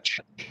deep bench.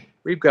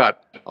 We've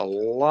got a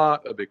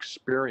lot of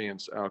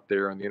experience out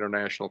there in the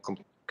international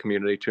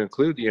community, to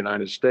include the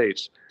United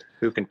States,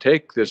 who can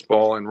take this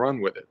ball and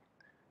run with it.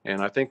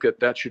 And I think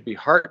that should be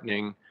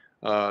heartening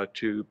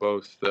to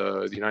both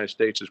the United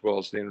States as well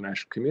as the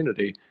international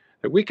community,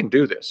 that we can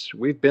do this.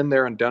 We've been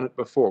there and done it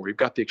before. We've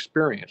got the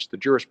experience, the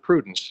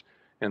jurisprudence,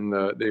 and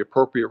the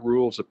appropriate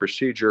rules of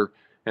procedure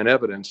and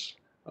evidence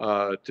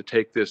to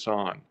take this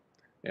on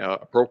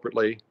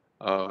appropriately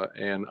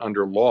and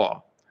under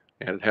law.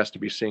 And it has to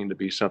be seen to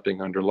be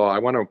something under law. I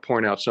want to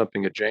point out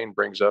something that Jane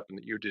brings up and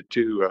that you did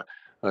too,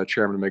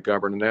 Chairman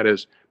McGovern, and that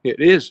is, it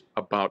is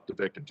about the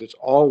victims. It's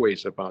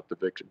always about the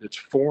victims. It's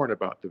for and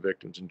about the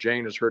victims. And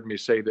Jane has heard me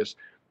say this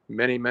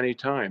many, many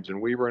times.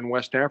 And we were in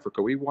West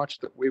Africa. We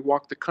walked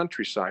the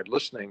countryside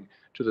listening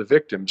to the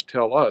victims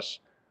tell us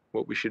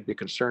what we should be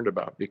concerned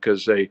about,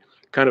 because a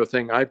kind of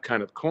thing I've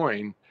kind of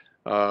coined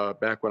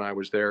back when I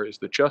was there is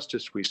the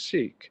justice we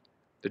seek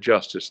the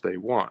justice they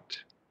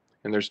want.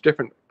 And there's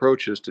different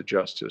approaches to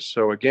justice.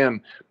 So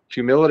again,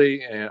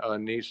 humility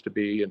needs to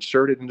be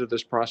inserted into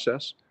this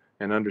process,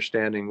 and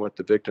understanding what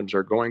the victims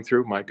are going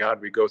through. My God,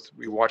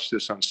 we watch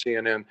this on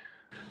CNN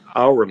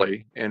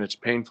hourly, and it's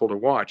painful to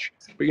watch.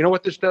 But you know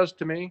what this does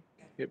to me?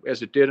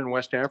 As it did in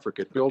West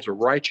Africa, it builds a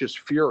righteous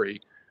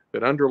fury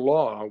that under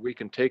law, we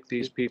can take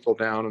these people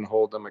down and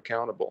hold them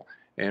accountable,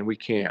 and we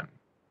can.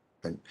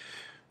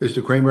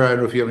 Mr. Kramer, I don't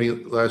know if you have any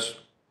last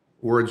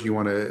words you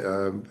want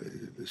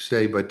to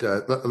say, but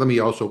let me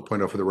also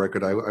point out for the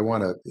record, I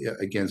want to,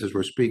 again, since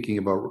we're speaking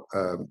about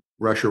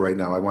Russia right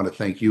now, I want to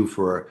thank you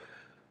for,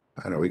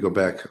 I know we go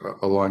back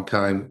a long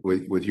time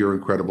with your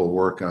incredible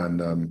work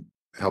on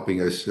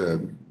helping us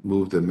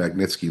move the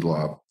Magnitsky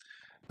Law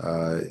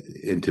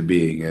into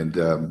being, and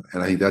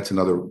I think that's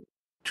another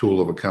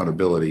tool of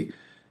accountability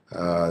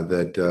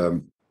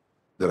that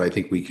I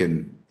think we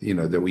can,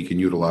 that we can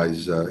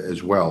utilize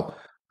as well.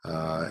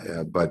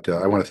 But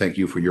I want to thank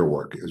you for your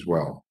work as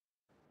well.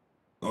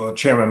 Well,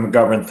 Chairman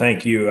McGovern,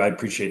 thank you. I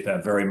appreciate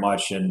that very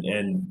much.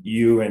 And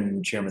you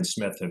and Chairman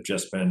Smith have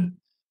just been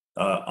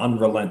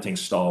unrelenting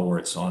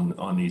stalwarts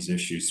on these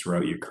issues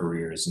throughout your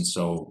careers. And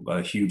so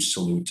a huge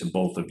salute to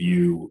both of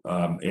you,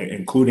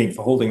 including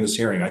for holding this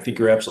hearing. I think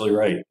you're absolutely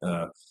right.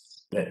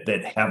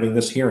 That having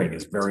this hearing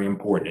is very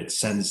important. It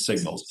sends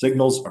signals.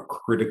 Signals are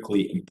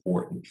critically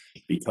important,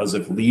 because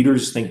if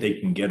leaders think they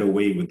can get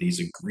away with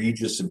these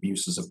egregious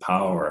abuses of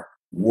power,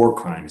 war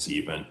crimes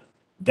even,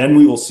 then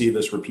we will see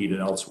this repeated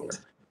elsewhere.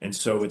 And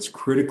so it's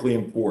critically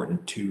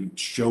important to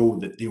show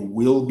that there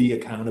will be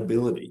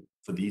accountability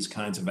for these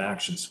kinds of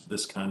actions, for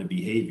this kind of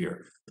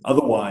behavior.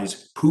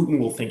 Otherwise, Putin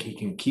will think he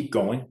can keep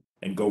going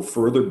and go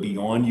further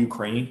beyond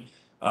Ukraine.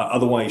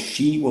 Otherwise,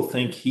 Xi will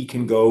think he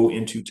can go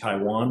into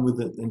Taiwan with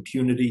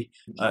impunity,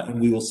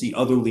 and we will see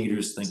other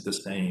leaders think the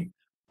same.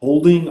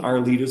 Holding our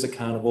leaders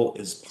accountable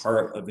is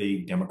part of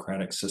a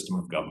democratic system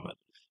of government.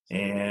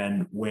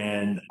 And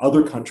when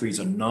other countries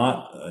are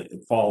not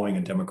following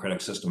a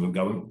democratic system of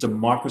government,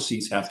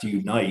 democracies have to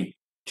unite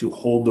to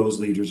hold those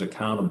leaders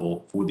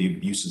accountable for the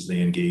abuses they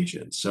engage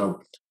in.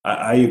 So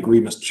I agree,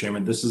 Mr.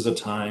 Chairman, this is a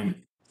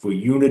time for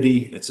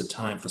unity. It's a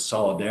time for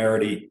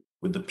solidarity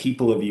with the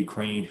people of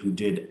Ukraine who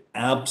did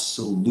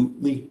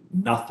absolutely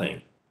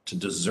nothing to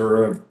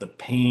deserve the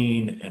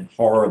pain and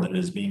horror that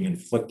is being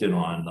inflicted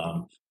on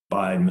them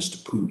by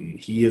Mr. Putin.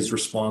 He is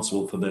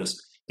responsible for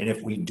this. And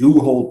if we do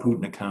hold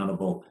Putin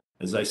accountable,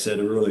 as I said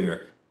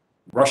earlier,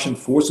 Russian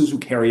forces who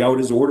carry out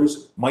his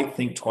orders might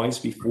think twice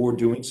before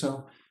doing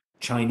so.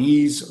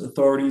 Chinese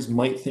authorities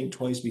might think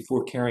twice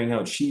before carrying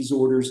out Xi's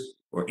orders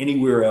or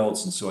anywhere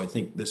else. And so I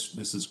think this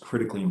is a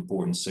critically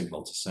important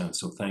signal to send.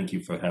 So thank you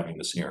for having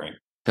this hearing.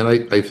 And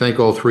I thank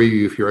all three of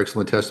you for your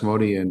excellent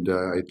testimony, and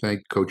I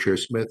thank Co-Chair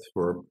Smith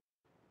for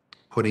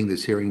putting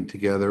this hearing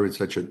together in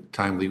such a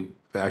timely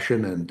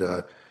fashion,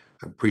 and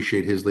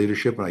appreciate his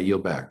leadership, and I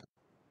yield back.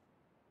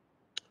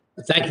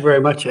 Thank you very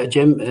much,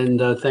 Jim,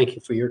 and thank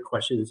you for your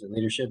questions and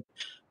leadership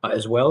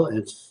as well.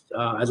 And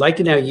I'd like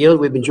to now yield.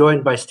 We've been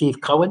joined by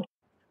Steve Cohen,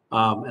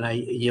 and I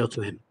yield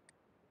to him.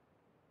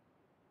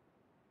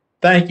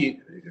 Thank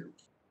you,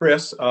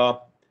 Chris.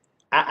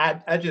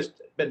 I just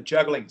been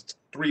juggling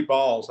three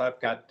balls. I've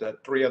got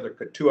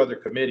two other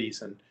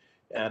committees,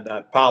 and I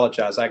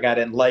apologize. I got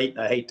in late,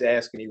 and I hate to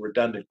ask any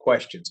redundant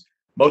questions.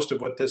 Most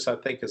of what this, I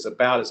think, is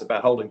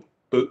about holding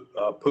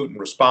Putin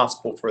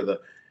responsible for the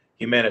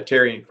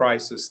humanitarian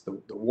crisis,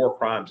 the war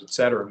crimes, et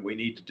cetera, and we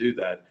need to do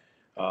that.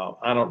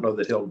 I don't know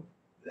that he'll.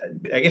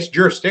 I guess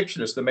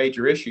jurisdiction is the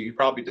major issue. You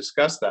probably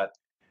discussed that,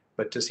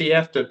 but does he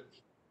have to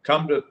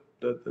come to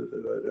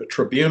the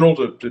tribunal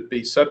to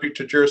be subject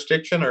to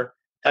jurisdiction, or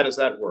how does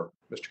that work?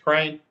 Mr.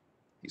 Crane,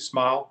 you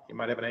smile. You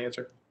might have an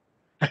answer.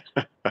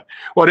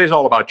 Well, it is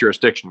all about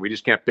jurisdiction. We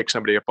just can't pick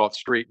somebody up off the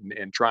street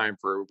and try him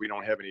for, we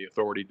don't have any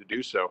authority to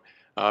do so.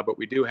 But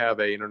we do have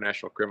an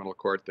international criminal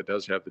court that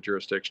does have the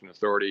jurisdiction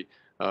authority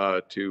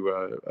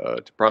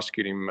to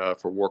prosecute him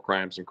for war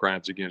crimes and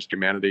crimes against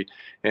humanity.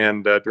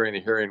 And during the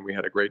hearing, we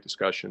had a great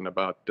discussion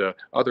about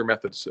other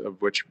methods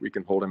of which we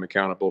can hold him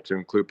accountable, to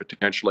include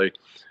potentially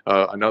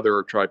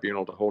another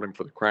tribunal to hold him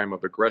for the crime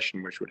of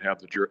aggression, which would have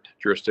the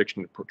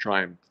jurisdiction to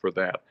try him for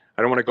that.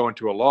 I don't want to go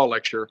into a law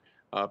lecture,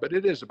 but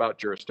it is about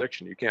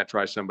jurisdiction. You can't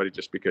try somebody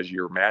just because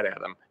you're mad at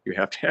them. You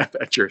have to have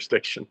that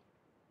jurisdiction.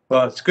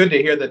 Well, it's good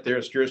to hear that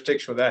there's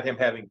jurisdiction without him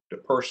having to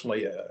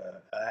personally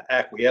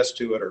acquiesce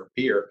to it or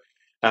appear.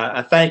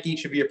 I thank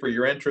each of you for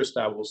your interest.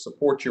 I will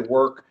support your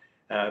work.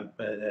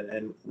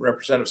 And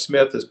Representative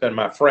Smith has been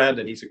my friend,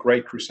 and he's a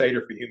great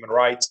crusader for human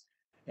rights.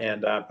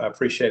 And I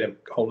appreciate him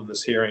holding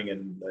this hearing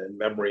in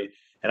memory.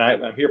 And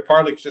I'm here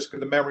partly just for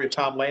the memory of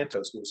Tom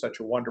Lantos, who was such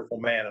a wonderful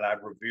man, and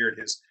I've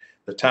revered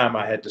the time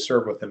I had to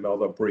serve with him,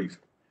 although brief.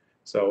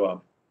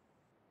 So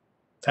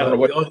I don't know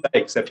what to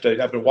say, except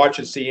I've been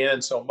watching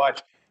CNN so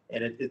much,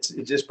 and it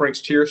just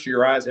brings tears to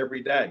your eyes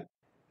every day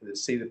to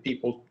see the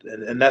people,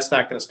 and that's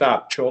not going to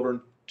stop.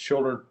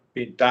 Children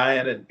being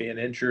dying and being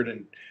injured,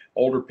 and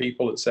older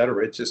people, et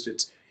cetera.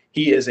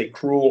 He is a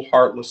cruel,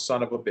 heartless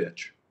son of a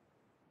bitch.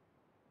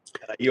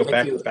 And I yield Thank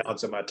back you. the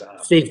balance of my time.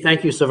 Steve,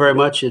 thank you so very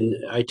much. And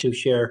I too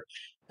share,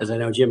 as I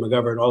know Jim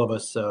McGovern, all of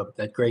us,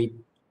 that great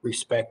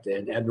respect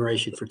and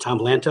admiration for Tom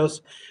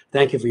Lantos.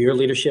 Thank you for your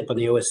leadership on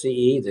the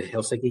OSCE, the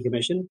Helsinki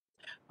Commission.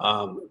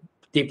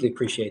 Deeply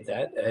appreciate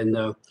that. And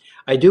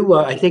I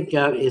think,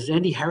 is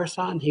Andy Harris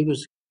on? He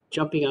was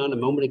jumping on a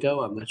moment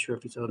ago. I'm not sure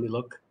if he's, let me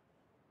look.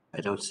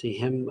 I don't see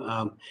him.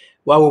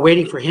 While we're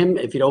waiting for him,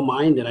 if you don't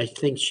mind, and I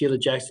think Sheila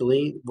Jackson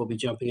Lee will be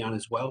jumping on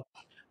as well.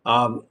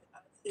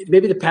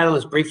 Maybe the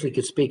panelists briefly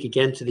could speak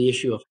again to the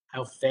issue of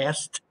how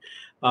fast,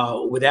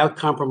 without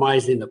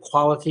compromising the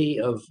quality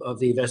of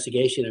the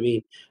investigation. I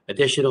mean,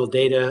 additional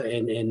data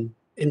and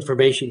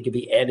information can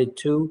be added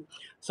to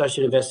such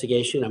an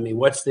investigation. I mean,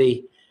 what's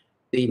the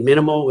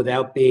minimal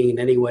without being in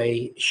any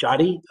way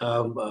shoddy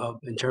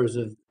in terms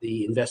of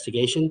the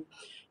investigation?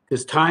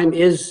 Because time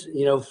is,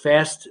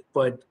 fast,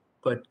 but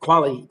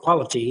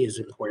quality is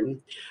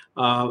important.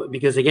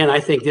 Because again,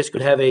 I think this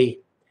could have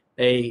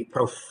a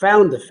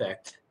profound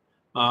effect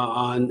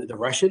on the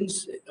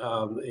Russians.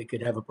 It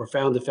could have a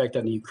profound effect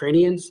on the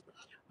Ukrainians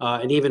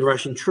and even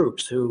Russian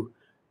troops who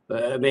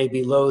may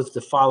be loath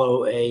to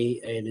follow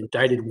an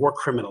indicted war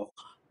criminal,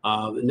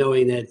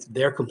 knowing that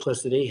their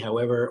complicity,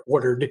 however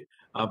ordered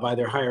by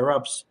their higher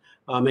ups,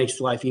 makes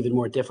life even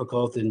more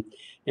difficult. And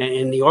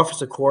in the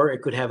officer corps,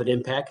 it could have an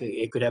impact.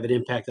 It could have an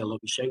impact on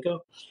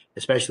Lukashenko,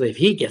 especially if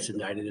he gets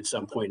indicted at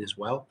some point as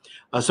well.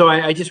 So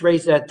I just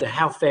raised that to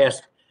how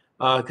fast,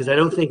 because I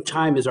don't think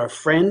time is our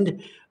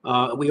friend.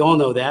 We all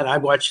know that. I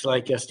watch,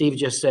 like Steve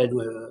just said,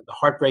 the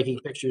heartbreaking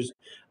pictures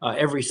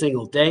every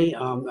single day.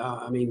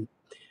 I mean,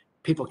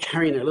 people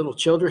carrying their little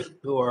children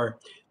who are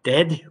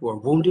dead or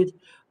wounded,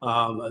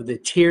 the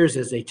tears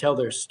as they tell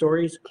their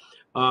stories.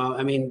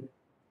 I mean,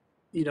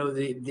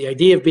 the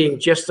idea of being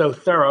just so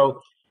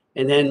thorough,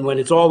 and then when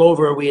it's all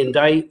over, we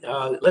indict.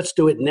 Let's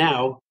do it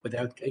now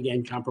without,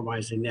 again,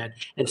 compromising that.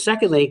 And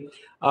secondly,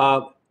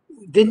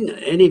 didn't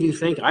any of you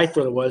think, I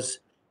thought it was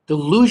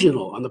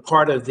delusional on the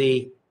part of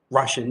the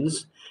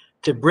Russians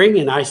to bring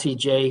an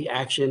ICJ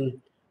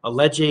action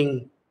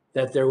alleging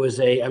that there was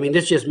I mean,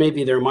 this just may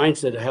be their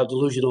mindset of how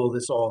delusional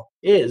this all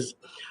is,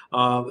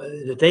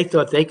 that they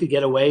thought they could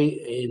get away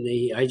in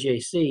the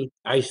ICJ,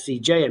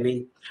 I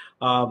mean,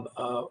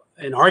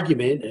 an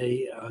argument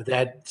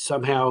that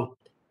somehow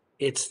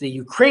it's the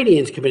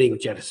Ukrainians committing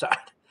genocide.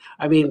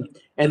 I mean,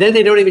 and then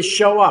they don't even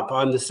show up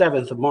on the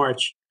 7th of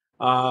March,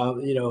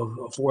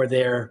 for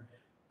their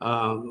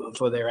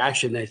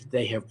action that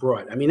they have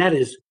brought. I mean, that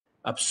is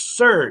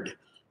absurd.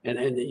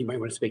 And you might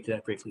want to speak to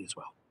that briefly as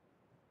well.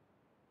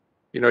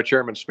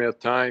 Chairman Smith,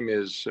 time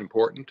is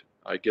important.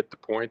 I get the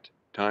point.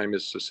 Time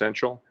is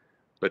essential,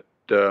 but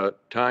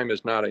time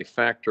is not a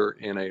factor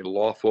in a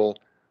lawful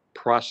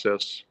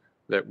process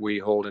that we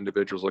hold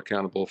individuals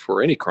accountable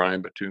for any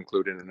crime, but to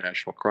include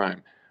international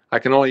crime. I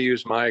can only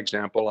use my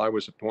example. I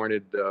was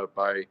appointed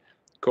by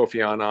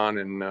Kofi Annan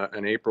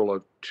in April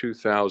of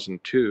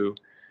 2002,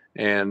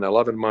 and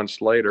 11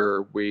 months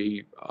later,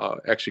 we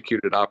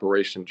executed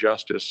Operation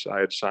Justice.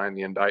 I had signed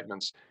the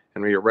indictments,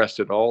 and we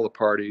arrested all the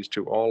parties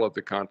to all of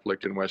the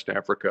conflict in West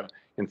Africa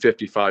in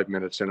 55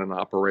 minutes in an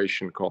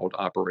operation called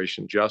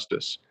Operation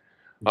Justice.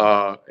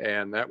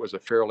 And that was a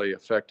fairly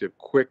effective,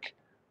 quick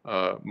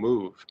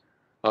move.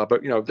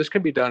 But this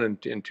can be done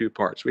in two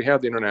parts. We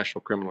have the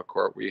International Criminal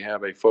Court. We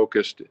have a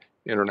focused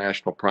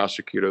international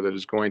prosecutor that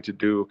is going to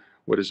do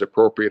what is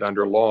appropriate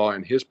under law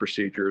and his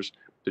procedures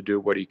to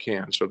do what he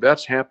can. So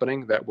that's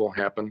happening. That will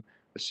happen.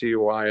 The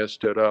COI has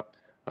stood up.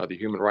 The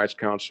Human Rights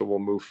Council will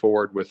move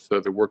forward with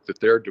the work that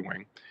they're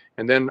doing.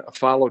 And then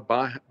followed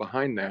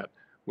behind that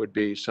would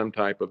be some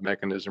type of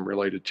mechanism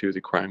related to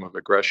the crime of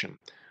aggression.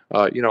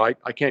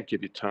 I can't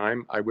give you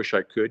time. I wish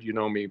I could. You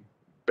know me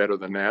better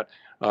than that.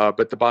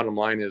 But the bottom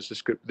line is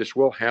this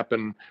will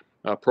happen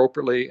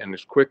appropriately and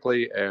as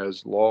quickly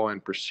as law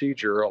and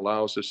procedure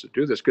allows us to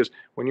do this. Because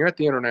when you're at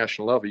the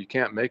international level, you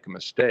can't make a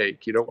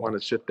mistake. You don't want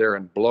to sit there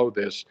and blow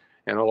this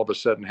and all of a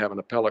sudden have an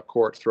appellate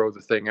court throw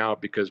the thing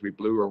out because we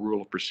blew a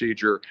rule of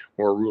procedure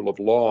or a rule of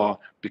law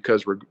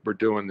because we're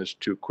doing this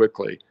too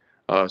quickly.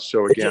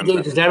 So again,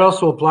 does that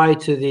also apply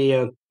to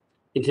the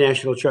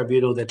international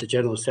tribunal that the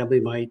General Assembly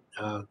might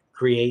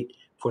create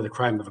for the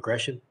crime of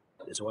aggression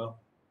as well?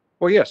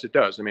 Well, yes, it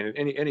does. I mean,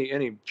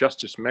 any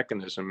justice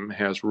mechanism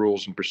has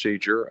rules and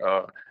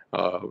procedure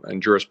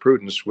and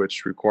jurisprudence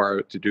which require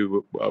it to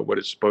do what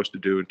it's supposed to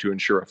do to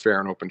ensure a fair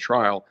and open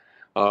trial,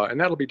 and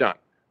that'll be done.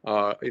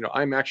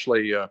 I'm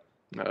actually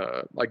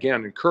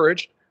again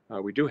encouraged.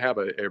 We do have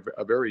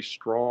a very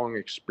strong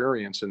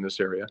experience in this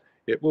area.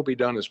 It will be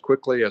done as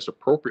quickly as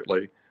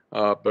appropriately,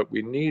 but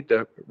we need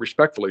to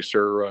respectfully,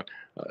 sir.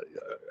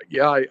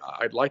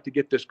 I'd like to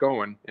get this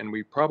going, and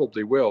we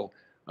probably will.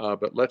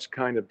 But let's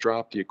kind of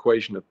drop the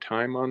equation of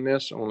time on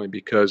this, only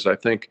because I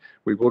think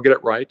we will get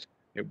it right.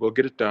 It will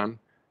get it done,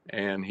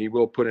 and he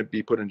will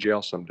be put in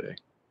jail someday.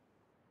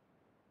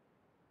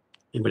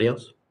 Anybody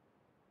else?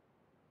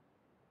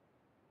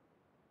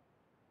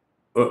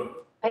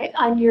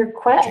 On your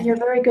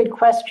very good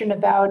question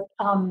about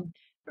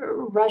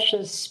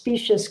Russia's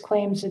specious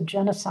claims of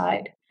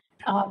genocide,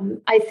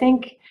 I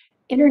think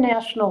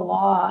international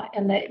law,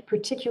 and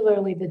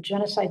particularly the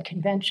Genocide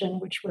Convention,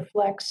 which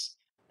reflects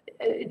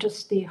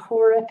just the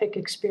horrific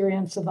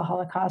experience of the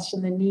Holocaust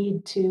and the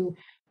need to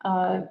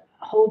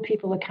hold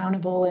people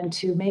accountable and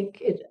to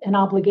make it an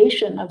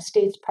obligation of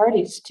states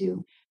parties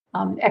to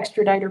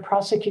extradite or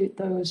prosecute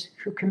those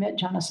who commit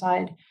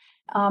genocide.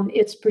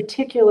 It's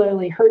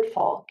particularly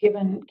hurtful,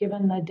 given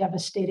the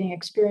devastating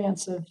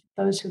experience of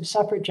those who've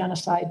suffered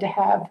genocide, to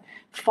have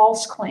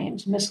false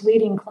claims,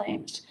 misleading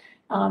claims,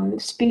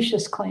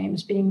 specious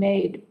claims being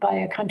made by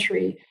a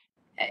country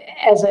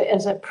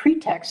as a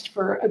pretext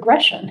for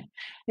aggression,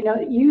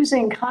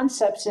 using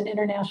concepts in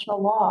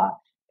international law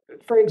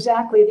for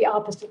exactly the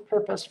opposite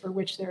purpose for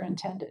which they're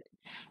intended.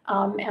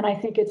 And I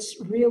think it's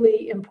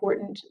really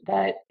important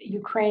that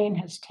Ukraine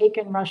has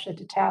taken Russia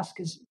to task,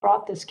 has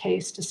brought this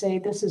case to say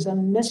this is a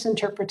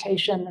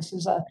misinterpretation, this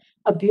is a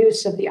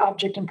abuse of the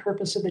object and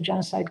purpose of the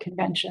Genocide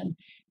Convention,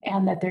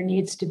 and that there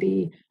needs to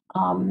be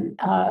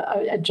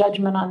a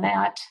judgment on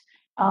that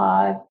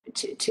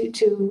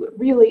to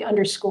really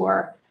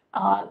underscore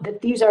that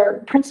these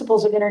are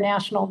principles of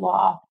international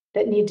law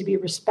that need to be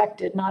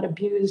respected, not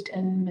abused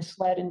and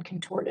misled and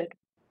contorted.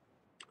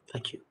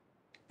 Thank you.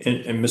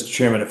 And Mr.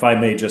 Chairman, if I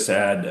may just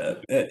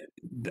add,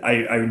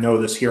 I know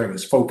this hearing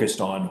is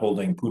focused on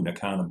holding Putin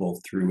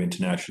accountable through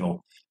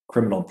international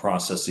criminal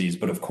processes,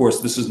 but of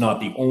course, this is not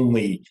the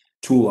only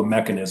tool or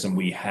mechanism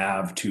we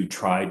have to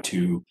try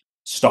to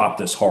stop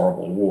this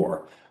horrible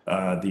war.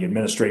 The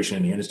administration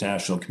and the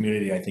international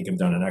community, I think, have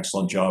done an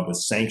excellent job with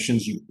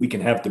sanctions. We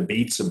can have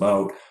debates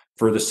about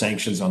further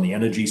sanctions on the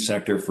energy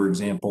sector, for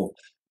example.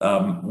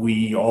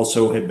 We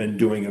also have been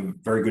doing a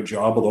very good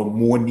job, although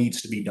more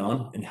needs to be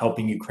done in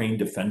helping Ukraine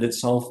defend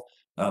itself.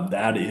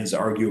 That is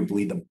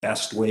arguably the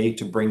best way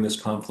to bring this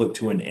conflict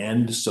to an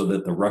end, so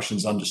that the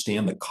Russians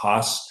understand the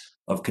costs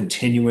of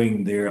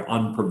continuing their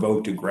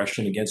unprovoked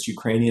aggression against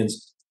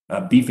Ukrainians.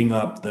 Beefing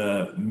up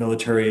the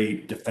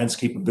military defense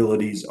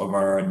capabilities of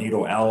our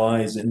NATO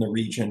allies in the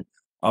region.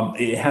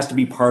 It has to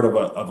be part of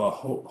a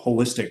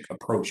holistic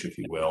approach, if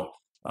you will.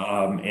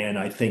 And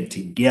I think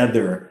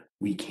together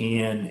we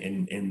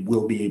can and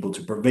will be able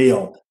to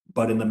prevail.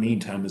 But in the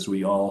meantime, as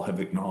we all have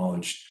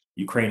acknowledged,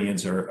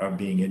 Ukrainians are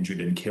being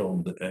injured and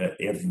killed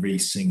every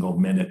single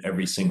minute,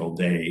 every single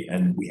day.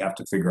 And we have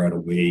to figure out a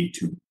way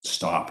to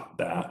stop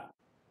that.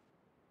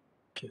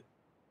 Okay.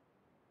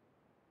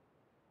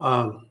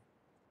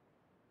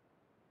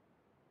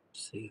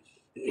 See,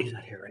 he's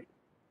not here, right?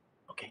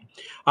 Okay.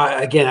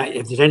 Again,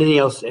 if there's anything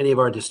else any of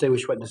our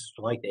distinguished witnesses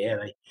would like to add,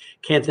 I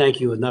can't thank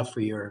you enough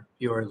for your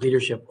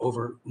leadership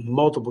over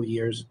multiple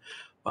years.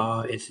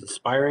 It's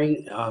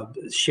inspiring,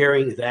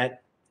 sharing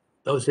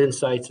those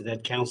insights and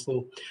that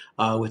counsel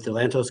with the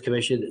Lantos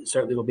Commission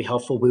certainly will be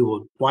helpful. We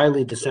will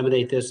widely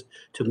disseminate this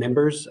to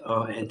members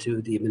and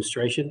to the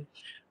administration.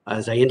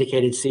 As I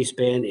indicated,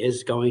 C-SPAN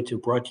is going to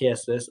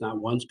broadcast this not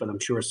once, but I'm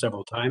sure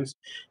several times.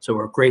 So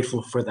we're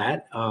grateful for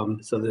that,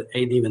 so that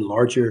an even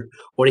larger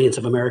audience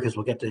of Americans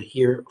will get to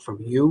hear from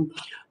you.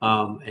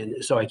 And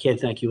so I can't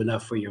thank you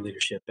enough for your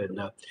leadership. And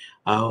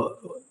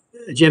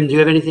Jim, do you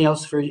have anything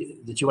else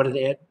that you wanted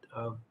to add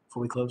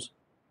before we close?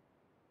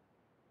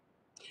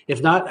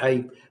 If not,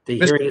 the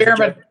Mr. hearing is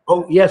Chairman. adjourned.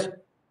 Oh, yes.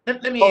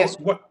 Let me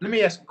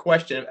ask a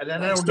question. And I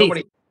know Steve.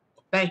 nobody.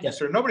 Thank you, Yes.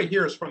 sir. Nobody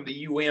here is from the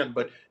UN,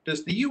 but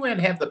does the UN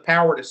have the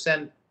power to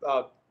send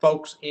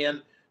folks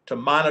in to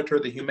monitor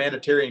the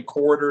humanitarian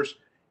corridors,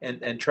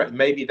 and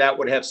maybe that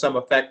would have some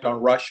effect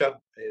on Russia,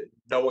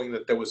 knowing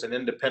that there was an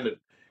independent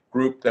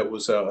group that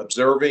was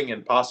observing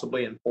and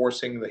possibly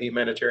enforcing the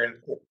humanitarian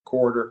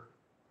corridor?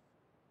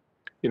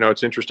 You know,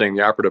 it's interesting.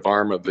 The operative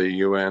arm of the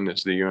UN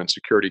is the UN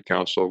Security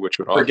Council, which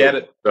would Forget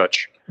it.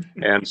 Dutch.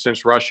 And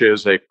since Russia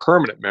is a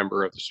permanent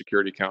member of the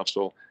Security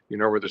Council, you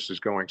know where this is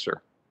going, sir.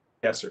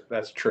 Yes, sir.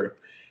 That's true.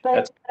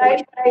 But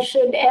I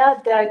should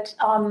add that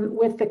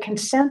with the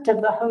consent of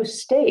the host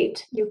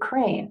state,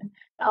 Ukraine,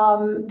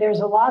 there's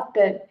a lot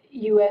that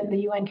the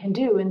UN can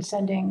do in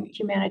sending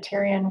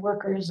humanitarian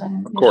workers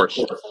and Of course.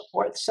 and so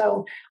forth.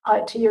 So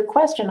to your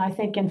question, I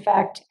think in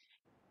fact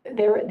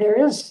there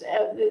is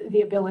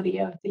the ability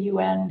of the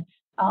UN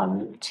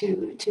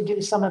to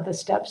do some of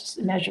the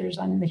measures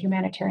on the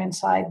humanitarian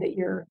side that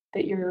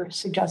you're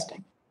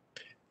suggesting.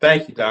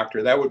 Thank you,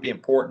 Doctor. That would be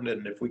important,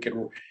 and if we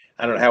could,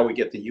 I don't know how we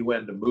get the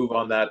UN to move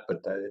on that,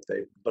 but if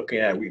they're looking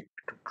at it, we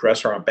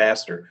address our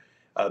ambassador.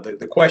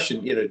 The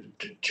question,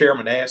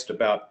 Chairman asked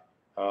about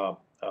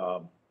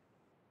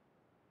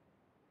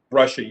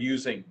Russia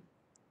using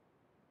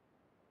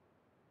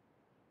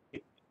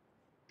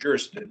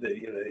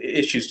the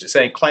issues to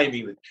saying,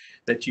 claiming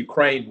that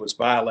Ukraine was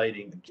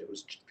violating, it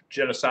was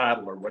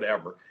genocidal or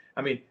whatever.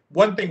 I mean,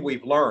 one thing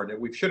we've learned, and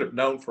we should have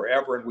known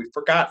forever, and we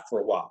forgot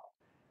for a while.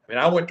 I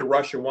mean, I went to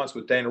Russia once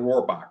with Dana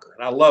Rohrabacher,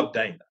 and I love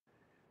Dana,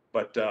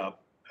 but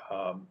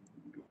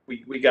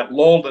we got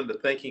lulled into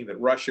thinking that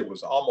Russia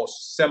was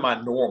almost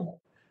semi-normal.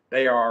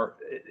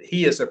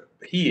 He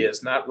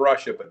is not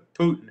Russia, but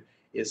Putin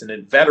is an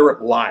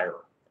inveterate liar,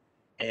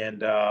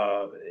 and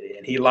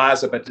he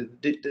lies about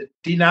the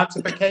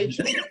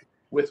denazification.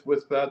 with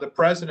the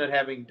president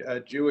having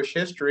Jewish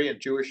history and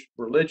Jewish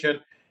religion,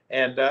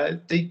 and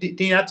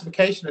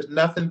denazification is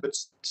nothing but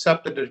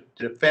something to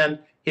defend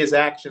his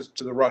actions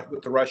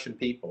with the Russian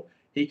people.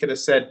 He could have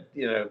said,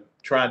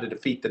 trying to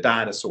defeat the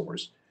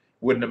dinosaurs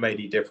wouldn't have made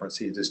any difference.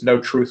 There's no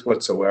truth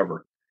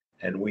whatsoever,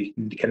 and we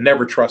can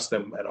never trust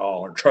them at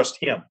all, or trust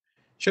him.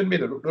 Shouldn't be.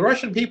 The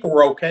Russian people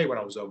were okay when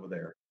I was over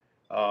there.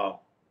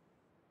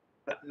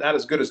 Not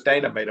as good as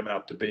Dana made them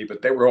out to be,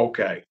 but they were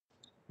okay.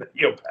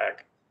 Yield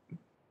back.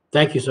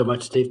 Thank you so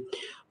much, Steve.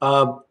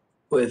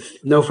 With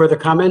no further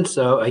comments,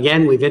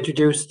 again, we've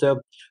introduced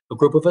a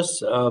group of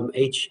us,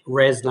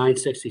 HRES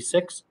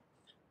 966,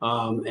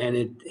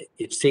 and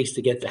it seeks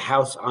to get the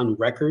House on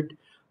record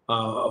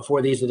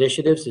for these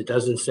initiatives. It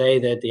doesn't say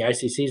that the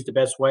ICC is the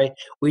best way.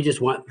 We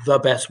just want the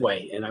best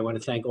way. And I want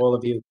to thank all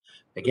of you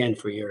again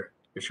for your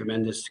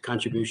tremendous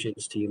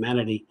contributions to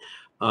humanity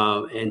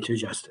and to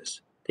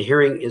justice. The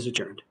hearing is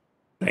adjourned.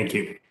 Thank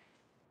you.